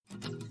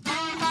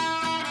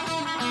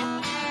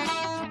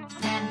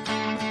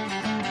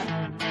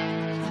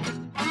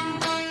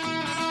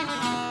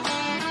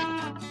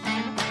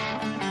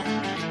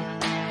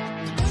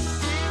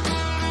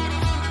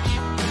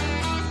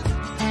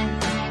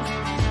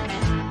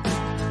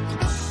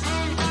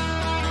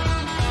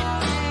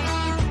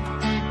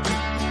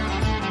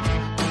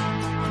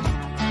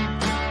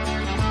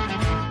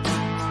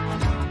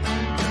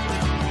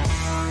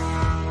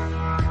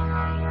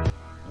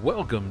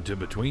Welcome to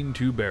Between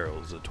Two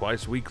Barrels, a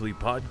twice-weekly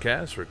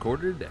podcast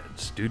recorded at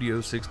Studio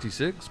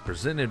 66,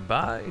 presented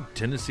by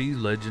Tennessee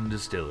Legend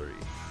Distillery.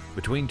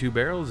 Between Two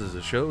Barrels is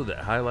a show that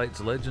highlights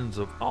legends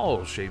of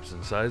all shapes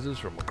and sizes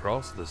from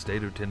across the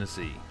state of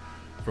Tennessee,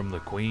 from the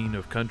queen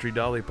of country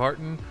Dolly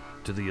Parton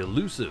to the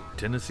elusive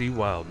Tennessee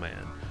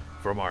Wildman,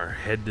 from our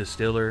head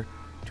distiller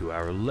to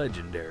our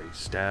legendary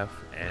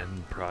staff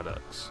and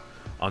products.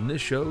 On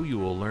this show, you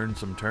will learn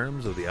some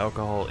terms of the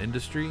alcohol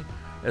industry,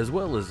 as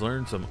well as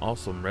learn some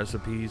awesome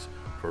recipes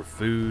for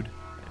food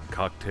and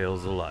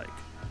cocktails alike.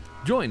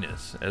 Join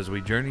us as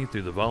we journey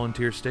through the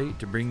volunteer state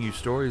to bring you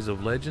stories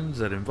of legends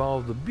that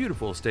involve the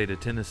beautiful state of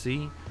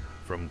Tennessee,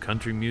 from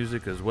country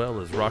music as well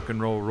as rock and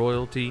roll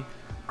royalty,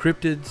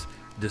 cryptids,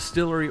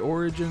 distillery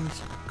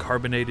origins,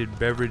 carbonated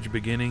beverage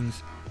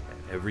beginnings,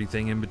 and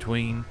everything in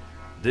between.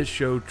 This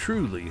show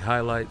truly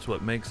highlights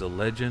what makes a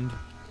legend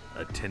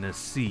a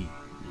Tennessee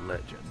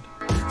legend.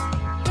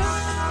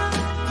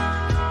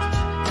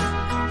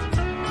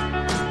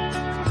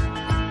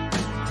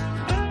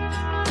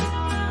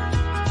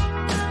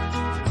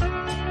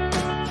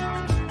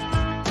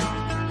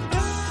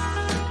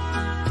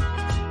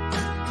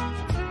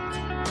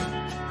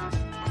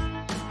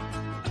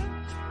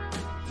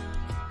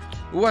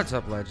 What's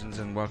up, legends,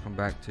 and welcome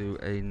back to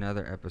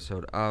another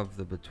episode of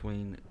the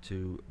Between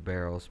Two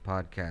Barrels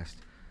podcast.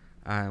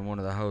 I am one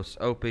of the hosts,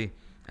 Opie,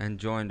 and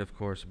joined, of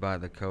course, by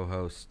the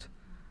co-host,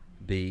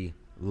 B.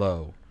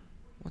 Low.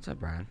 What's up,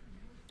 Brian?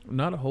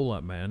 Not a whole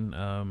lot,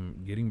 man.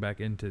 Getting back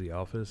into the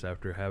office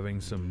after having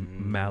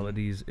some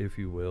maladies, if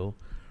you will,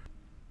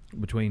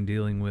 between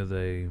dealing with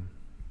a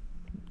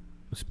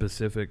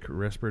specific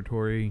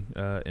respiratory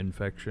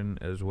infection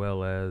as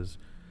well as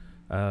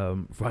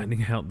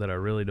finding out that I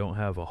really don't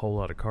have a whole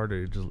lot of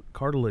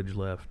cartilage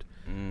left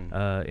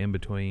in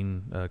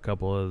between a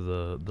couple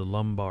of the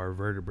lumbar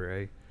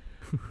vertebrae.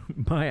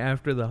 My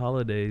after the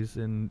holidays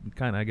and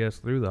kind of, I guess,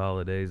 through the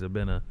holidays have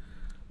been a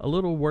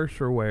little worse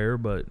for wear,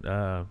 but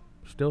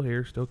still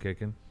here, still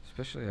kicking.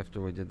 Especially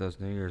after we did those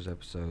New Year's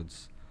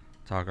episodes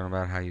talking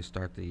about how you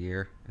start the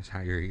year is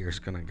how your year's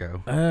going to go.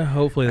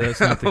 Hopefully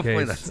that's not the case.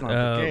 Hopefully that's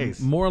not the case.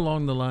 More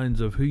along the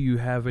lines of who you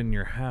have in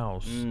your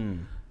house.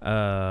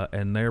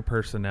 And their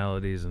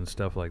personalities and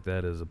stuff like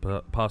that is a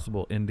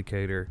possible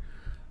indicator.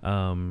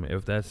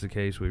 If that's the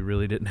case, we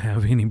really didn't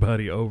have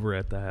anybody over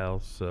at the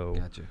house, so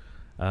Gotcha.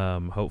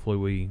 Hopefully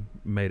we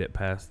made it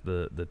past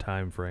the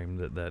time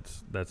frame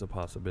that's a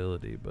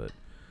possibility. But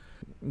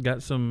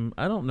got some,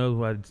 I don't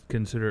know if I'd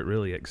consider it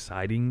really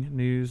exciting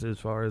news as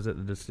far as at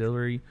the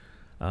distillery,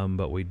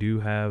 but we do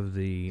have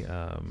the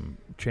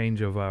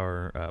change of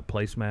our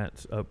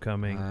placemats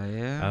upcoming.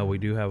 Yeah. We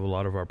do have a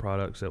lot of our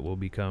products that will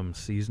become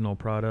seasonal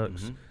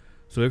products.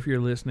 So if you're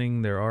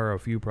listening, there are a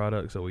few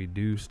products that we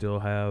do still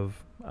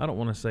have, I don't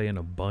want to say an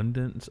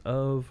abundance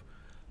of,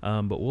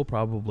 but we'll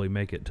probably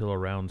make it till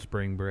around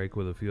spring break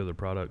with a few other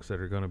products that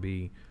are going to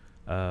be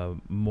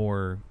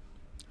more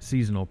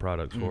seasonal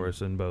products for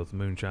us in both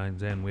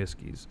moonshines and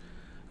whiskeys.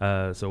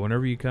 So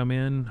whenever you come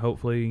in,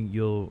 hopefully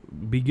you'll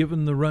be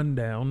given the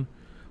rundown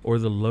or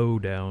the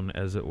lowdown,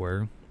 as it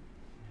were,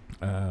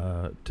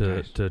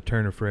 to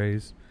turn a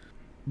phrase.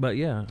 But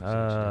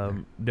yeah,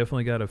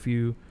 definitely got a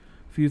few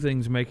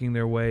things making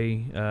their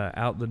way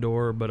out the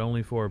door, but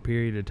only for a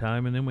period of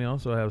time. And then we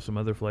also have some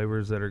other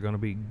flavors that are going to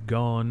be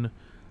gone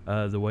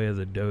the way of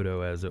the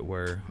dodo, as it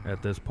were,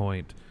 at this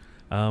point.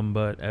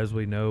 But as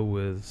we know,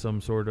 with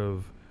some sort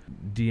of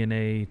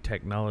DNA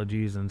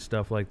technologies and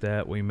stuff like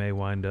that, we may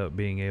wind up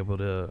being able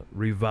to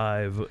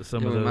revive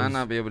some of those. We might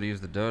not be able to use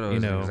the dodo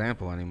as an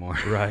example anymore.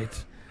 Right.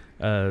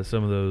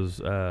 Some of those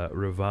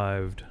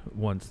revived,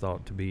 once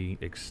thought to be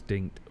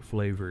extinct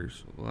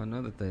flavors. Well, I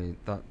know that they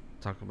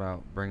talk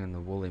about bringing the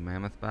woolly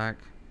mammoth back,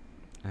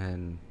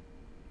 and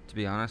to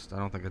be honest, I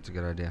don't think that's a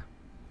good idea.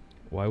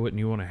 Why wouldn't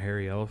you want a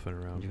hairy elephant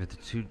around? Yeah, but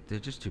they're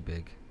just too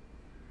big.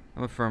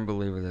 I'm a firm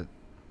believer that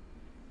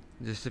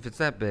just if it's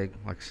that big,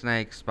 like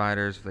snakes,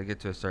 spiders, if they get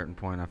to a certain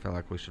point, I feel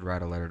like we should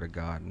write a letter to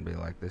God and be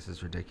like, this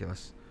is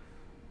ridiculous.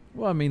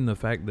 Well, I mean, the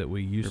fact that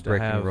we used You're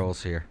to have breaking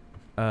rules here.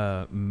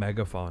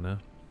 megafauna.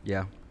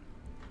 Yeah.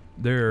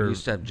 We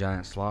used to have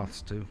giant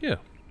sloths, too. Yeah.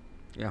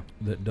 Yeah.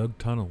 That dug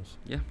tunnels.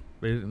 Yeah.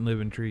 They didn't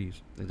live in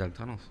trees. They dug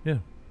tunnels. Yeah.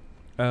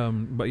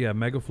 But yeah,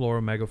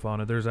 megaflora,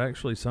 megafauna. There's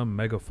actually some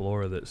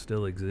megaflora that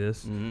still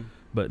exists,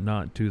 but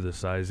not to the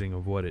sizing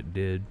of what it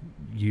did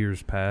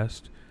years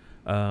past.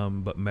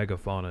 But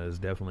megafauna is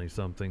definitely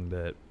something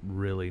that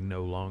really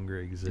no longer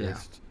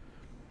exists,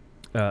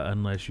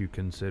 unless you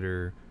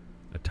consider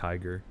a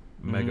tiger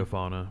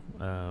megafauna.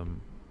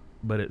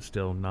 But it's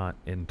still not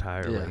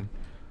entirely. Yeah.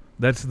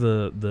 That's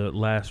the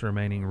last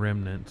remaining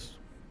remnants.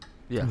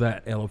 Yeah.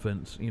 That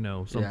elephants,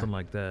 something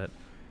like that.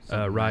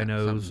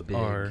 Rhinos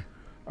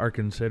are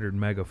considered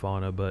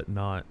megafauna, but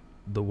not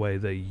the way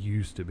they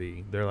used to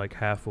be. They're like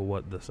half of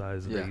what the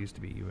size that they used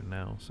to be even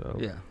now. So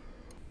yeah.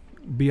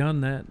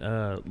 Beyond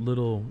that,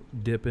 little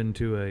dip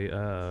into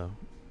a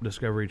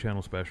Discovery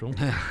Channel special.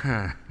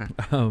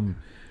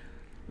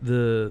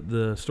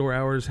 The store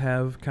hours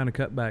have kind of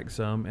cut back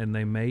some, and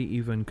they may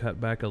even cut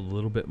back a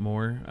little bit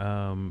more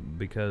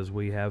because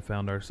we have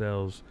found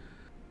ourselves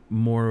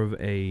more of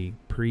a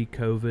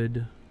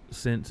pre-COVID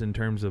sense in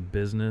terms of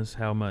business,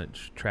 how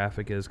much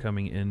traffic is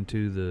coming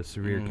into the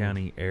Sevier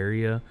County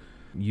area.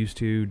 Used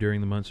to, during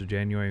the months of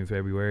January and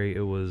February,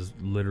 it was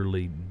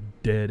literally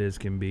dead as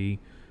can be,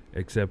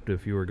 except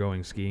if you were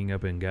going skiing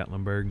up in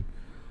Gatlinburg.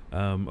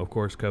 Of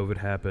course, COVID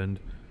happened.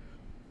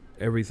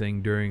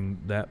 Everything during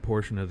that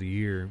portion of the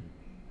year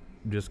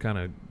just kind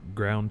of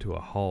ground to a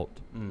halt.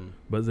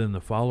 But then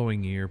the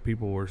following year,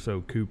 people were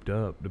so cooped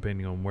up,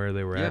 depending on where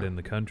they were at in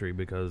the country,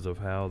 because of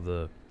how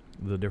the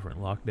different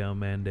lockdown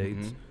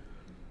mandates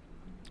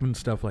and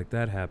stuff like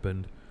that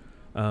happened,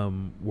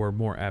 were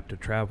more apt to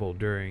travel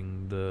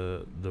during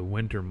the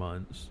winter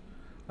months,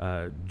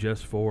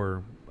 just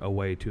for a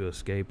way to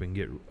escape and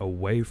get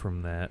away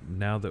from that.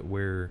 Now that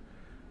we're,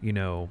 in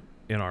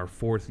our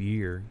fourth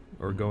year,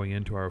 or going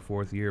into our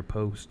fourth year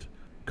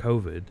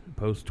post-COVID,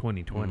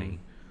 post-2020,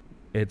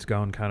 it's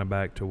gone kind of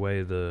back to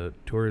way the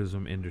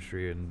tourism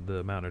industry and the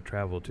amount of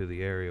travel to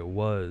the area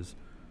was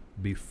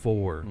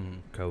before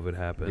COVID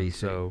happened. BC.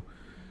 So,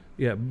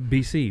 yeah,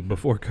 BC,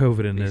 before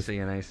COVID and this.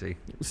 BC and AC.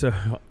 So,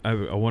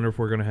 I wonder if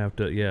we're going to have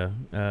to,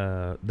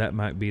 that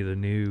might be the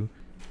new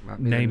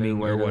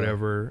naming or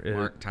whatever.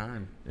 Mark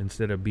time.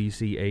 Instead of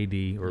BC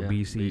AD or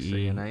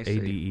BCE and AC.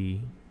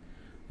 ADE,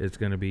 it's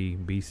going to be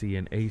BC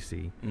and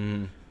AC.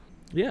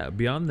 Yeah,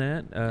 beyond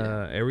that,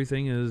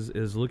 everything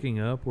is looking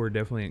up. We're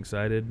definitely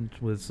excited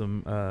with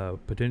some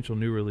potential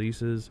new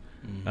releases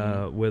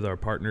with our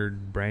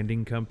partnered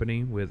branding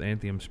company with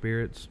Anthem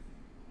Spirits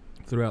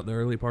throughout the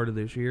early part of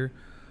this year,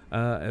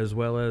 as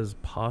well as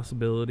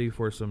possibility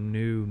for some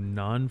new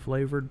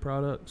non-flavored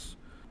products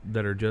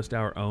that are just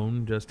our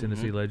own, just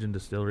Tennessee Legend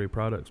Distillery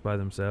products by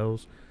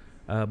themselves.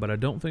 But I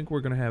don't think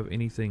we're going to have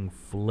anything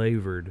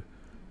flavored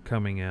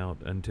coming out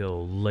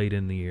until late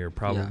in the year,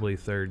 probably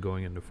third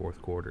going into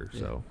fourth quarter.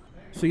 So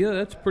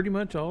that's pretty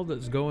much all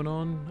that's going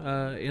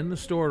on in the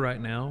store right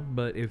now.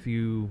 But if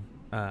you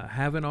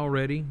haven't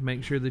already,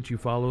 make sure that you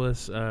follow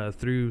us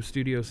through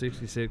Studio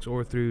 66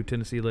 or through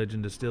Tennessee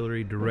Legend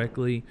Distillery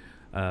directly,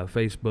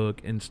 Facebook,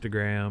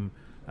 Instagram,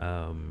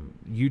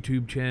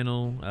 YouTube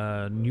channel.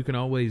 You can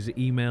always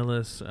email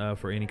us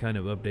for any kind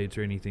of updates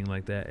or anything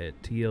like that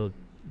at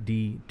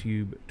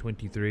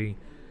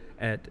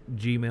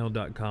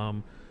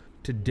tldtube23@gmail.com.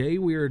 Today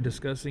we are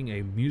discussing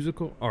a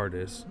musical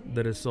artist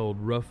that has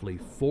sold roughly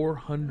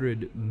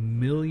 400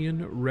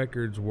 million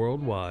records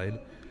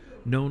worldwide,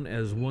 known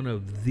as one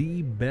of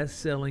the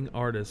best-selling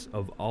artists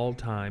of all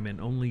time,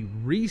 and only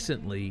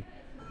recently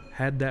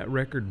had that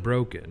record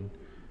broken,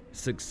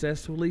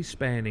 successfully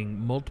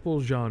spanning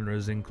multiple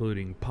genres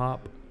including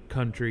pop,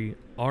 country,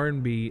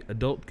 R&B,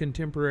 adult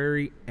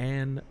contemporary,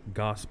 and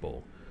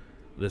gospel.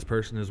 This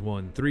person has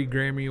won 3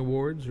 Grammy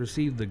Awards,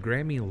 received the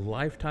Grammy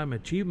Lifetime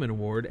Achievement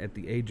Award at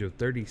the age of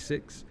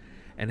 36,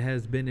 and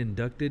has been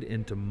inducted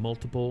into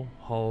multiple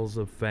halls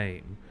of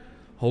fame,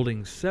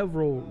 holding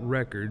several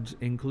records,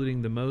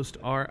 including the most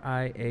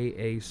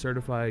RIAA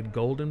certified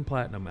gold and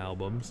platinum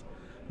albums,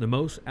 the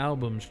most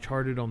albums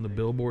charted on the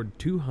Billboard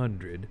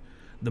 200,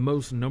 the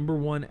most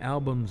 #1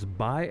 albums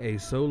by a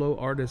solo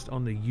artist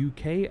on the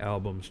UK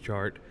albums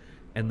chart,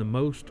 and the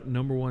most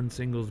 #1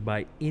 singles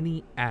by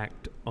any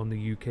act on the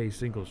UK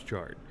singles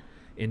chart.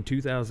 In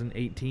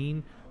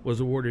 2018, was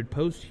awarded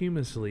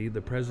posthumously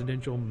the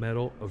Presidential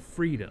Medal of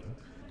Freedom.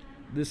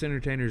 This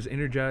entertainer's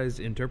energized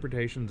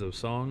interpretations of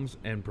songs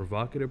and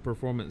provocative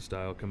performance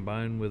style,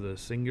 combined with a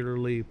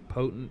singularly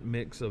potent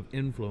mix of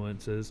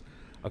influences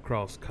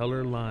across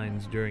color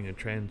lines during a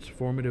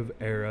transformative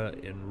era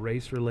in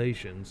race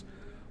relations,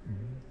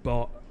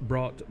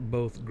 brought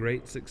both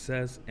great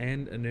success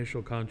and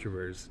initial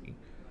controversy.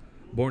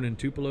 Born in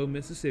Tupelo,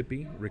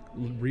 Mississippi,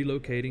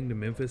 relocating to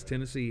Memphis,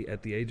 Tennessee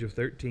at the age of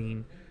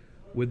 13,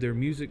 with their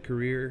music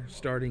career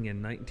starting in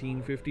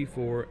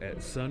 1954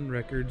 at Sun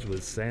Records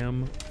with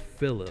Sam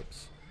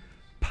Phillips,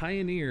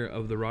 pioneer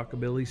of the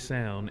rockabilly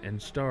sound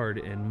and starred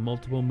in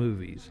multiple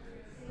movies,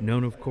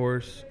 known of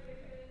course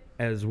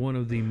as one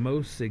of the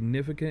most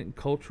significant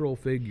cultural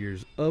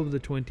figures of the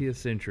 20th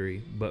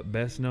century, but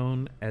best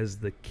known as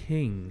the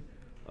king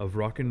of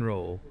rock and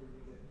roll.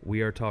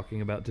 We are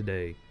talking about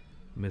today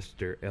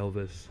Mr.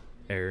 Elvis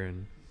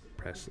Aaron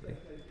Presley.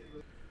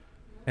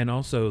 And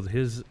also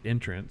his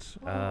entrance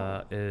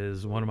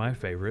is one of my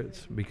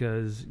favorites,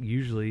 because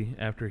usually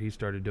after he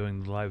started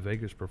doing the live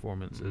Vegas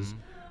performances,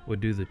 would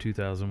do the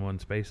 2001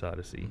 Space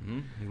Odyssey.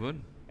 He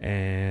would.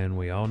 And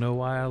we all know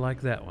why I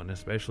like that one,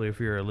 especially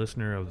if you're a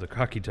listener of the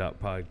Cocky Top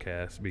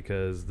podcast,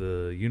 because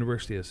the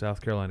University of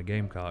South Carolina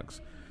Gamecocks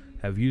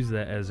have used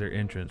that as their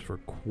entrance for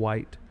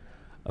quite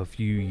a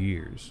few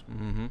years.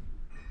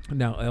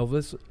 Now,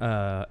 Elvis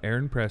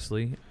Aaron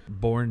Presley,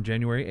 born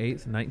January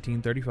 8th,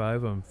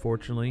 1935,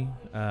 unfortunately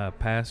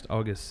passed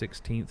August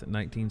 16th,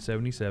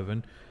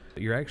 1977.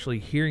 You're actually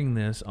hearing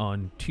this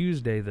on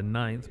Tuesday the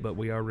 9th, but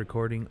we are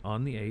recording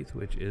on the 8th,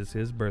 which is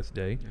his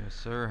birthday. Yes,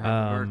 sir.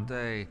 Happy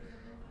birthday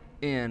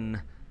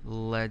in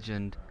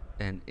legend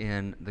and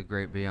in the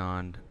great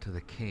beyond to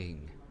the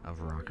king of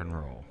rock and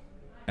roll.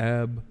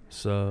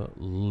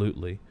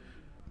 Absolutely.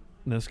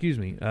 Now, excuse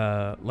me.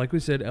 Like we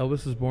said,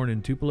 Elvis was born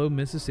in Tupelo,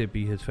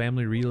 Mississippi. His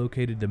family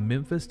relocated to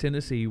Memphis,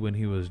 Tennessee when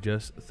he was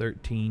just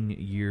 13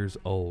 years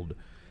old.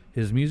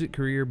 His music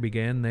career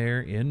began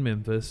there in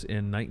Memphis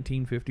in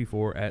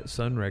 1954 at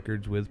Sun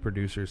Records with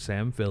producer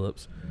Sam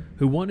Phillips,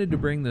 who wanted to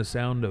bring the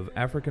sound of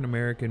African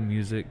American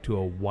music to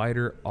a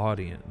wider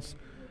audience.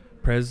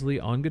 Presley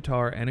on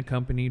guitar and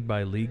accompanied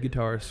by lead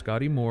guitarist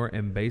Scotty Moore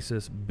and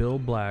bassist Bill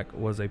Black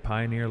was a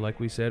pioneer, like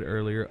we said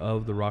earlier,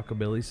 of the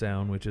rockabilly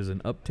sound, which is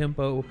an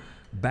up-tempo,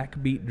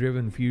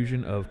 backbeat-driven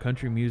fusion of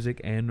country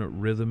music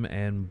and rhythm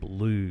and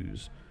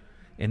blues.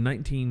 In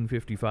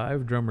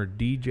 1955, drummer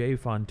DJ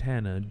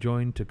Fontana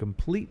joined to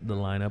complete the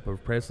lineup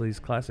of Presley's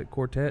classic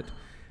quartet,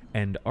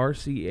 and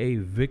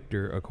RCA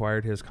Victor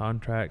acquired his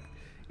contract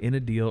in a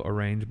deal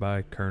arranged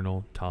by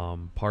Colonel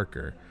Tom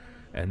Parker.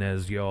 And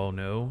as you all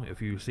know,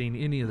 if you've seen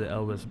any of the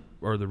Elvis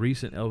or the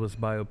recent Elvis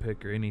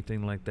biopic or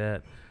anything like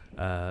that,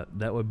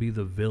 that would be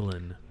the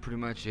villain. Pretty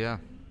much, yeah.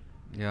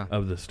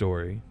 Of the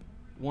story.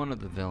 One of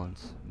the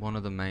villains, one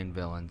of the main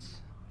villains.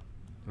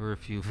 There were a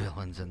few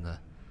villains in the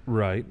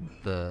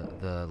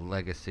the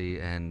legacy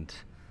and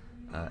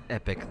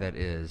epic that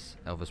is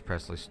Elvis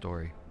Presley's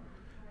story.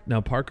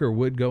 Now, Parker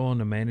would go on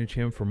to manage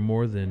him for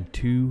more than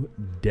 2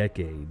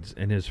 decades,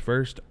 and his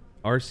first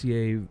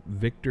RCA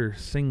Victor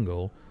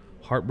single,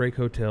 Heartbreak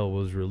Hotel,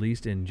 was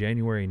released in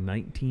January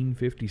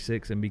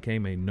 1956 and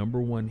became a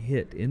 #1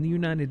 hit in the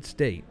United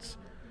States.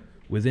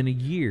 Within a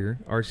year,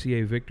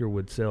 RCA Victor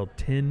would sell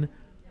 10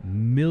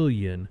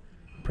 million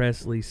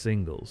Presley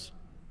singles.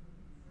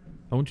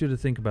 I want you to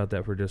think about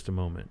that for just a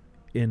moment.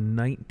 In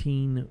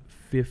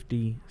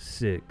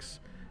 1956,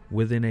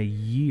 within a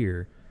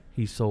year,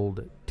 he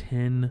sold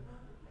 10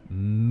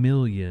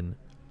 million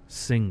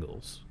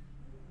singles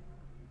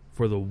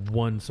for the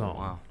one song.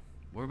 Wow.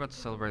 We're about to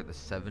celebrate the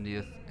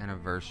 70th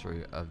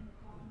anniversary of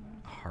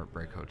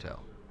Heartbreak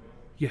Hotel.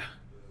 Yeah.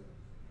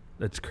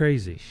 That's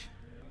crazy.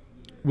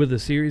 With a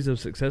series of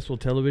successful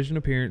television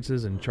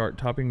appearances and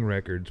chart-topping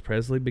records,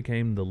 Presley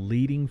became the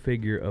leading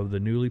figure of the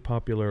newly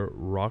popular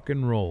rock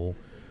and roll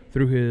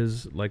through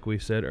his, like we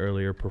said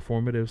earlier,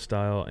 performative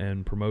style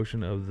and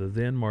promotion of the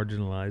then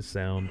marginalized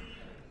sound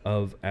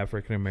of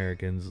African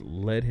Americans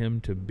led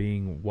him to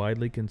being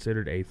widely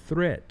considered a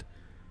threat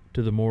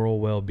to the moral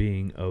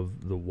well-being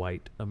of the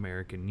white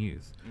American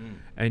youth.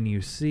 And you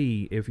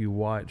see, if you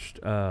watched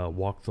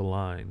Walk the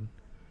Line,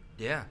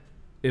 that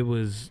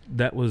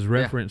was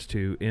referenced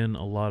to in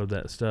a lot of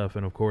that stuff,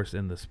 and of course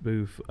in the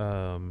spoof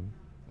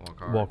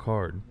Walk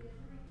Hard.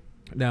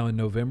 Now, in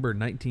November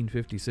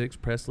 1956,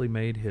 Presley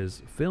made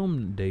his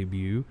film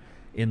debut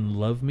in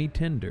Love Me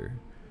Tender.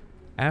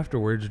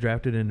 Afterwards,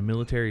 drafted into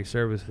military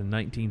service in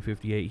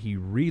 1958, he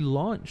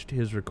relaunched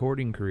his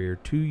recording career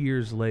 2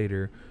 years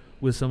later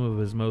with some of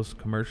his most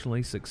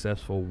commercially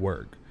successful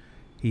work.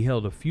 He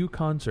held a few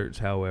concerts,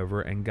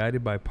 however, and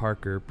guided by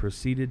Parker,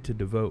 proceeded to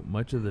devote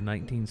much of the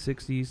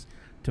 1960s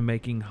to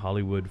making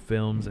Hollywood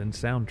films and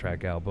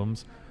soundtrack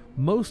albums,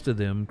 most of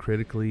them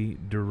critically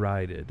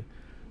derided.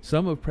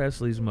 Some of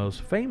Presley's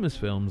most famous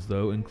films,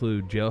 though,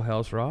 include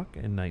Jailhouse Rock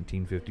in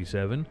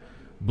 1957,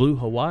 Blue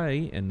Hawaii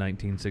in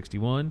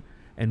 1961,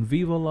 and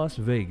Viva Las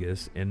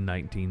Vegas in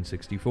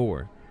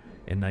 1964.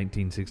 In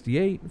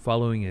 1968,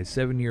 following a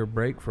 7-year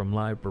break from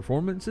live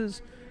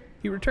performances,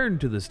 he returned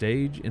to the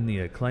stage in the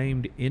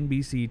acclaimed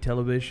NBC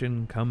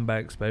television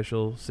comeback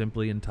special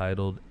simply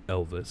entitled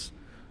Elvis,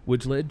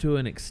 which led to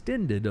an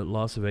extended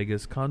Las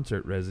Vegas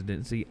concert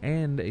residency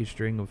and a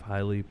string of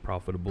highly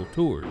profitable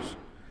tours.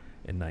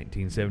 In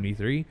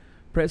 1973,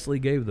 Presley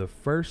gave the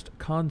first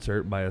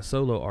concert by a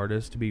solo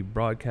artist to be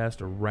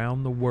broadcast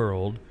around the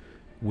world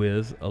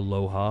with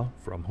Aloha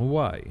from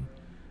Hawaii.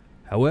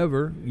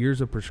 However,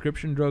 years of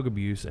prescription drug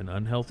abuse and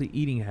unhealthy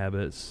eating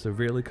habits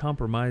severely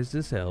compromised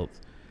his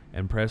health,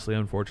 and Presley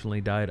unfortunately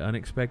died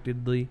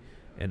unexpectedly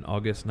in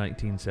August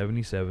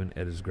 1977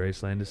 at his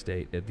Graceland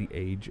estate at the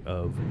age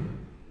of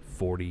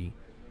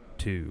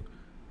 42.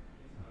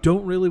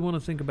 Don't really want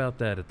to think about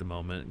that at the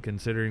moment,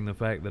 considering the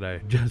fact that I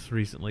just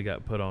recently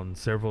got put on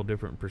several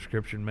different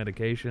prescription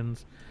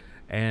medications,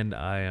 and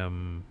I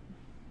am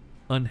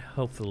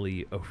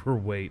unhealthily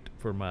overweight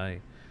for my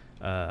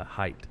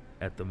height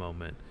at the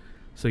moment.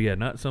 So yeah,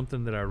 not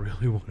something that I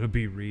really want to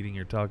be reading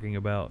or talking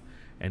about,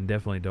 and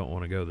definitely don't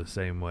want to go the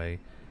same way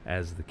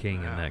as the king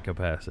in that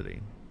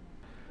capacity.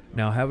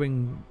 Now,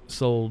 having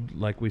sold,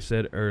 like we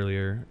said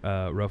earlier,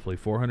 roughly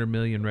 400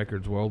 million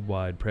records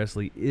worldwide,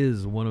 Presley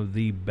is one of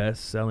the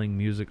best-selling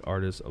music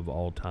artists of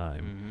all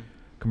time.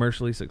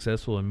 Commercially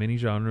successful in many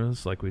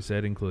genres, like we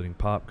said, including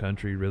pop,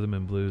 country, rhythm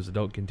and blues,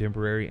 adult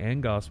contemporary,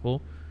 and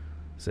gospel.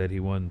 Said he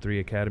won 3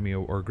 Academy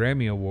or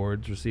Grammy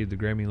Awards, received the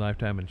Grammy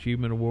Lifetime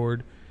Achievement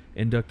Award,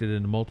 inducted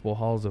into multiple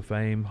halls of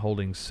fame,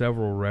 holding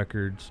several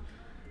records,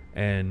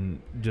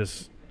 and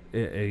just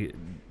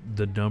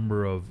the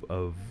number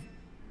of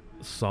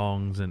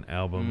songs and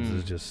albums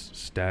is just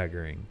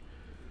staggering.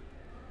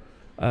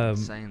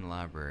 Insane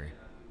library.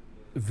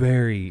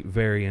 very,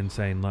 very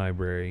insane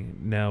library.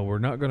 Now, we're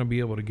not going to be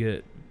able to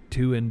get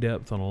too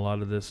in-depth on a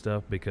lot of this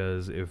stuff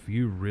because if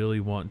you really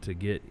want to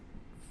get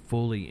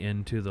fully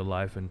into the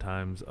life and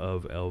times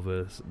of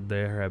Elvis,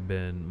 there have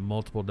been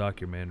multiple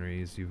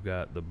documentaries. You've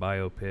got the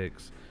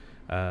biopics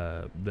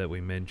that we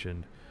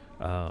mentioned.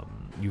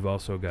 You've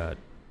also got,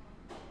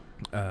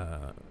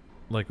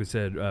 like we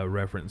said,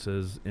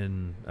 references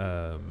in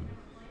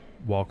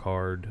Walk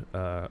Hard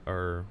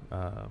or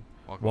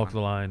Walk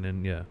the Line,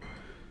 and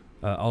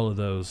all of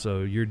those.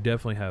 So you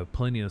definitely have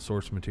plenty of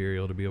source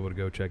material to be able to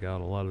go check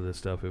out a lot of this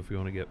stuff if you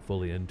want to get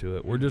fully into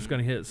it. We're just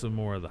going to hit some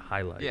more of the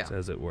highlights,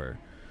 as it were.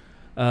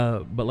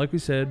 But like we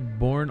said,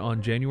 born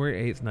on January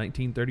 8th,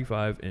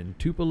 1935 in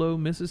Tupelo,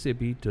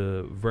 Mississippi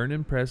to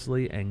Vernon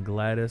Presley and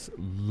Gladys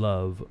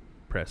Love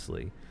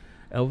Presley.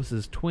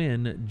 Elvis's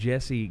twin,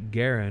 Jesse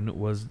Garin,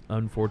 was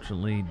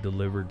unfortunately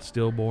delivered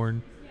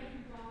stillborn,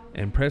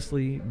 and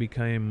Presley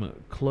became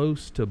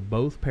close to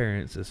both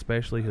parents,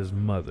 especially his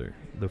mother.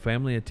 The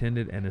family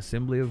attended an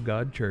Assembly of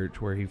God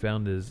church where he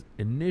found his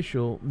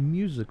initial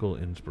musical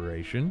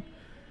inspiration.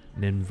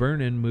 And then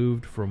Vernon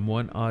moved from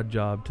one odd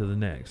job to the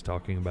next,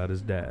 talking about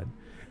his dad.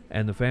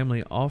 And the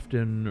family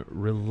often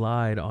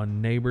relied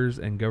on neighbors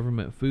and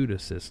government food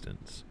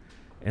assistance.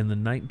 In the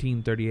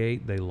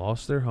 1938, they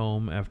lost their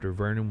home after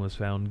Vernon was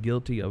found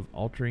guilty of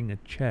altering a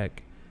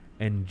check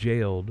and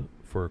jailed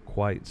for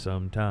quite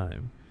some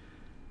time.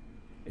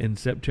 In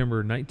September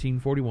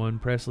 1941,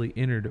 Presley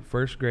entered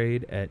first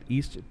grade at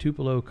East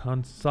Tupelo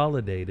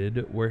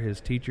Consolidated, where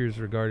his teachers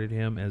regarded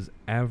him as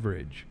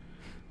average.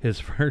 His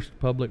first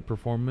public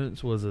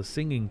performance was a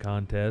singing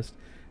contest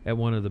at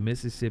one of the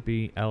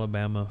Mississippi,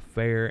 Alabama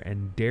Fair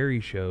and Dairy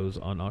shows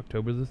on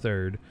October the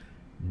 3rd,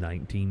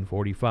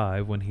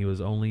 1945, when he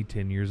was only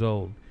 10 years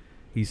old.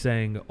 He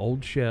sang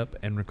Old Shep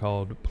and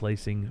recalled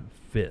placing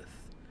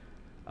 5th.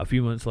 A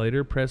few months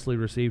later, Presley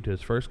received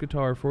his first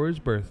guitar for his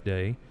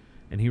birthday,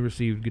 and he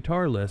received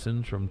guitar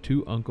lessons from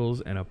 2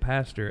 uncles and a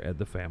pastor at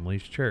the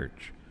family's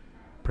church.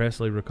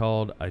 Presley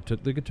recalled, "I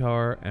took the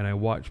guitar and I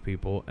watched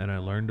people and I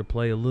learned to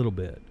play a little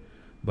bit,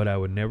 but I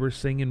would never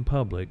sing in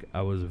public.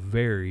 I was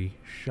very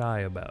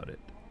shy about it."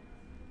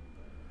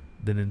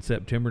 Then in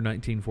September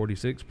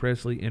 1946,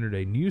 Presley entered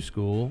a new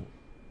school,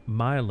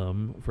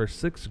 Milam, for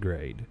 6th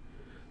grade.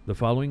 The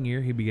following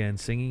year, he began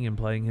singing and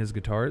playing his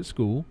guitar at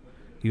school.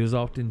 He was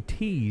often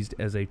teased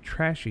as a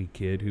trashy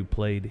kid who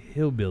played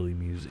hillbilly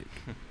music.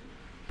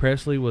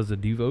 Presley was a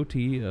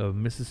devotee of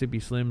Mississippi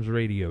Slim's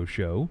radio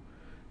show,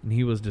 and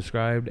he was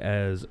described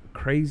as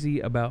crazy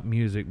about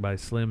music by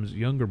Slim's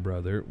younger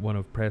brother, one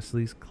of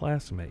Presley's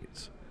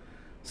classmates.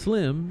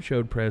 Slim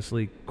showed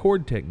Presley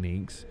chord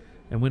techniques,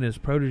 and when his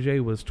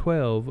protege was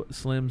 12,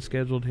 Slim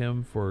scheduled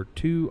him for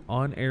 2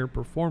 on-air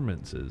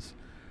performances.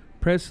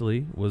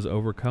 Presley was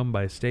overcome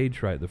by stage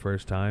fright the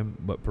first time,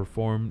 but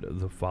performed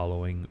the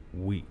following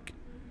week.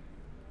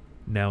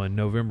 Now in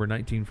November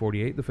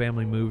 1948, the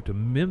family moved to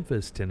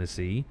Memphis,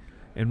 Tennessee.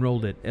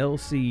 Enrolled at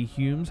L.C.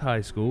 Humes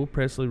High School,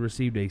 Presley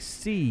received a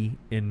C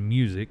in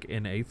music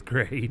in 8th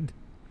grade.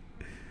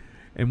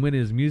 And when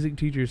his music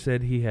teacher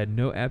said he had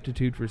no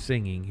aptitude for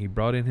singing, he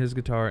brought in his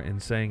guitar and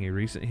sang a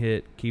recent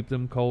hit, "Keep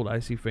Them Cold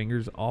Icy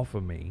Fingers Off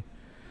of Me."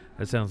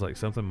 That sounds like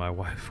something my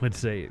wife would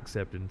say,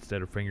 except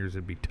instead of fingers,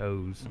 it'd be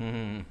toes.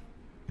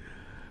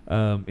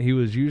 He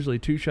was usually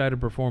too shy to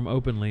perform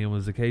openly and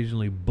was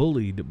occasionally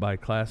bullied by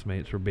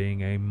classmates for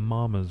being a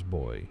mama's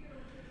boy.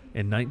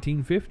 In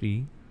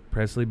 1950,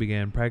 Presley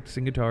began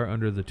practicing guitar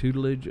under the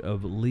tutelage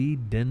of Lee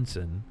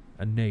Denson,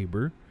 a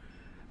neighbor.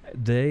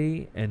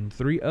 They and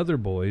 3 other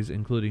boys,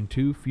 including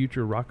 2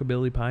 future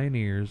rockabilly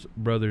pioneers,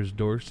 brothers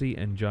Dorsey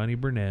and Johnny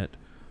Burnett,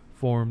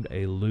 formed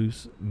a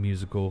loose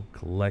musical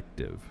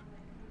collective.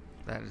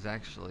 That is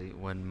actually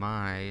when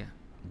my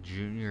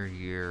junior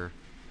year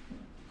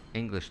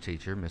English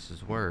teacher,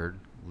 Mrs. Word,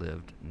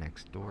 lived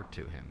next door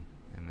to him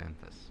in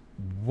Memphis.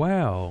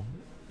 Wow.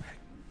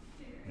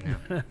 Yeah.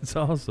 That's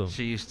awesome.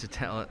 She used to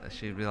tell it.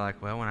 She'd be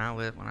like, "Well, when I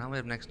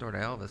lived next door to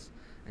Elvis,"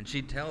 and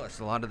she'd tell us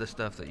a lot of the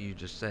stuff that you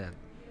just said,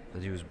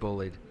 that he was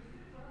bullied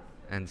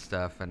and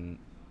stuff, and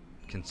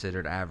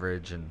considered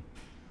average, and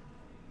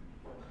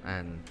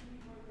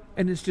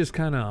it's just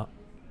kind of,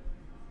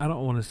 I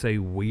don't want to say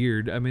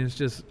weird. I mean, it's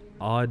just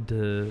odd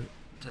to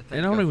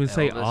and I don't even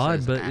say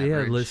odd, but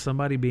average.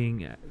 Somebody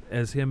being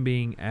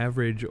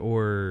average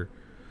or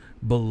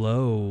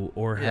below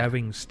or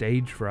having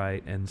stage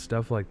fright and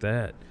stuff like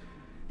that.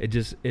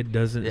 It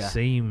doesn't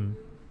seem.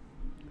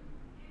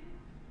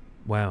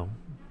 Wow.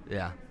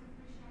 Yeah.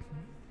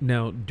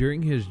 Now,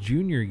 during his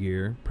junior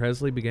year,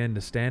 Presley began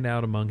to stand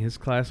out among his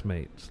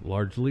classmates,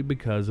 largely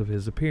because of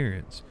his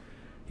appearance.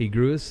 He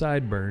grew his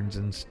sideburns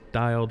and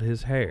styled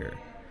his hair.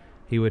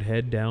 He would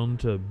head down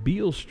to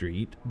Beale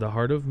Street, the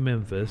heart of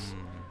Memphis,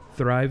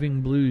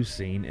 thriving blues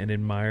scene, and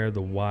admire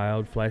the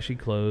wild, flashy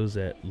clothes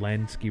at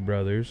Lansky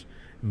Brothers.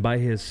 By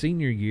his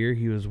senior year,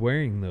 he was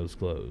wearing those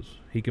clothes.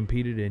 He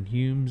competed in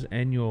Hume's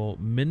annual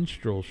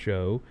minstrel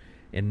show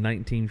in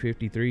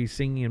 1953,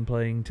 singing and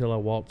playing "Till I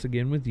Waltz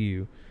Again with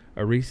You,"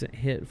 a recent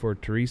hit for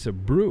Teresa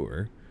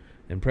Brewer.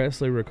 and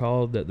Presley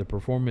recalled that the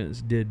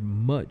performance did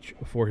much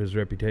for his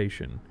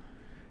reputation.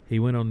 He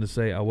went on to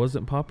say, "I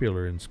wasn't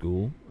popular in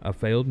school. I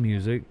failed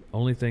music,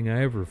 only thing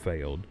I ever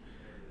failed.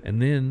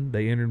 And then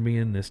they entered me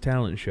in this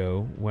talent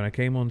show. When I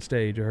came on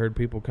stage, I heard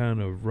people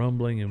kind of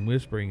rumbling and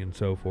whispering and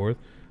so forth,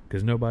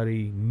 because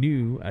nobody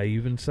knew I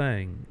even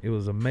sang. It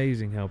was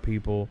amazing how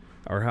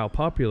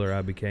popular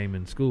I became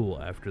in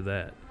school after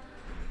that."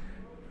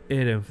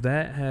 And if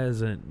that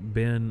hasn't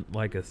been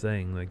like a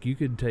thing, like you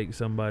could take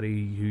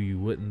somebody who you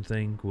wouldn't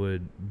think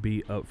would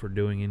be up for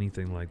doing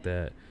anything like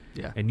that.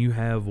 Yeah. And you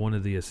have one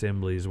of the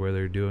assemblies where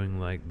they're doing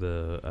like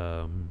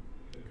the,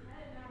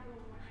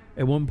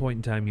 at one point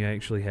in time you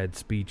actually had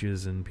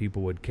speeches and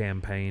people would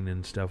campaign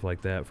and stuff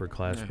like that for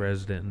class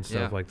president and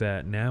stuff like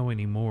that. Now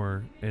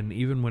anymore, and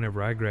even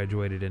whenever I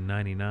graduated in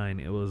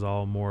 99, it was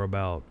all more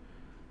about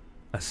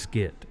a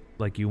skit.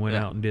 Like you went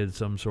out and did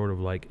some sort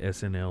of like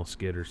SNL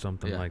skit or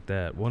something like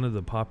that. One of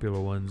the popular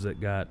ones that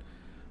got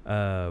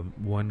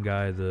one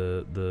guy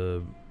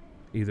the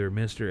either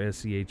Mr.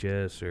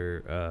 SCHS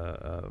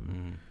or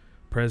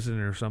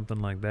president or something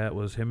like that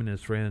was him and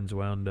his friends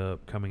wound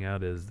up coming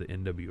out as the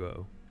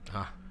NWO.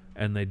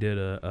 And they did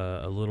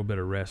a little bit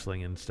of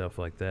wrestling and stuff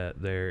like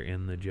that there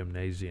in the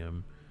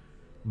gymnasium.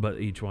 But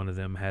each one of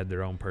them had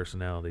their own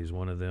personalities.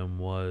 One of them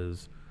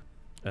was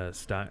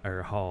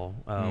Hall.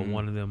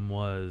 One of them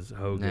was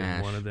Hogan.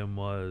 Nash. One of them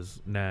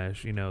was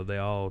Nash. You know, they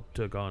all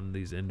took on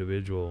these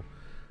individual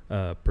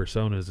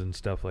personas and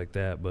stuff like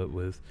that, but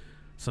with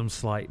some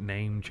slight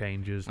name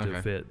changes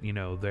to fit, you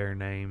know, their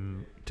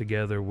name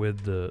together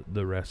with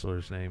the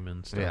wrestler's name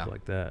and stuff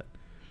like that.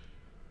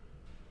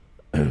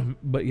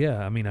 But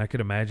yeah, I mean, I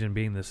could imagine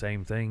being the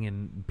same thing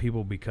and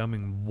people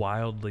becoming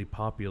wildly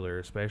popular,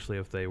 especially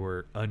if they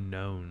were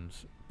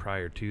unknowns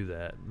prior to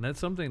that. And that's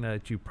something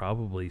that you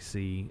probably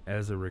see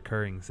as a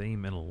recurring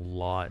theme in a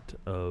lot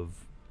of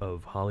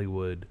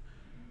Hollywood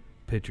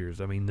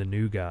pictures. I mean, the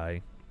new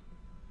guy,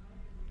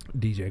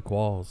 DJ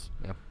Qualls,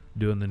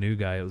 doing the new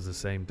guy, it was the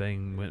same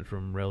thing. Went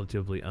from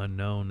relatively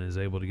unknown, is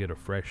able to get a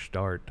fresh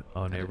start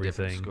on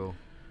everything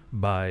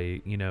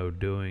by, you know,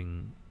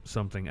 doing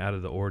something out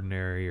of the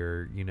ordinary,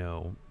 or, you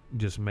know,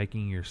 just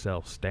making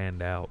yourself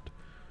stand out.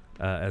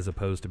 As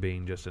opposed to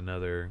being just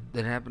another...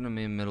 That happened to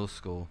me in middle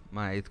school.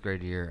 My 8th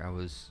grade year, I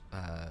was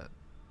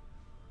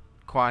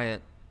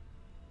quiet,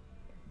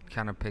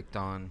 kind of picked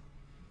on,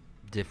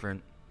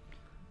 different.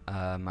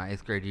 My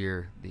 8th grade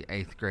year, the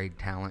 8th grade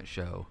talent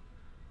show,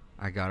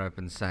 I got up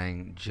and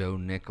sang Joe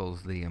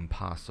Nichols' The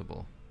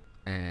Impossible.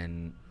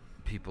 And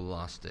people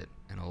lost it,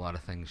 and a lot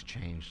of things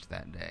changed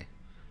that day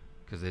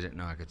because they didn't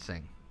know I could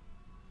sing,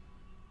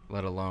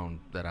 let alone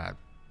that I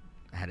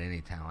had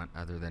any talent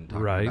other than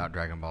talking about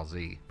Dragon Ball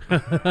Z.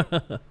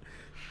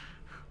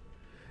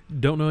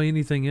 Don't know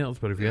anything else,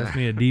 but if you ask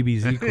me a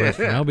DBZ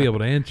question, I'll be able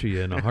to answer you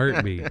in a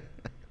heartbeat.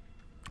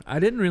 I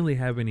didn't really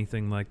have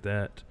anything like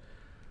that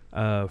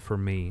for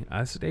me.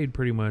 I stayed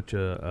pretty much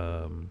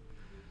a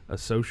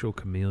social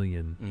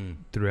chameleon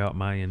throughout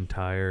my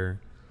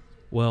entire...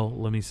 Well,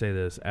 let me say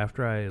this.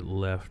 After I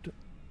left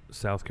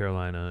South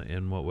Carolina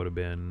in what would have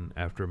been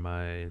after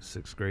my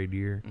 6th grade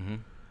year,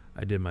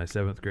 I did my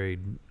 7th grade...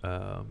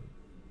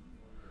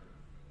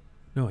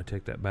 No, I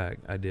take that back.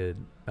 I did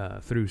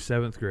through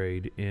 7th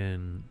grade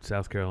in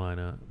South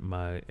Carolina.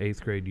 My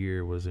 8th grade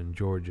year was in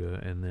Georgia,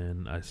 and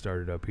then I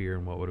started up here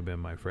in what would have been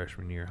my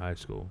freshman year, high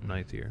school,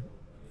 9th year.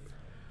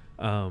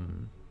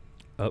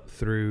 Up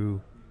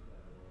through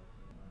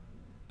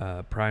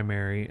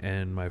primary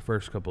and my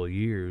first couple of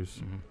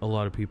years, a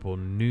lot of people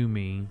knew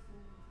me,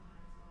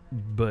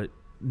 but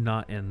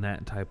not in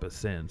that type of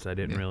sense. I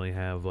didn't really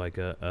have like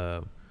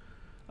a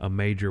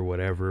major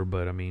whatever,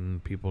 but I mean,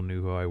 people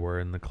knew who I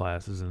were in the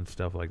classes and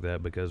stuff like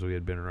that because we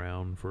had been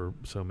around for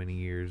so many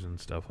years and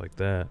stuff like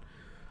that.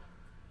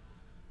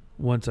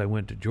 Once I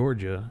went to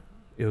Georgia,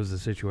 it was a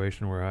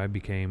situation where I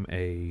became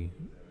a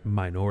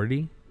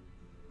minority.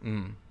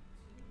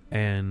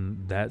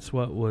 And that's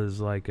what was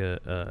like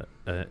a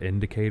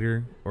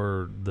indicator,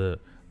 or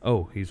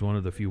he's one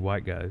of the few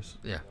white guys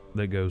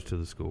that goes to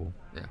the school.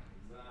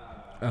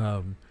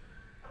 And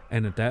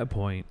at that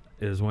point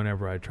is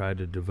whenever I tried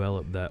to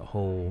develop that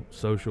whole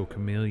social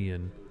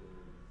chameleon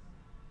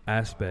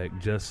aspect,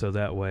 just so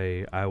that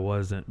way I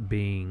wasn't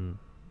being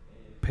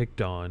picked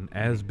on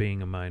as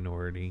being a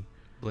minority.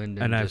 Blend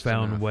in, and I just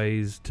found enough.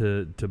 ways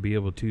to be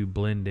able to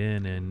blend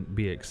in and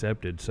be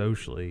accepted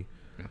socially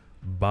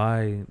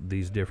by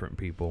these different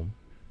people.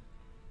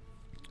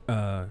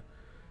 And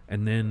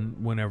then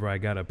whenever I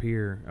got up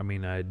here, I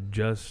mean, I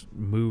just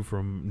moved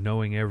from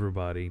knowing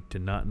everybody to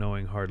not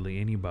knowing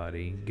hardly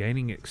anybody,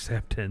 gaining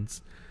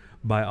acceptance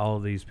by all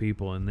of these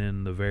people, and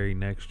then the very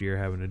next year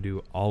having to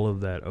do all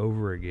of that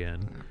over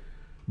again.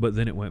 But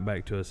then it went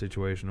back to a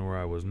situation where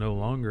I was no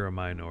longer a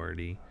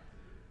minority,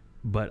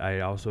 but I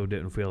also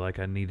didn't feel like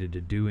I needed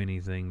to do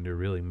anything to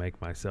really make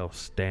myself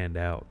stand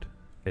out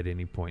at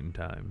any point in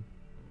time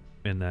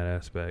in that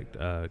aspect,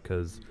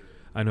 because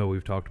I know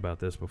we've talked about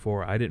this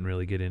before. I didn't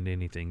really get into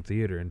anything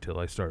theater until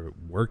I started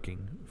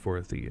working for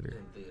a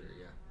theater.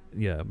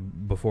 Yeah,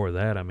 before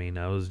that, I mean,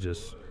 I was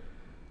just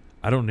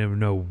I don't even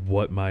know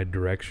what my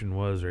direction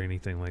was or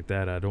anything like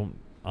that. I don't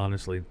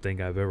honestly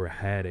think I've ever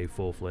had a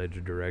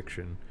full-fledged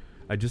direction.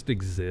 I just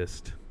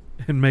exist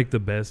and make the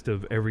best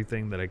of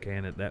everything that I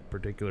can at that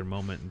particular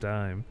moment in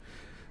time,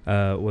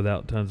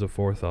 without tons of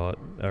forethought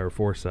or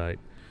foresight.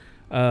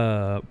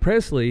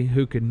 Presley,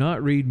 who could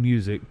not read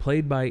music,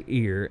 played by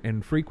ear,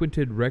 and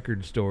frequented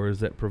record stores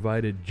that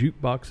provided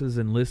jukeboxes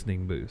and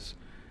listening booths.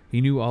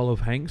 He knew all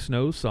of Hank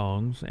Snow's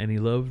songs, and he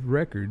loved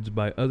records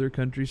by other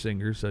country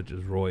singers such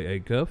as Roy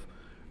Acuff,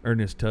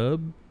 Ernest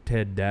Tubb,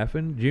 Ted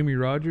Daffin, Jimmy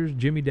Rogers,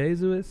 Jimmy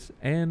Davis,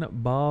 and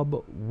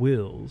Bob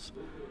Wills.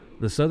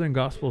 The Southern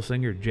gospel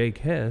singer Jake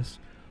Hess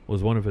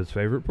was one of his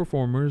favorite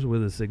performers,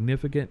 with a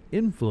significant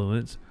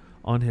influence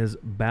on his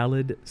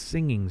ballad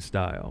singing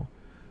style.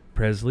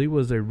 Presley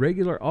was a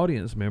regular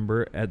audience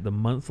member at the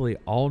monthly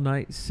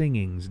all-night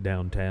singings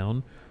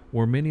downtown,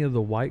 where many of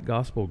the white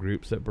gospel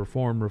groups that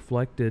performed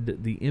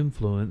reflected the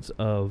influence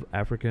of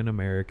African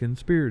American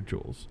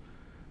spirituals.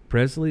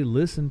 Presley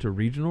listened to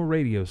regional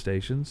radio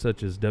stations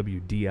such as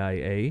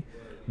WDIA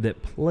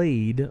that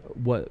played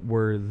what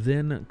were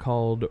then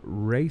called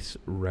race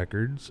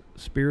records,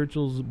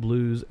 spirituals,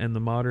 blues, and the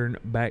modern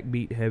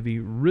backbeat-heavy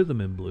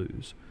rhythm and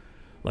blues.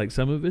 Like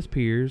some of his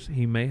peers,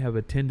 he may have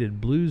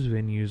attended blues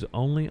venues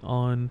only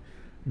on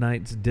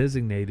nights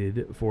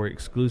designated for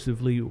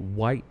exclusively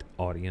white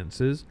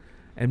audiences,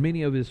 and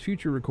many of his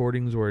future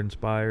recordings were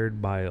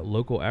inspired by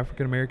local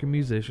African-American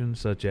musicians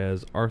such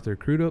as Arthur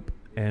Crudup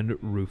and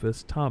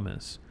Rufus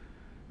Thomas.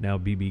 Now,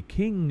 B.B.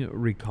 King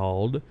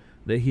recalled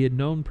that he had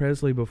known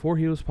Presley before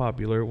he was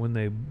popular, when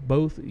they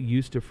both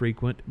used to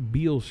frequent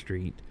Beale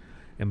Street,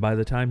 and by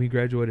the time he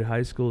graduated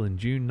high school in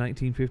June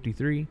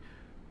 1953,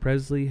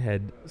 Presley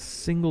had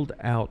singled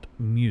out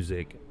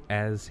music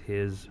as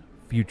his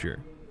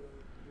future.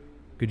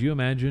 Could you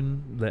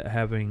imagine that,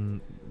 having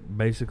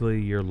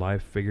basically your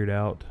life figured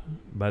out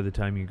by the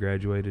time you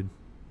graduated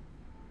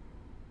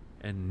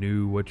and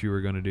knew what you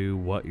were going to do,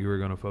 what you were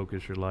going to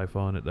focus your life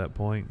on at that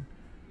point?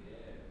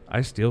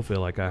 I still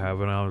feel like I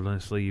haven't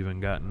honestly even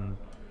gotten,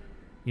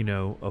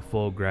 a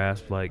full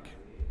grasp. Like,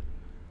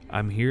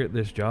 I'm here at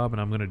this job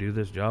and I'm going to do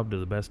this job to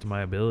the best of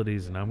my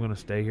abilities, and I'm going to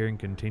stay here and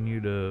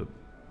continue to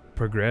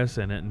progress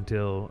in it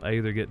until I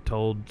either get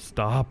told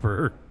stop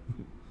or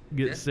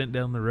get sent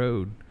down the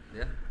road.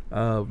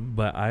 Yeah.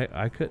 But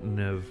I couldn't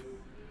have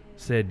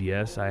said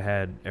yes. I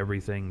had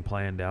everything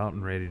planned out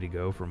and ready to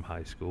go from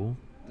high school.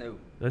 No.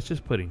 That's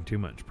just putting too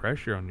much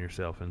pressure on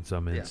yourself in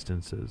some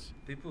instances.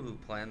 People who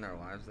plan their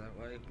lives that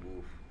way,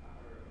 oof.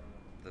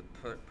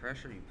 The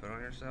pressure you put on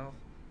yourself,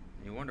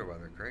 you wonder why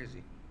they're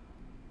crazy.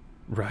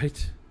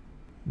 Right.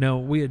 Now,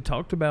 we had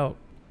talked about,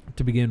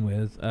 to begin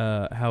with,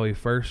 how he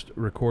first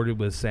recorded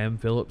with Sam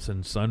Phillips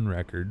and Sun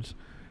Records.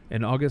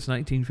 In August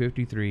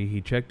 1953,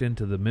 he checked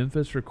into the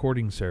Memphis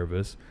Recording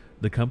Service,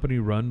 the company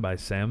run by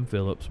Sam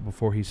Phillips,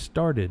 before he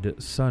started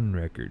Sun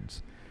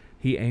Records.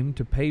 He aimed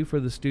to pay for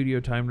the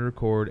studio time to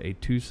record a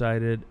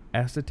two-sided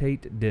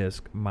acetate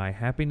disc, My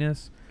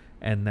Happiness,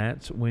 and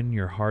That's When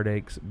Your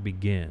Heartaches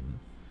Begin.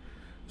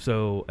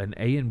 So an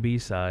A and B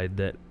side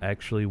that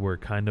actually were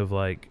kind of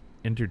like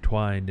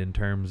intertwined in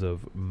terms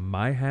of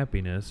My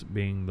Happiness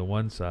being the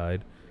one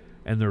side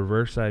and the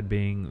reverse side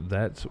being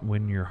That's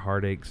When Your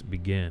Heartaches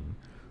Begin.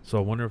 So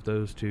I wonder if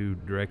those two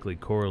directly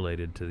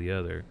correlated to the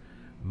other.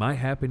 My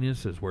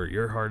happiness is where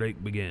your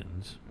heartache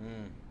begins.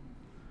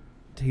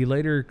 He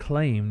later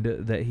claimed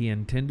that he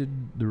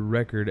intended the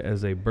record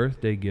as a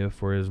birthday gift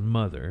for his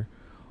mother,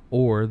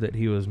 or that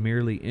he was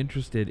merely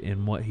interested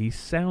in what he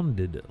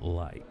sounded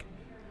like.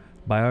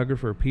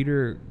 Biographer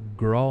Peter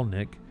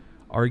Gralnick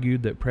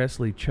argued that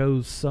Presley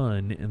chose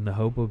Sun in the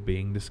hope of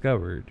being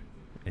discovered.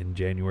 In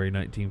January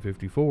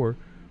 1954,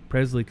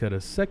 Presley cut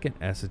a second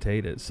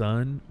acetate at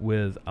Sun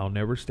with I'll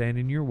Never Stand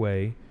in Your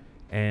Way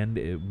and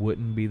It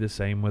Wouldn't Be the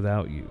Same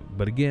Without You.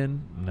 But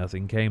again,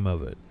 nothing came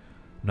of it.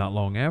 Not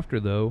long after,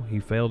 though, he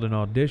failed an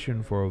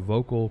audition for a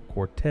vocal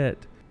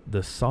quartet, the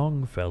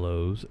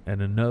Songfellows, and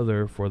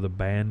another for the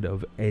band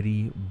of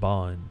Eddie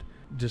Bond.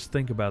 Just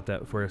think about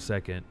that for a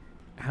second.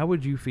 How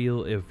would you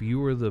feel if you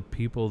were the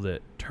people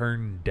that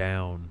turned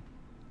down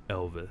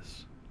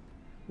Elvis?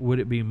 Would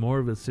it be more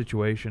of a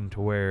situation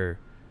to where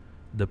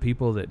the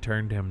people that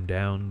turned him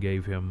down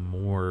gave him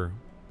more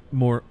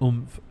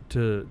oomph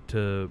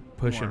to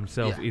push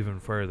himself even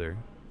further?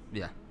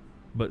 Yeah.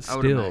 But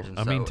still,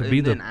 I mean, to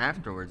be then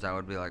afterwards, I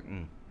would be like,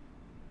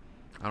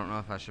 I don't know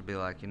if I should be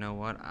like, you know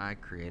what, I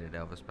created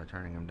Elvis by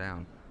turning him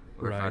down,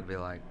 or if I'd be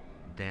like,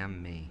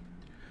 damn me.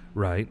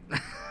 Right.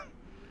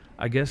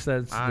 I guess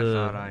that's I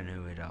thought I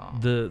knew it all.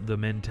 The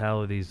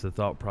mentalities, the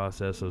thought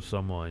process of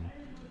someone.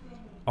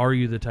 Are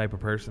you the type of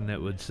person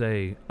that would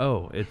say,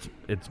 "Oh,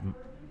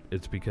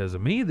 it's because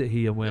of me that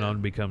he went on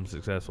to become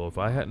successful. If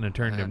I hadn't have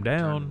turned him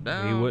down,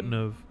 he wouldn't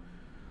have."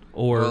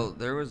 Or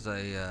there was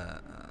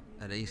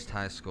at East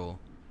High School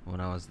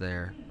when I was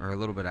there, or a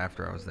little bit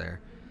after I was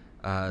there.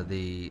 I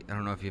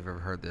don't know if you've ever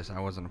heard this. I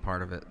wasn't a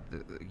part of it.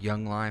 The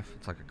Young Life.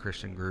 It's like a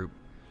Christian group.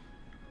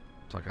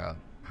 It's like a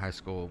high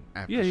school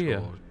after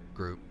school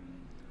group.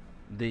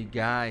 The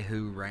guy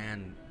who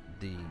ran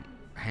the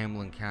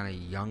Hamlin County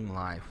Young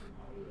Life.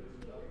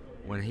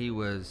 When he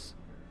was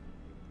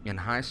in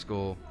high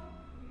school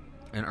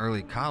and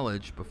early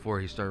college, before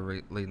he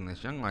started leading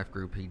this Young Life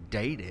group, he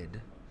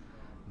dated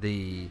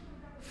the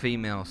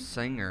female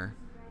singer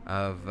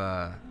of,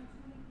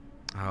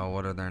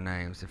 what are their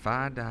names? If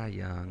I Die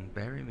Young,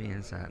 Bury Me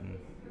in Satin.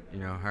 You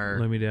know, her.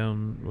 Lay Me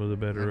Down with a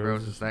Bed of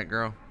Roses. That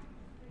girl.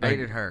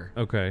 Dated her.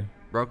 Okay.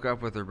 Broke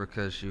up with her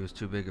because she was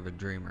too big of a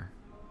dreamer.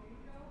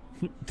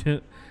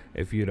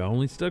 If you'd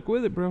only stuck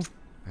with it, bro.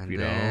 And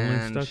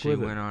then she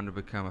went on to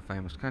become a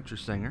famous country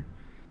singer.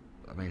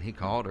 I mean, he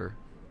called her.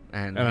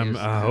 And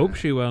I hope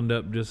she wound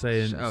up just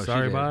saying,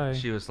 sorry, bye.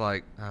 She was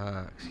like,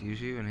 excuse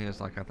you? And he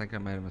was like, I think I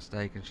made a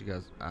mistake. And she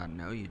goes, I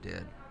know you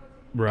did.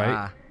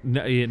 Right.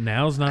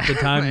 Now's not the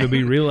time to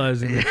be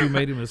realizing that you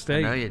made a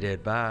mistake. I know you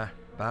did. Bye.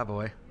 Bye,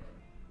 boy.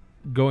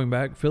 Going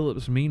back,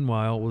 Phillips,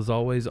 meanwhile, was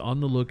always on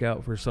the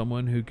lookout for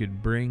someone who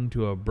could bring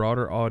to a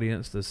broader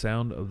audience the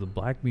sound of the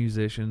black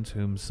musicians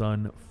whom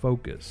Sun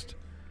focused.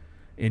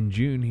 In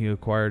June, he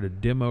acquired a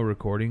demo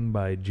recording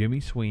by Jimmy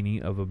Sweeney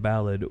of a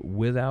ballad,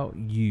 Without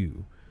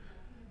You,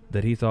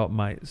 that he thought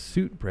might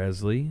suit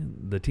Presley.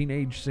 The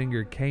teenage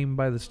singer came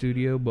by the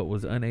studio but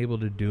was unable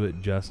to do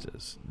it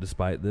justice.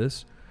 Despite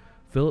this,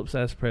 Phillips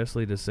asked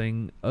Presley to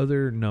sing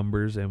other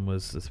numbers and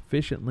was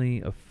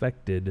sufficiently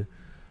affected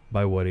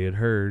by what he had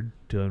heard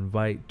to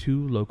invite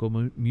two local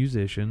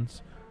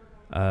musicians,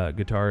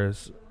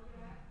 guitarist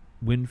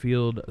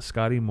Winfield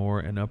Scotty Moore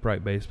and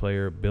upright bass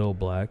player Bill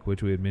Black,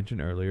 which we had mentioned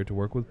earlier, to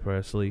work with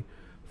Presley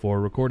for a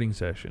recording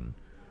session.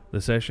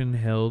 The session,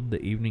 held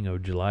the evening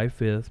of July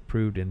 5th,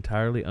 proved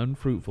entirely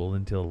unfruitful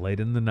until late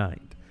in the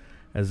night.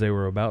 As they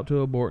were about to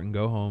abort and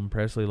go home,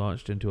 Presley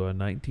launched into a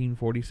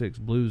 1946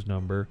 blues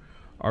number,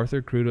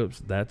 Arthur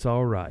Crudup's That's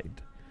All Right.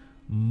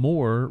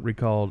 Moore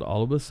recalled,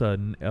 all of a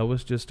sudden,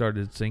 Elvis just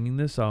started singing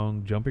this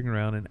song, jumping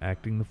around and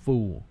acting the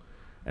fool.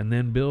 And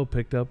then Bill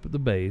picked up the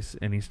bass,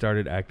 and he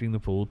started acting the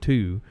fool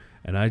too,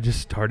 and I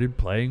just started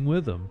playing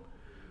with him.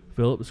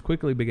 Phillips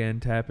quickly began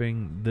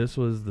tapping. This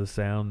was the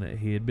sound that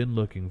he had been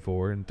looking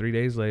for, and 3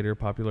 days later,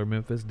 popular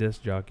Memphis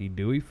disc jockey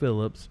Dewey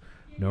Phillips,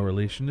 no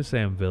relation to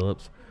Sam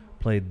Phillips,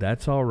 played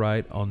That's All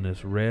Right on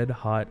this Red,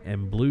 Hot,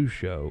 and Blue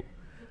show.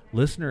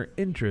 Listener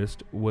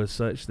interest was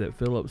such that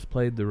Phillips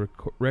played the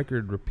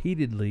record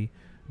repeatedly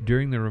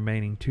during the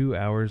remaining 2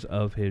 hours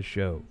of his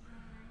show.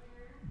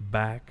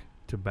 Back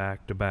to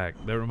back to back.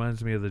 That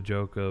reminds me of the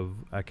joke of,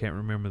 I can't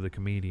remember the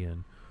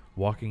comedian,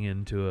 walking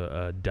into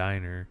a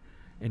diner,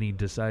 and he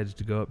decides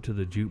to go up to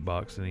the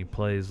jukebox and he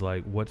plays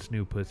like What's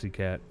New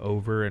Pussycat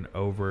over and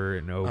over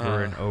and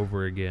over and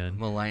over again.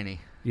 Mulaney.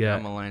 Yeah,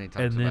 Mulaney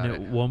talks and then about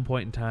at it. one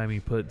point in time he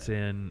puts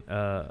in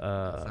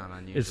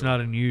It's Not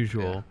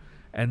Unusual. Yeah.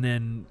 And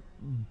then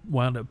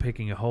wound up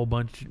picking a whole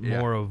bunch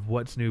more of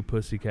What's New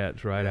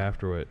Pussycats right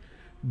after it.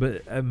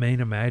 But I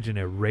mean, imagine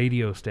a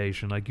radio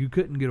station. Like, you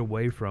couldn't get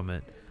away from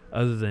it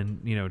other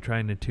than,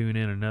 trying to tune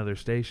in another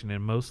station.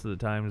 And most of the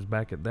times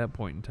back at that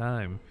point in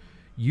time,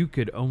 you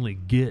could only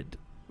get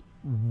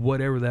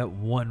whatever that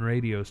one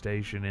radio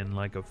station in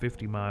like a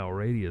 50-mile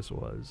radius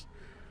was.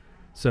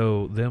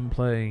 So them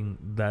playing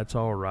That's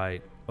All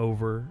Right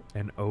over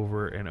and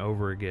over and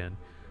over again.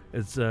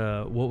 It's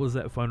what was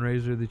that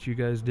fundraiser that you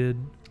guys did?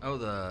 Oh,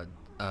 the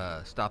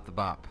Stop the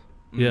Bop.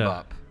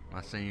 Bop.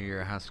 My senior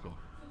year of high school.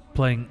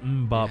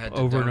 Playing Bop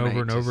over and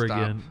over and over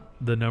again.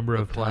 The number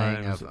of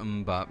playing times.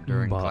 of Bop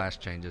during class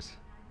changes.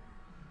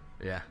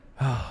 Yeah.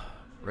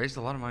 Raised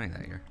a lot of money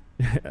that year.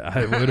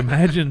 I would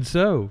imagine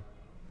so.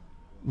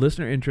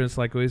 Listener interest,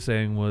 like we were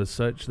saying, was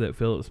such that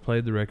Phillips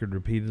played the record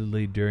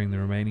repeatedly during the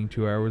remaining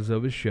 2 hours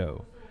of his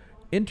show.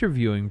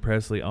 Interviewing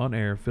Presley on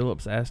air,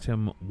 Phillips asked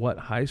him what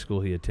high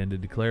school he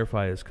attended to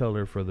clarify his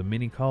color for the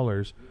many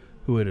callers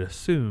who had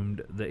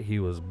assumed that he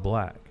was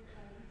black.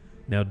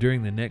 Now,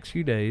 during the next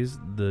few days,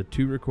 the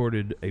two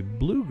recorded a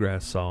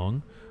bluegrass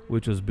song,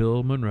 which was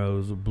Bill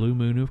Monroe's Blue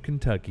Moon of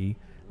Kentucky,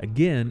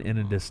 again in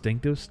a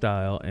distinctive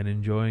style and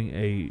enjoying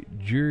a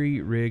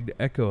jury-rigged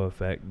echo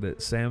effect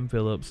that Sam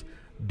Phillips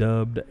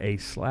dubbed a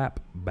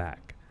slapback.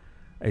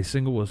 A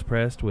single was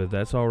pressed with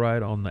That's All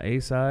Right on the A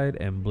side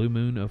and Blue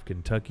Moon of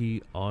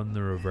Kentucky on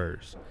the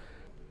reverse.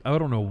 I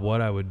don't know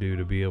what I would do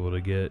to be able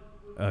to get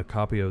a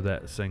copy of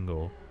that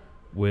single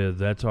with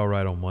That's All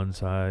Right on one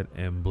side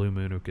and Blue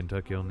Moon of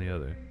Kentucky on the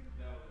other.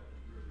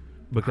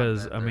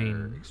 Because, I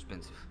mean,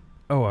 expensive.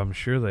 Oh, I'm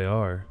sure they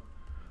are.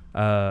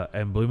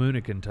 And Blue Moon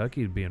of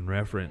Kentucky is being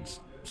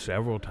referenced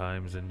several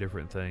times in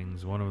different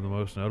things. One of the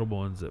most notable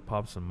ones that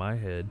pops in my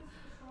head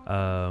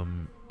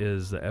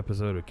is the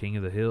episode of King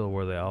of the Hill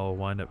where they all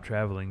wind up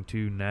traveling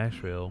to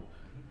Nashville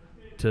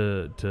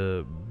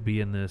to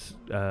be in this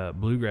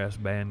bluegrass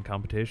band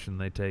competition.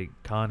 They take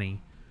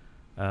Connie,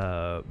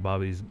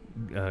 Bobby's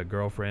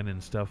girlfriend,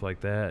 and stuff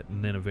like that,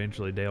 and then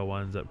eventually Dale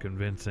winds up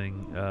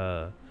convincing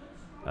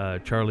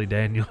Charlie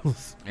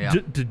Daniels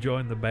to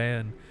join the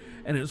band.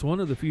 And it's one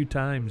of the few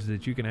times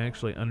that you can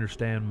actually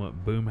understand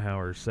what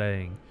Boomhauer's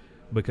saying,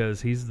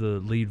 because he's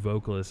the lead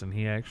vocalist and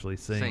he actually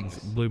sings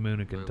Blue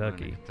Moon of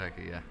Kentucky.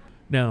 Yeah.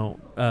 Now,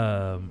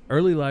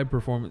 early live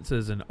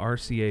performances and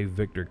RCA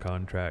Victor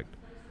contract.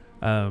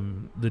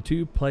 The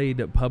two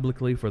played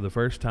publicly for the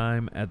first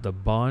time at the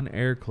Bon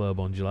Air Club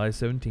on July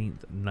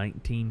 17th,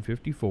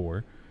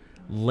 1954.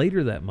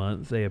 Later that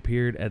month, they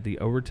appeared at the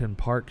Overton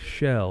Park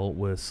Shell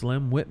with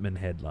Slim Whitman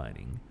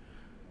headlining.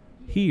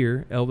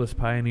 Here, Elvis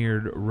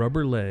pioneered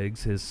Rubber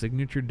Legs, his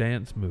signature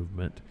dance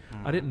movement.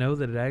 I didn't know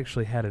that it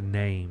actually had a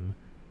name,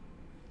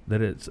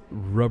 that it's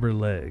Rubber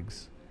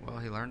Legs. Well,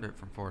 he learned it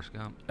from Forrest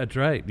Gump. That's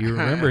right. You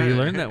remember he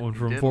learned that one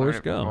from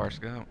Forrest Gump.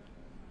 Forrest Gump.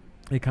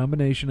 A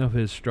combination of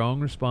his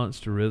strong response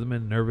to rhythm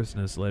and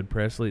nervousness led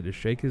Presley to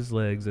shake his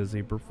legs as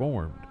he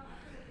performed.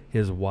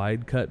 His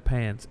wide-cut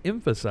pants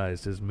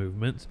emphasized his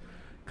movements,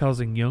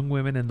 causing young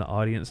women in the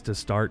audience to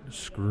start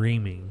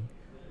screaming.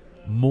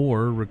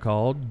 Moore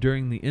recalled,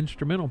 during the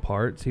instrumental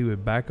parts, he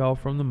would back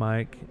off from the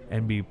mic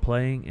and be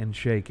playing and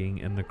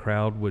shaking, and the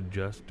crowd would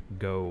just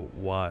go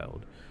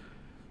wild.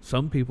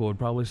 Some people would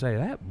probably say,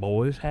 that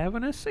boy's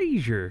having a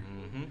seizure.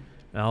 Mm-hmm.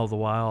 And all the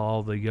while,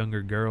 all the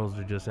younger girls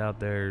are just out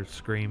there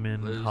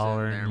screaming,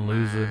 hollering,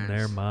 losing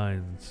their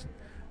minds,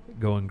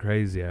 going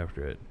crazy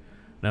after it.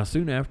 Now,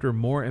 soon after,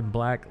 Moore and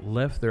Black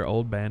left their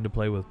old band to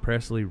play with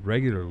Presley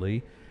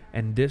regularly,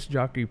 and disc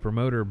jockey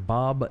promoter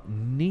Bob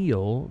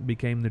Neal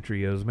became the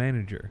trio's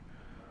manager.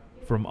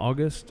 From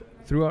August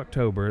through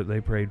October,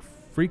 they played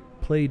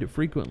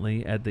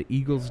frequently at the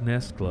Eagle's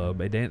Nest Club,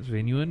 a dance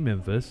venue in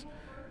Memphis,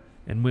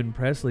 and when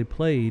Presley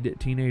played,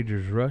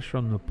 teenagers rushed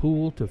from the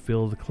pool to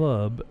fill the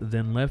club,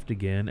 then left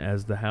again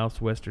as the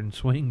House Western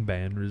Swing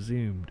Band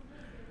resumed.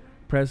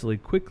 Presley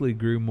quickly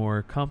grew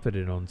more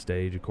confident on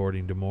stage,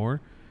 according to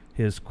Moore.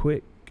 His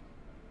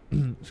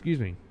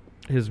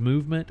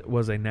movement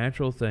was a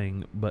natural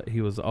thing, but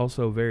he was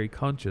also very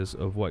conscious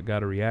of what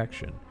got a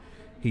reaction.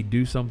 He'd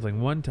do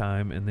something one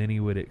time, and then he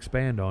would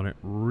expand on it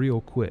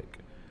real quick.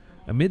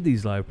 Amid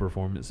these live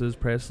performances,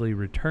 Presley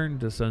returned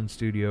to Sun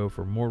Studio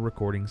for more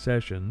recording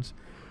sessions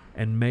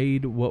and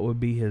made what would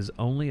be his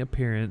only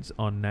appearance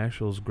on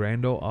Nashville's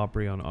Grand Ole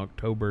Opry on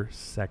October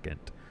 2nd.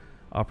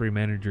 Opry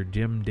manager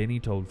Jim Denny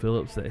told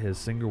Phillips that his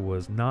singer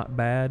was not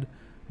bad,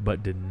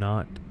 but did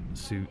not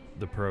suit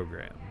the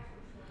program.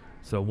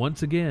 So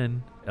once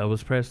again,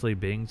 Elvis Presley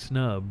being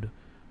snubbed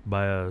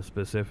by a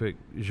specific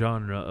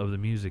genre of the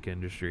music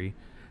industry,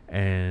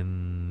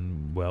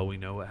 and, well, we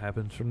know what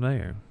happens from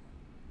there.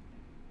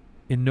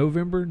 In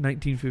November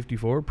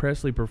 1954,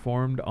 Presley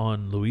performed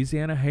on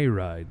Louisiana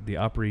Hayride, the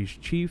Opry's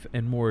chief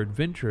and more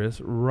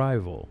adventurous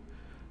rival.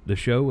 The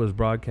show was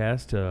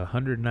broadcast to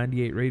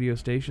 198 radio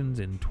stations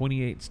in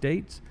 28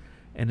 states,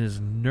 and his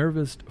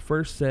nervous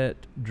first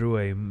set drew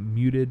a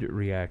muted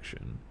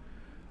reaction.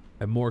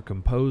 A more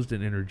composed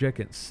and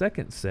energetic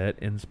second set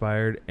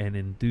inspired an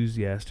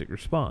enthusiastic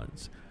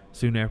response.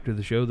 Soon after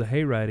the show, the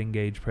Hayride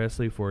engaged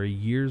Presley for a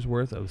year's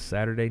worth of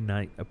Saturday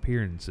night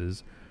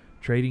appearances.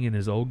 Trading in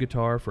his old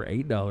guitar for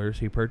 $8,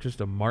 he purchased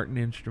a Martin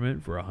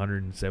instrument for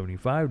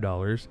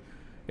 $175,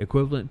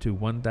 equivalent to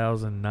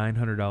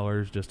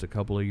 $1,900 just a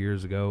couple of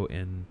years ago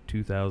in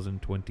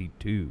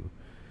 2022.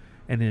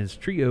 And his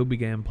trio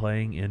began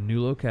playing in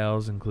new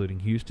locales,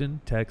 including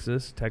Houston,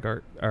 Texas,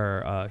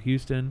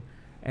 Houston,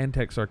 and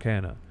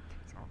Texarkana.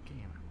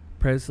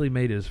 Presley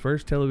made his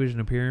first television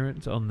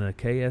appearance on the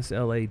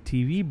KSLA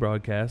TV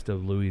broadcast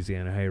of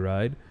Louisiana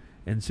Hayride,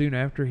 and soon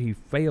after he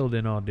failed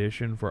an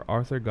audition for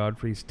Arthur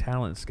Godfrey's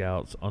Talent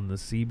Scouts on the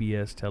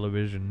CBS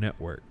television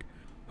network.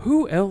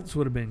 Who else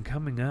would have been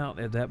coming out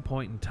at that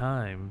point in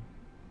time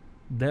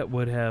that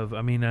would have,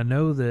 I mean, I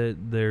know that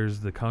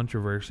there's the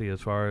controversy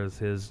as far as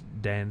his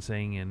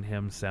dancing and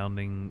him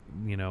sounding,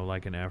 you know,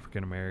 like an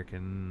African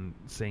American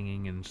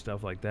singing and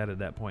stuff like that at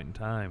that point in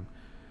time.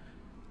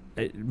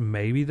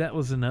 Maybe that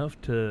was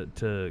enough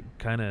to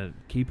kind of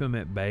keep him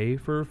at bay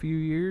for a few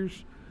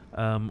years.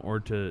 Or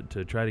to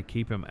try to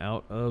keep him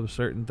out of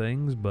certain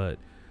things, but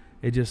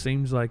it just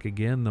seems like,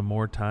 again, the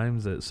more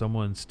times that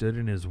someone stood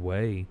in his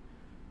way,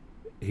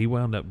 he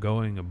wound up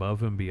going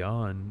above and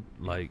beyond,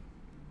 like,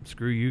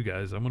 screw you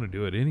guys, I'm going to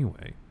do it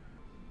anyway.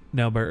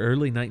 Now, by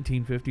early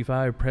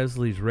 1955,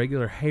 Presley's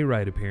regular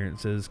Hayride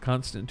appearances,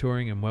 constant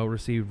touring, and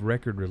well-received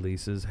record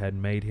releases had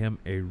made him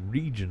a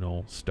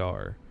regional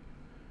star.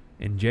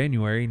 In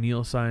January,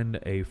 Neal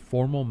signed a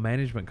formal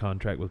management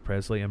contract with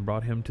Presley and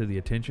brought him to the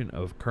attention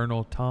of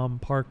Colonel Tom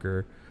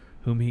Parker,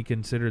 whom he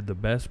considered the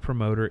best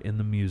promoter in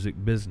the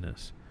music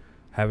business.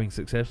 Having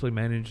successfully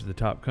managed the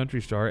top country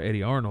star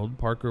Eddie Arnold,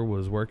 Parker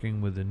was working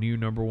with the new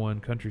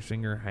 #1 country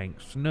singer Hank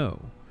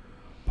Snow.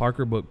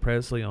 Parker booked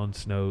Presley on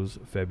Snow's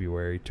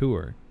February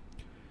tour.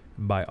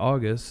 By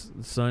August,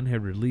 the Sun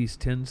had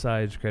released 10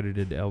 sides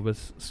credited to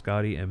Elvis,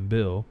 Scotty, and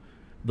Bill.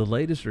 The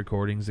latest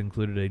recordings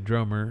included a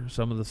drummer.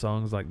 Some of the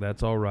songs, like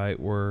That's All Right,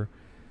 were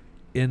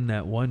in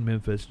that one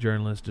Memphis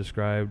journalist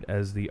described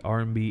as the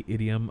R&B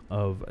idiom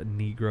of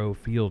Negro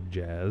field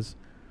jazz.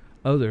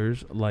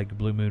 Others, like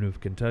Blue Moon of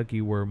Kentucky,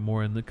 were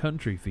more in the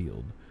country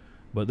field.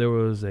 But there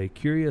was a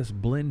curious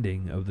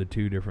blending of the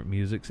two different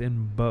musics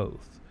in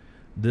both.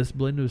 This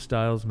blend of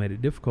styles made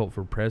it difficult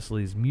for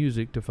Presley's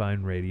music to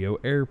find radio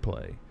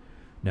airplay.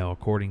 Now,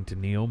 according to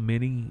Neil,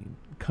 many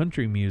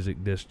country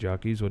music disc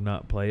jockeys would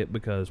not play it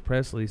because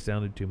Presley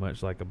sounded too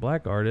much like a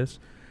black artist,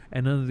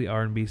 and none of the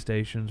R&B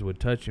stations would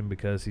touch him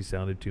because he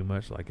sounded too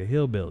much like a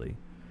hillbilly.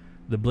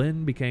 The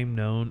blend became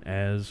known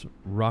as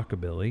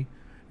rockabilly,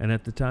 and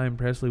at the time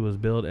Presley was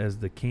billed as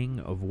the king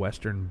of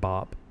Western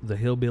bop, the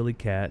hillbilly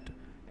cat,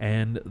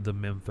 and the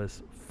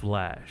Memphis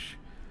Flash.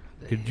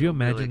 Could you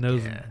imagine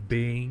those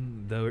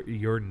being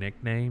your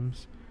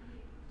nicknames?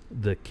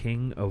 The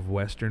king of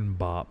Western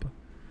bop,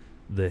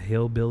 the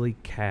hillbilly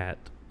cat,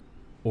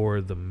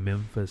 or the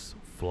Memphis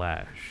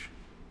Flash.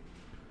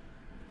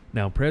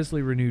 Now,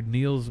 Presley renewed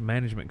Neil's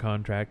management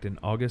contract in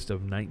August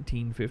of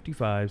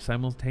 1955,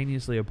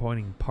 simultaneously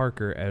appointing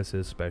Parker as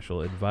his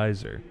special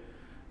advisor.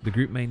 The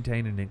group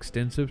maintained an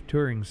extensive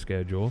touring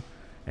schedule,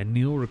 and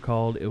Neil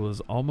recalled it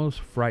was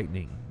almost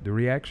frightening, the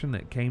reaction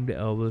that came to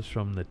Elvis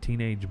from the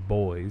teenage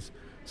boys.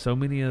 So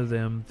many of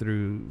them,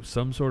 through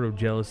some sort of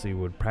jealousy,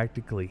 would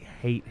practically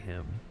hate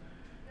him.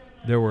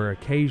 There were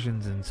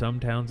occasions in some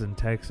towns in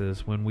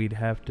Texas when we'd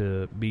have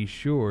to be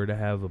sure to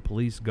have a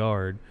police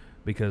guard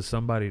because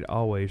somebody'd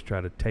always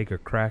try to take a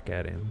crack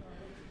at him,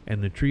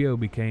 and the trio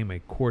became a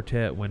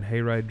quartet when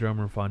Hayride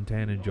drummer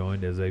Fontana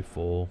joined as a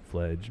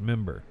full-fledged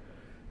member.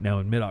 Now,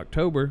 in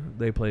mid-October,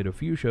 they played a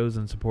few shows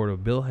in support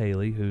of Bill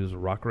Haley, whose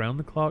Rock Around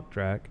the Clock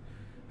track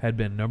had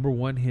been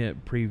 #1 hit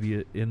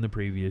in the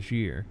previous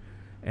year,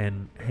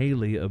 and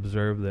Haley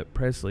observed that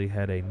Presley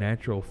had a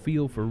natural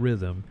feel for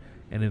rhythm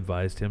and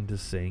advised him to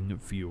sing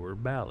fewer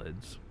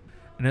ballads.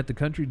 And at the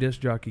Country Disc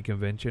Jockey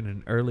Convention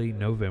in early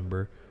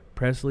November,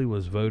 Presley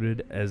was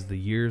voted as the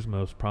year's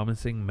most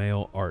promising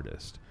male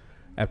artist.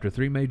 After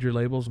 3 major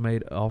labels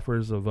made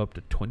offers of up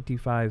to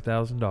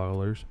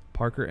 $25,000,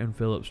 Parker and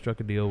Phillips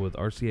struck a deal with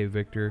RCA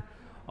Victor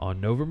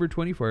on November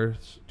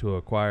 21st to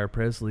acquire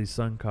Presley's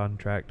Sun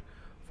contract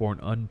for an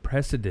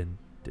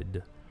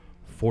unprecedented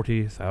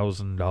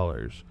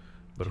 $40,000.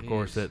 But of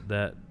course, at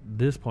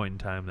this point in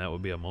time, that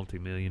would be a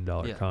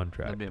multi-million-dollar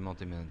contract. That'd be a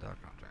multi-million-dollar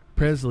contract.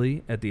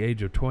 Presley, at the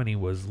age of 20,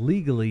 was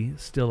legally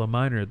still a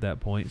minor at that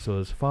point, so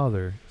his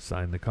father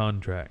signed the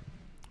contract.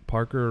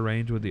 Parker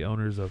arranged with the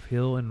owners of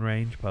Hill and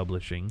Range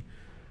Publishing,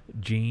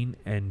 Gene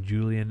and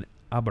Julian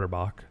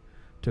Aberbach,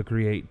 to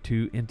create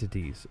 2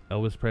 entities,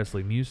 Elvis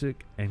Presley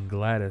Music and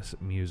Gladys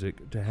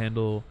Music, to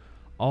handle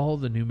all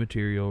the new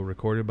material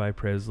recorded by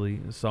Presley.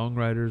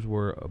 Songwriters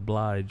were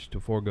obliged to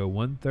forego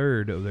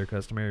 1/3 of their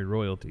customary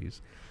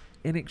royalties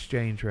in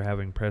exchange for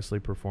having Presley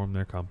perform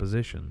their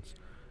compositions.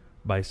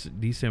 By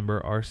December,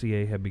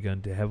 RCA had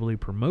begun to heavily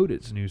promote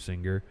its new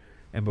singer,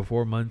 and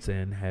before month's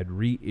end had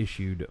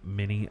reissued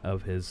many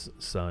of his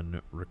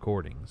Sun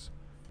recordings.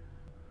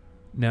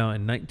 Now,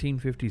 in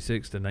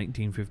 1956 to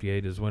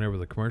 1958 is whenever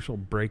the commercial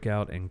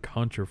breakout and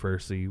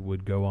controversy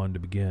would go on to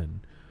begin.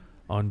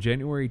 On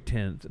January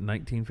 10th,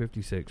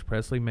 1956,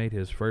 Presley made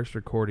his first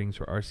recordings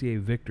for RCA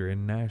Victor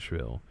in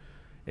Nashville,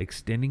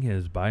 extending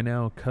his by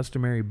now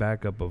customary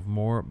backup of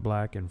Moore,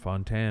 Black, and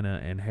Fontana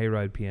and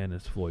Hayride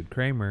pianist Floyd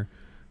Kramer,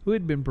 who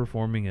had been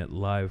performing at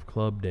live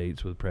club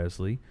dates with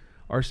Presley.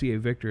 RCA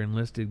Victor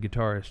enlisted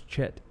guitarist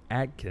Chet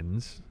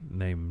Atkins,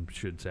 name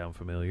should sound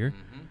familiar,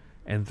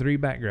 and 3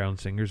 background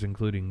singers,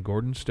 including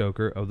Gordon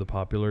Stoker of the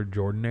popular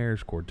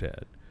Jordanaires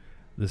Quartet.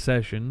 The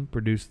session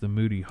produced the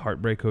moody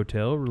Heartbreak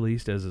Hotel,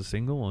 released as a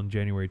single on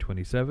January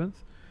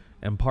 27th,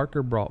 and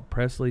Parker brought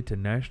Presley to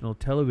national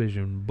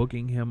television,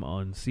 booking him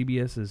on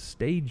CBS's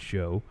stage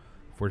show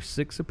for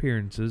 6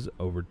 appearances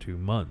over 2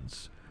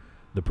 months.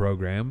 The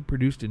program,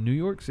 produced in New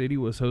York City,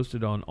 was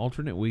hosted on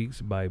alternate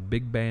weeks by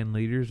big band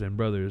leaders and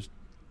brothers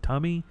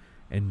Tommy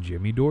and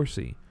Jimmy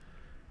Dorsey.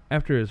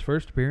 After his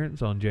first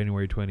appearance on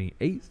January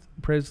 28th,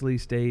 Presley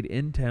stayed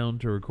in town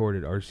to record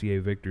at RCA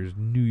Victor's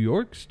New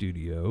York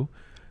studio,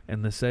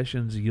 and the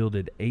sessions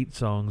yielded 8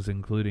 songs,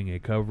 including a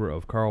cover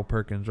of Carl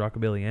Perkins'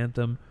 rockabilly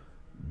anthem,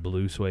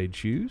 Blue Suede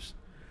Shoes.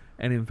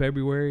 And in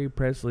February,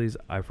 Presley's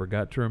I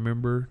Forgot to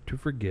Remember to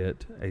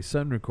Forget, a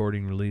Sun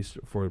recording released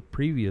for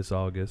previous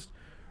August,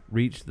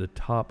 reached the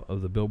top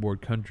of the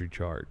Billboard Country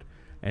chart,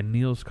 and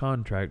Neil's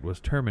contract was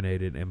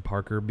terminated, and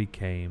Parker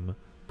became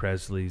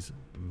Presley's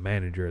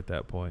manager at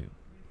that point.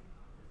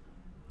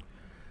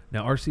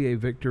 Now, RCA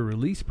Victor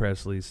released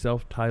Presley's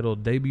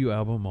self-titled debut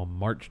album on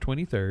March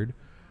 23rd,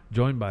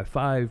 joined by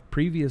 5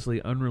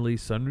 previously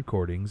unreleased Sun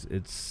recordings.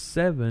 Its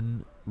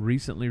 7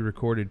 recently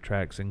recorded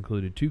tracks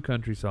included 2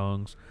 country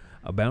songs,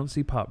 a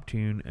bouncy pop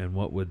tune, and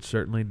what would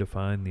certainly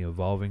define the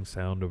evolving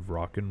sound of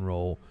rock and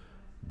roll,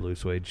 Blue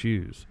Suede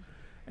Shoes.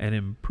 An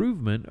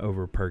improvement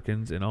over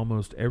Perkins in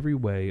almost every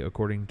way,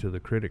 according to the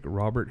critic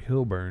Robert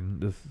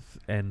Hilburn,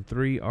 and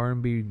 3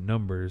 R&B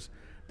numbers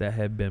that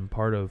had been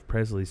part of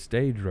Presley's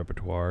stage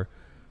repertoire,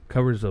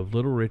 covers of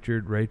Little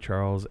Richard, Ray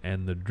Charles,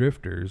 and the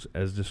Drifters,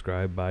 as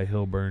described by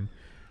Hilburn,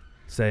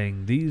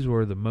 saying these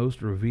were the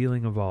most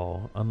revealing of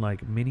all,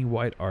 unlike many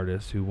white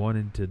artists who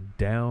watered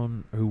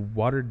down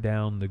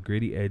the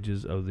gritty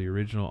edges of the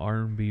original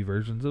R&B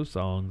versions of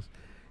songs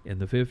in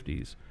the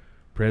 50s.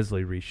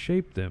 Presley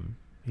reshaped them.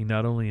 He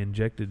not only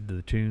injected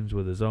the tunes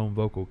with his own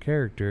vocal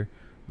character,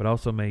 but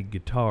also made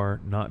guitar,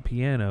 not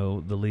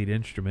piano, the lead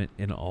instrument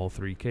in all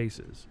 3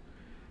 cases.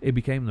 It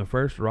became the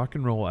first rock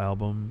and roll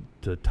album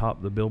to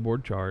top the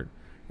Billboard chart,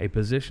 a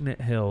position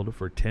it held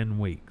for 10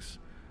 weeks.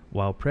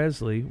 While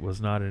Presley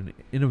was not an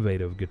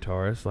innovative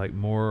guitarist like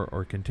more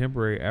or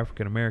contemporary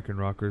African-American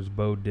rockers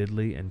Bo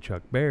Diddley and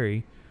Chuck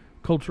Berry,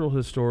 cultural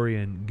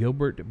historian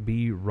Gilbert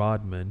B.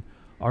 Rodman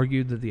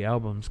argued that the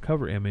album's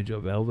cover image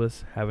of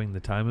Elvis having the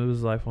time of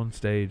his life on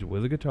stage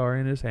with a guitar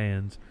in his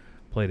hands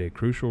played a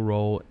crucial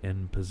role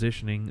in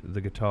positioning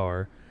the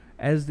guitar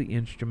as the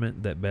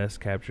instrument that best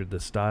captured the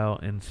style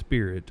and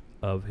spirit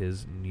of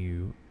his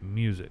new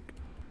music.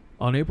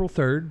 On April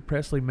 3rd,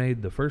 Presley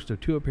made the first of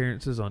 2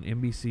 appearances on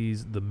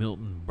NBC's The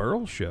Milton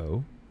Berle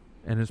Show,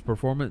 and his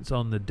performance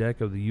on the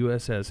deck of the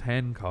USS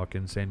Hancock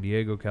in San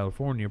Diego,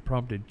 California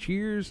prompted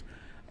cheers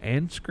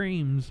and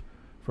screams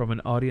from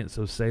an audience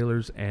of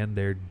sailors and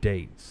their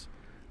dates.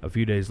 A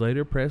few days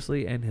later,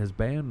 Presley and his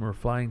band were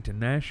flying to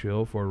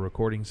Nashville for a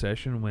recording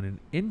session when an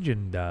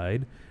engine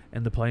died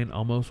and the plane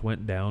almost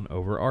went down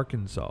over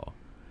Arkansas.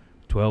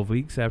 12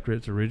 weeks after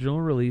its original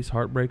release,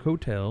 Heartbreak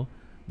Hotel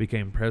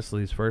became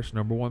Presley's first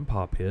 #1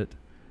 pop hit,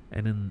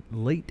 and in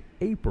late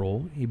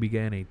April, he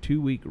began a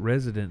 2-week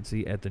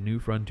residency at the New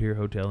Frontier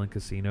Hotel and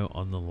Casino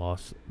on the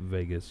Las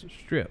Vegas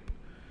Strip.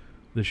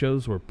 The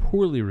shows were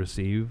poorly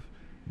received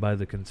by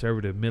the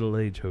conservative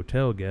middle-aged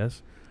hotel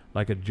guests,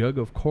 like a jug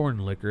of corn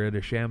liquor at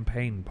a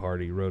champagne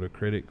party, wrote a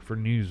critic for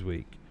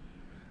Newsweek.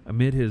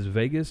 Amid his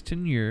Vegas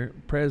tenure,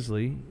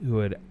 Presley, who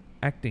had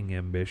acting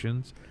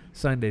ambitions,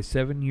 signed a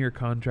 7-year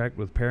contract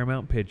with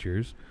Paramount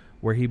Pictures,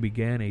 where he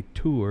began a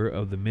tour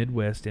of the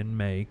Midwest in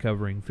May,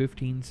 covering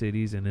 15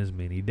 cities in as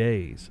many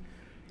days.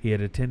 He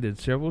had attended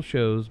several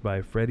shows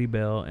by Freddie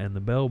Bell and the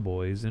Bell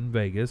Boys in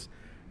Vegas,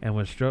 and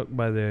was struck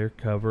by their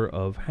cover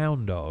of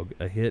Hound Dog,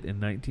 a hit in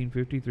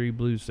 1953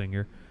 blues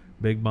singer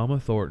Big Mama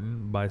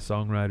Thornton by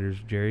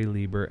songwriters Jerry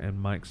Lieber and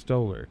Mike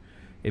Stoller.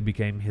 It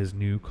became his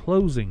new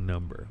closing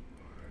number.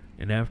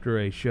 And after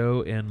a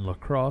show in La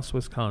Crosse,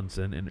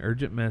 Wisconsin, an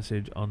urgent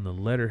message on the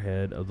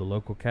letterhead of the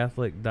local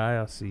Catholic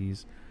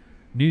diocese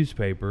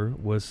newspaper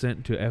was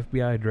sent to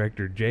FBI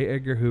Director J.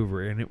 Edgar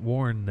Hoover, and it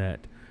warned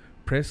that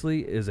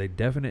Presley is a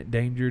definite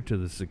danger to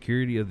the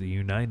security of the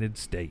United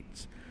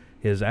States.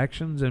 His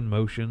actions and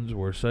motions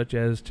were such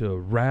as to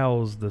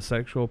arouse the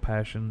sexual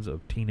passions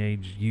of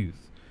teenage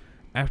youth.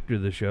 After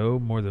the show,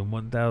 more than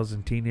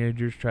 1,000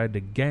 teenagers tried to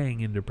gang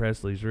into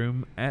Presley's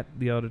room at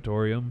the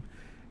auditorium,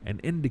 and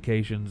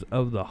indications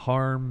of the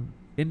harm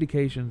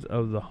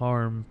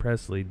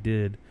Presley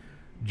did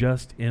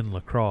just in La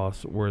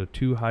Crosse were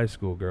 2 high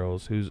school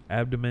girls whose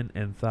abdomen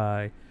and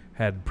thigh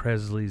had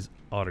Presley's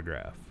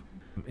autograph.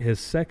 His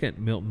second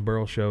Milton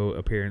Berle Show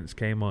appearance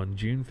came on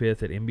June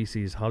 5th at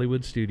NBC's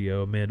Hollywood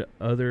studio amid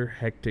other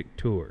hectic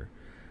tour.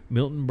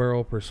 Milton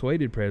Berle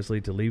persuaded Presley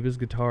to leave his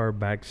guitar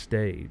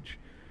backstage,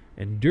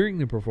 and during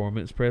the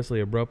performance, Presley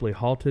abruptly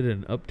halted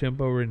an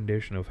up-tempo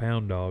rendition of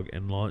Hound Dog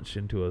and launched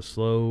into a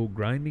slow,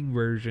 grinding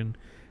version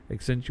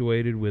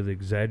accentuated with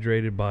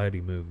exaggerated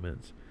body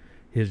movements.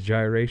 His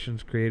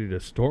gyrations created a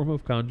storm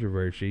of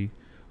controversy,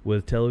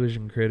 with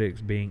television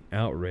critics being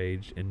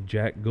outraged, and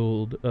Jack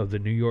Gould of the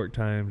New York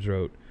Times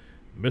wrote,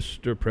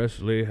 "Mr.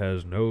 Presley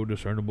has no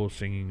discernible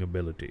singing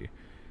ability.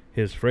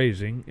 His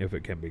phrasing, if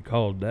it can be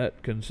called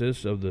that,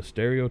 consists of the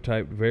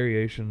stereotyped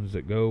variations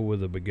that go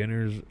with a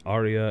beginner's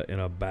aria in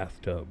a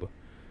bathtub.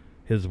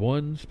 His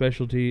one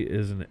specialty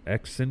is an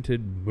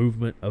accented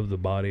movement of the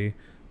body,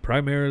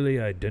 primarily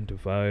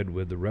identified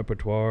with the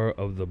repertoire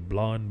of the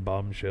blonde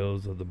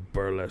bombshells of the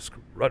burlesque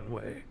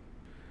runway."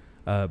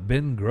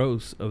 Ben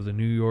Gross of the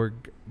New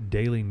York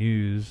Daily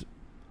News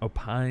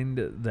opined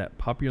that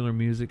popular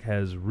music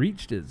has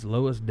reached its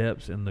lowest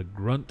depths in the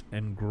grunt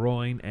and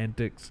groin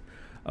antics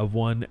of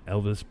one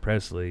Elvis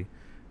Presley.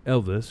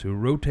 Elvis, who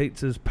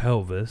rotates his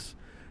pelvis,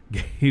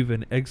 gave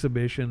an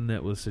exhibition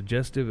that was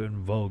suggestive and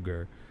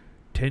vulgar,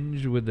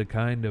 tinged with the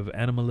kind of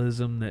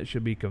animalism that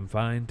should be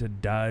confined to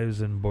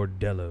dives and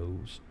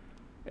bordellos.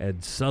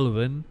 Ed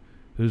Sullivan,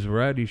 whose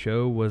variety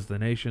show was the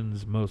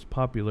nation's most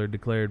popular,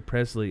 declared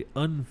Presley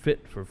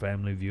unfit for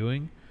family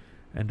viewing,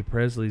 and to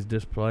Presley's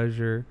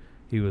displeasure,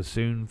 he was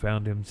soon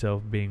found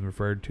himself being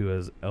referred to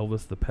as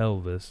Elvis the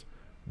Pelvis,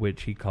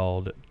 which he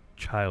called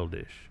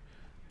childish.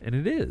 And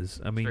it is.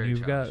 I mean,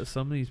 you've got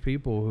some of these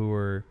people who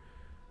were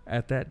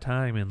at that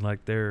time in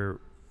like their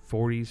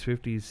 40s,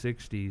 50s,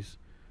 60s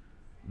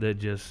that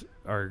just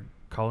are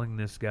calling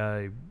this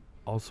guy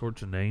all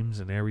sorts of names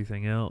and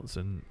everything else,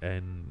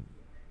 and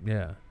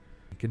yeah.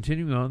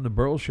 Continuing on, the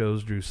Berle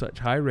shows drew such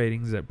high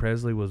ratings that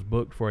Presley was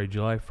booked for a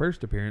July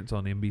 1st appearance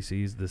on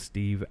NBC's The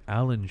Steve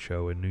Allen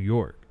Show in New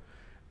York.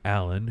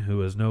 Allen, who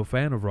was no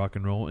fan of rock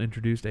and roll,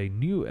 introduced a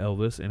new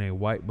Elvis in a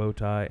white bow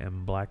tie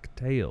and black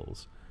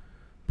tails.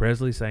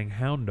 Presley sang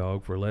Hound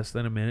Dog for less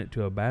than a minute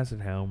to a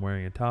basset hound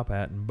wearing a top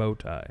hat and bow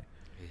tie.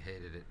 He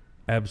hated it.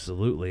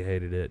 Absolutely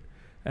hated it.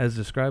 As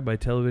described by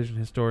television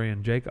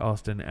historian Jake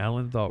Austin,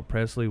 Allen thought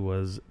Presley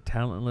was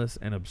talentless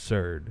and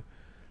absurd.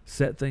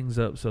 Set things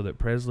up so that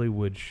Presley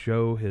would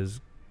show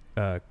his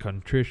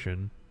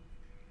contrition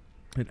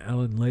And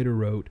Allen later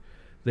wrote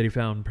that he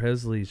found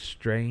Presley's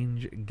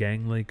strange,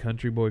 gangly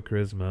country boy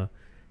charisma,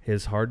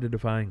 his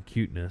hard-to-define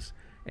cuteness,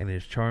 and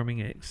his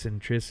charming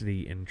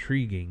eccentricity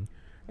intriguing,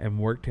 and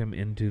worked him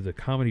into the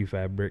comedy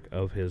fabric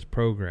of his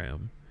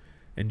program.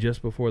 And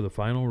just before the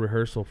final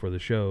rehearsal for the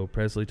show,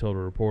 Presley told a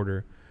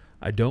reporter,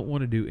 "I don't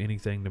want to do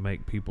anything to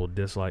make people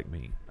dislike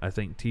me. I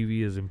think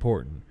TV is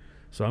important.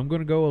 So I'm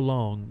going to go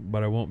along,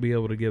 but I won't be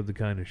able to give the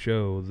kind of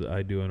show that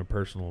I do in a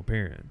personal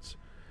appearance."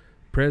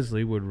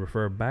 Presley would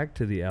refer back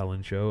to the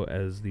Allen Show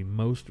as the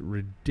most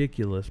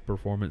ridiculous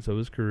performance of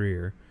his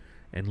career,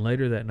 and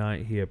later that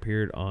night he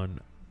appeared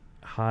on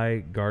High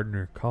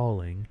Gardner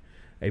Calling,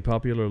 a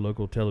popular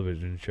local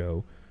television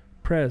show.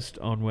 Pressed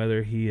on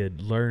whether he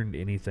had learned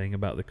anything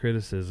about the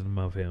criticism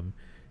of him,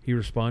 he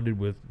responded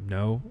with,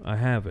 "No, I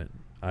haven't.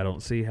 I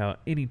don't see how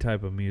any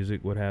type of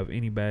music would have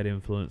any bad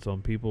influence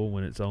on people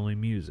when it's only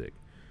music.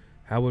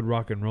 How would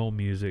rock and roll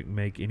music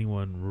make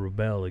anyone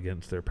rebel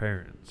against their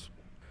parents?"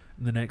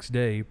 The next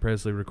day,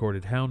 Presley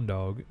recorded Hound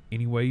Dog,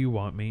 Any Way You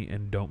Want Me,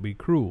 and Don't Be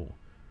Cruel.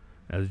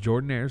 As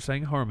Jordanaire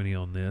sang harmony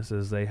on this,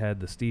 as they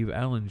had the Steve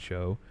Allen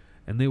Show,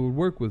 and they would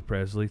work with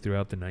Presley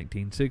throughout the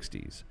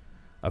 1960s.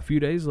 A few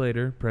days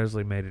later,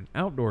 Presley made an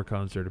outdoor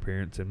concert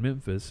appearance in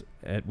Memphis,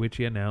 at which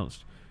he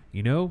announced,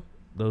 "You know,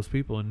 those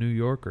people in New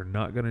York are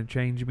not going to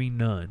change me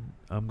none.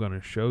 I'm going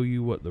to show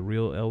you what the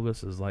real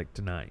Elvis is like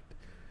tonight."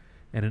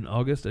 And in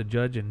August, a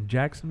judge in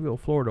Jacksonville,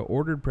 Florida,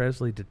 ordered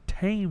Presley to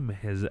tame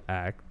his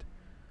act,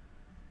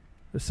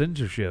 the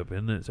censorship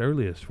in its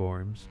earliest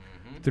forms.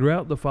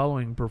 Throughout the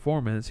following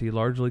performance, he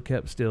largely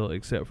kept still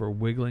except for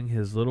wiggling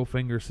his little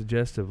finger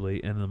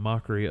suggestively in the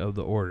mockery of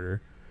the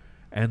order,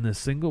 and the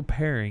single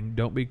pairing,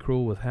 Don't Be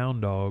Cruel with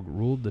Hound Dog,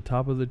 ruled the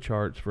top of the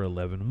charts for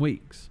 11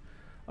 weeks.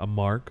 A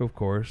mark, of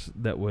course,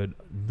 that would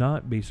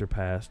not be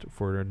surpassed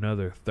for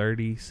another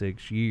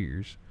 36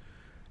 years.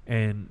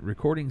 And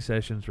recording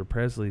sessions for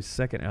Presley's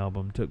second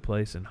album took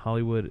place in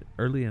Hollywood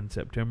early in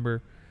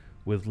September,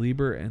 with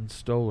Lieber and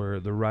Stoller,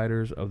 the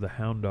writers of the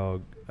Hound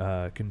Dog,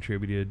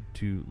 contributed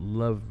to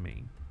Love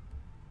Me.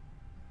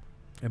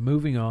 And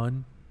moving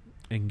on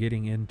and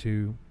getting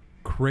into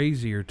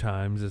crazier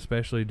times,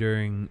 especially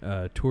during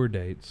tour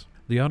dates,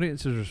 the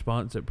audience's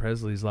response at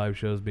Presley's live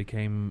shows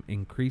became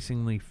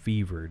increasingly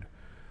fevered.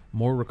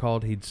 More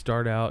recalled he'd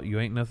start out, "You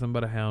ain't nothing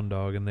but a hound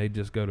dog," and they'd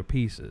just go to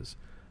pieces.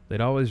 They'd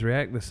always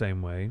react the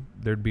same way.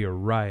 There'd be a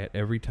riot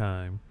every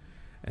time.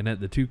 And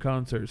at the two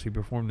concerts he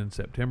performed in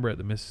September at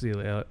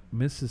the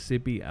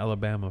Mississippi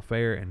Alabama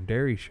Fair and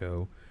Dairy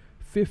Show,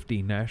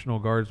 50 National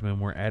Guardsmen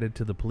were added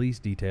to the police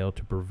detail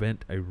to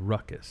prevent a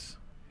ruckus.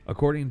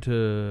 According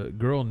to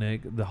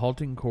Guralnick, the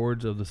halting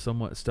chords of the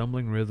somewhat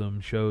stumbling rhythm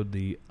showed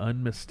the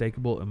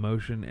unmistakable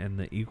emotion and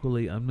the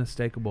equally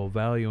unmistakable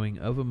valuing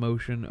of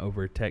emotion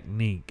over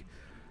technique.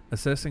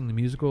 Assessing the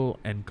musical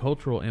and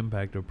cultural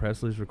impact of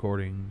Presley's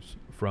recordings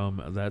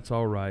from That's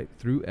All Right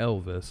through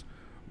Elvis,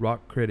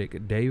 rock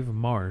critic Dave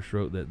Marsh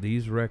wrote that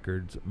these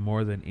records,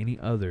 more than any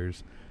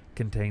others,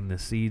 contain the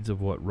seeds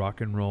of what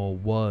rock and roll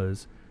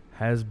was,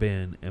 has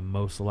been, and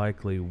most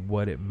likely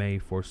what it may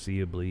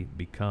foreseeably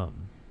become.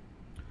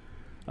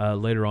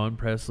 Later on,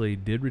 Presley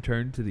did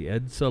return to the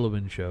Ed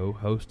Sullivan Show,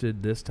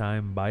 hosted this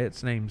time by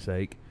its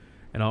namesake,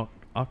 and on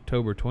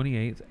October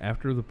 28th,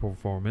 after the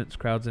performance,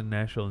 crowds in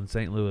Nashville and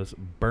St. Louis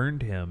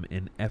burned him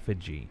in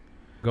effigy.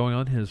 Going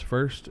on, his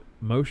first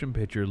motion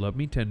picture, Love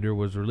Me Tender,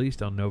 was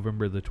released on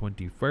November the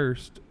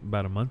 21st,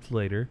 about a month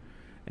later,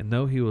 and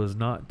though he was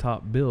not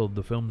top billed,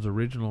 the film's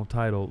original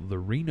title, The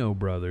Reno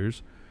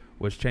Brothers,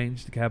 was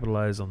changed to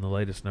capitalize on the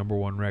latest number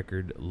one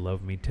record,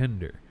 Love Me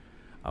Tender.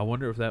 I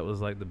wonder if that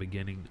was like the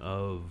beginning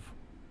of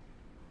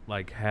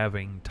like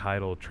having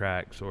title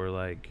tracks, or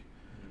like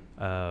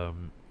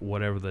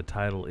whatever the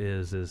title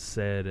is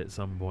said at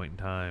some point in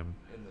time.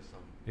 In the song.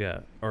 Yeah,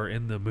 or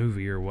in the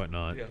movie or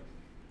whatnot. Yeah.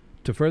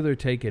 To further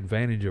take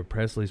advantage of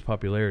Presley's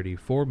popularity,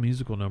 4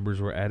 musical numbers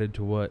were added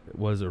to what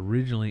was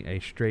originally a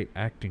straight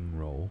acting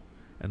role,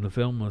 and the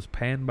film was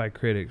panned by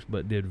critics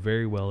but did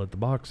very well at the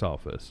box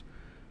office.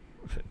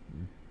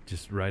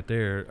 Just right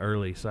there,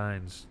 early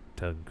signs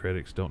telling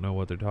critics don't know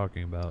what they're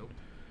talking about.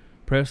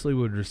 Presley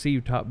would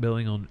receive top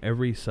billing on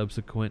every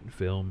subsequent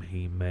film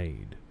he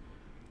made.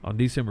 On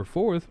December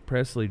 4th,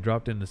 Presley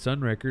dropped into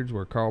Sun Records,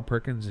 where Carl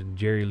Perkins and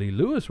Jerry Lee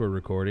Lewis were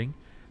recording,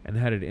 and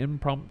had an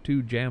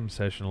impromptu jam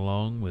session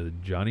along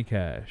with Johnny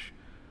Cash.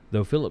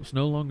 Though Phillips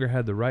no longer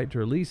had the right to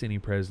release any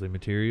Presley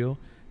material,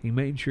 he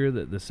made sure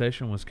that the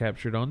session was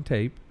captured on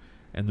tape,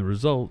 and the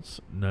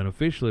results, none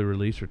officially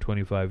released for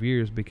 25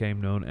 years, became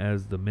known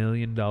as the $1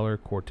 Million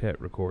Quartet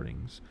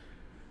recordings.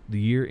 The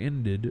year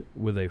ended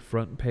with a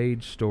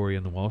front-page story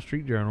in the Wall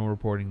Street Journal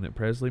reporting that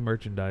Presley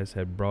merchandise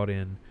had brought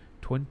in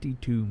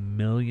 $22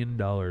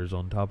 million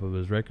on top of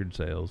his record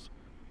sales.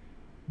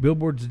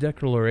 Billboard's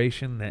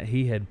declaration that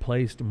he had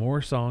placed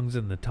more songs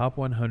in the top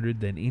 100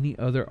 than any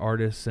other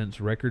artist since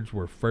records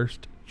were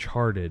first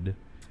charted,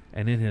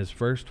 and in his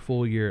first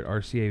full year at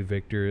RCA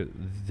Victor,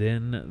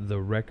 then the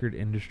record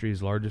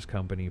industry's largest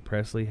company,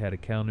 Presley had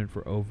accounted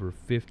for over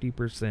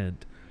 50%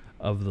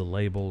 of the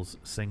label's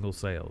single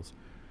sales.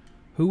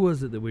 Who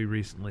was it that we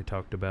recently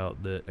talked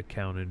about that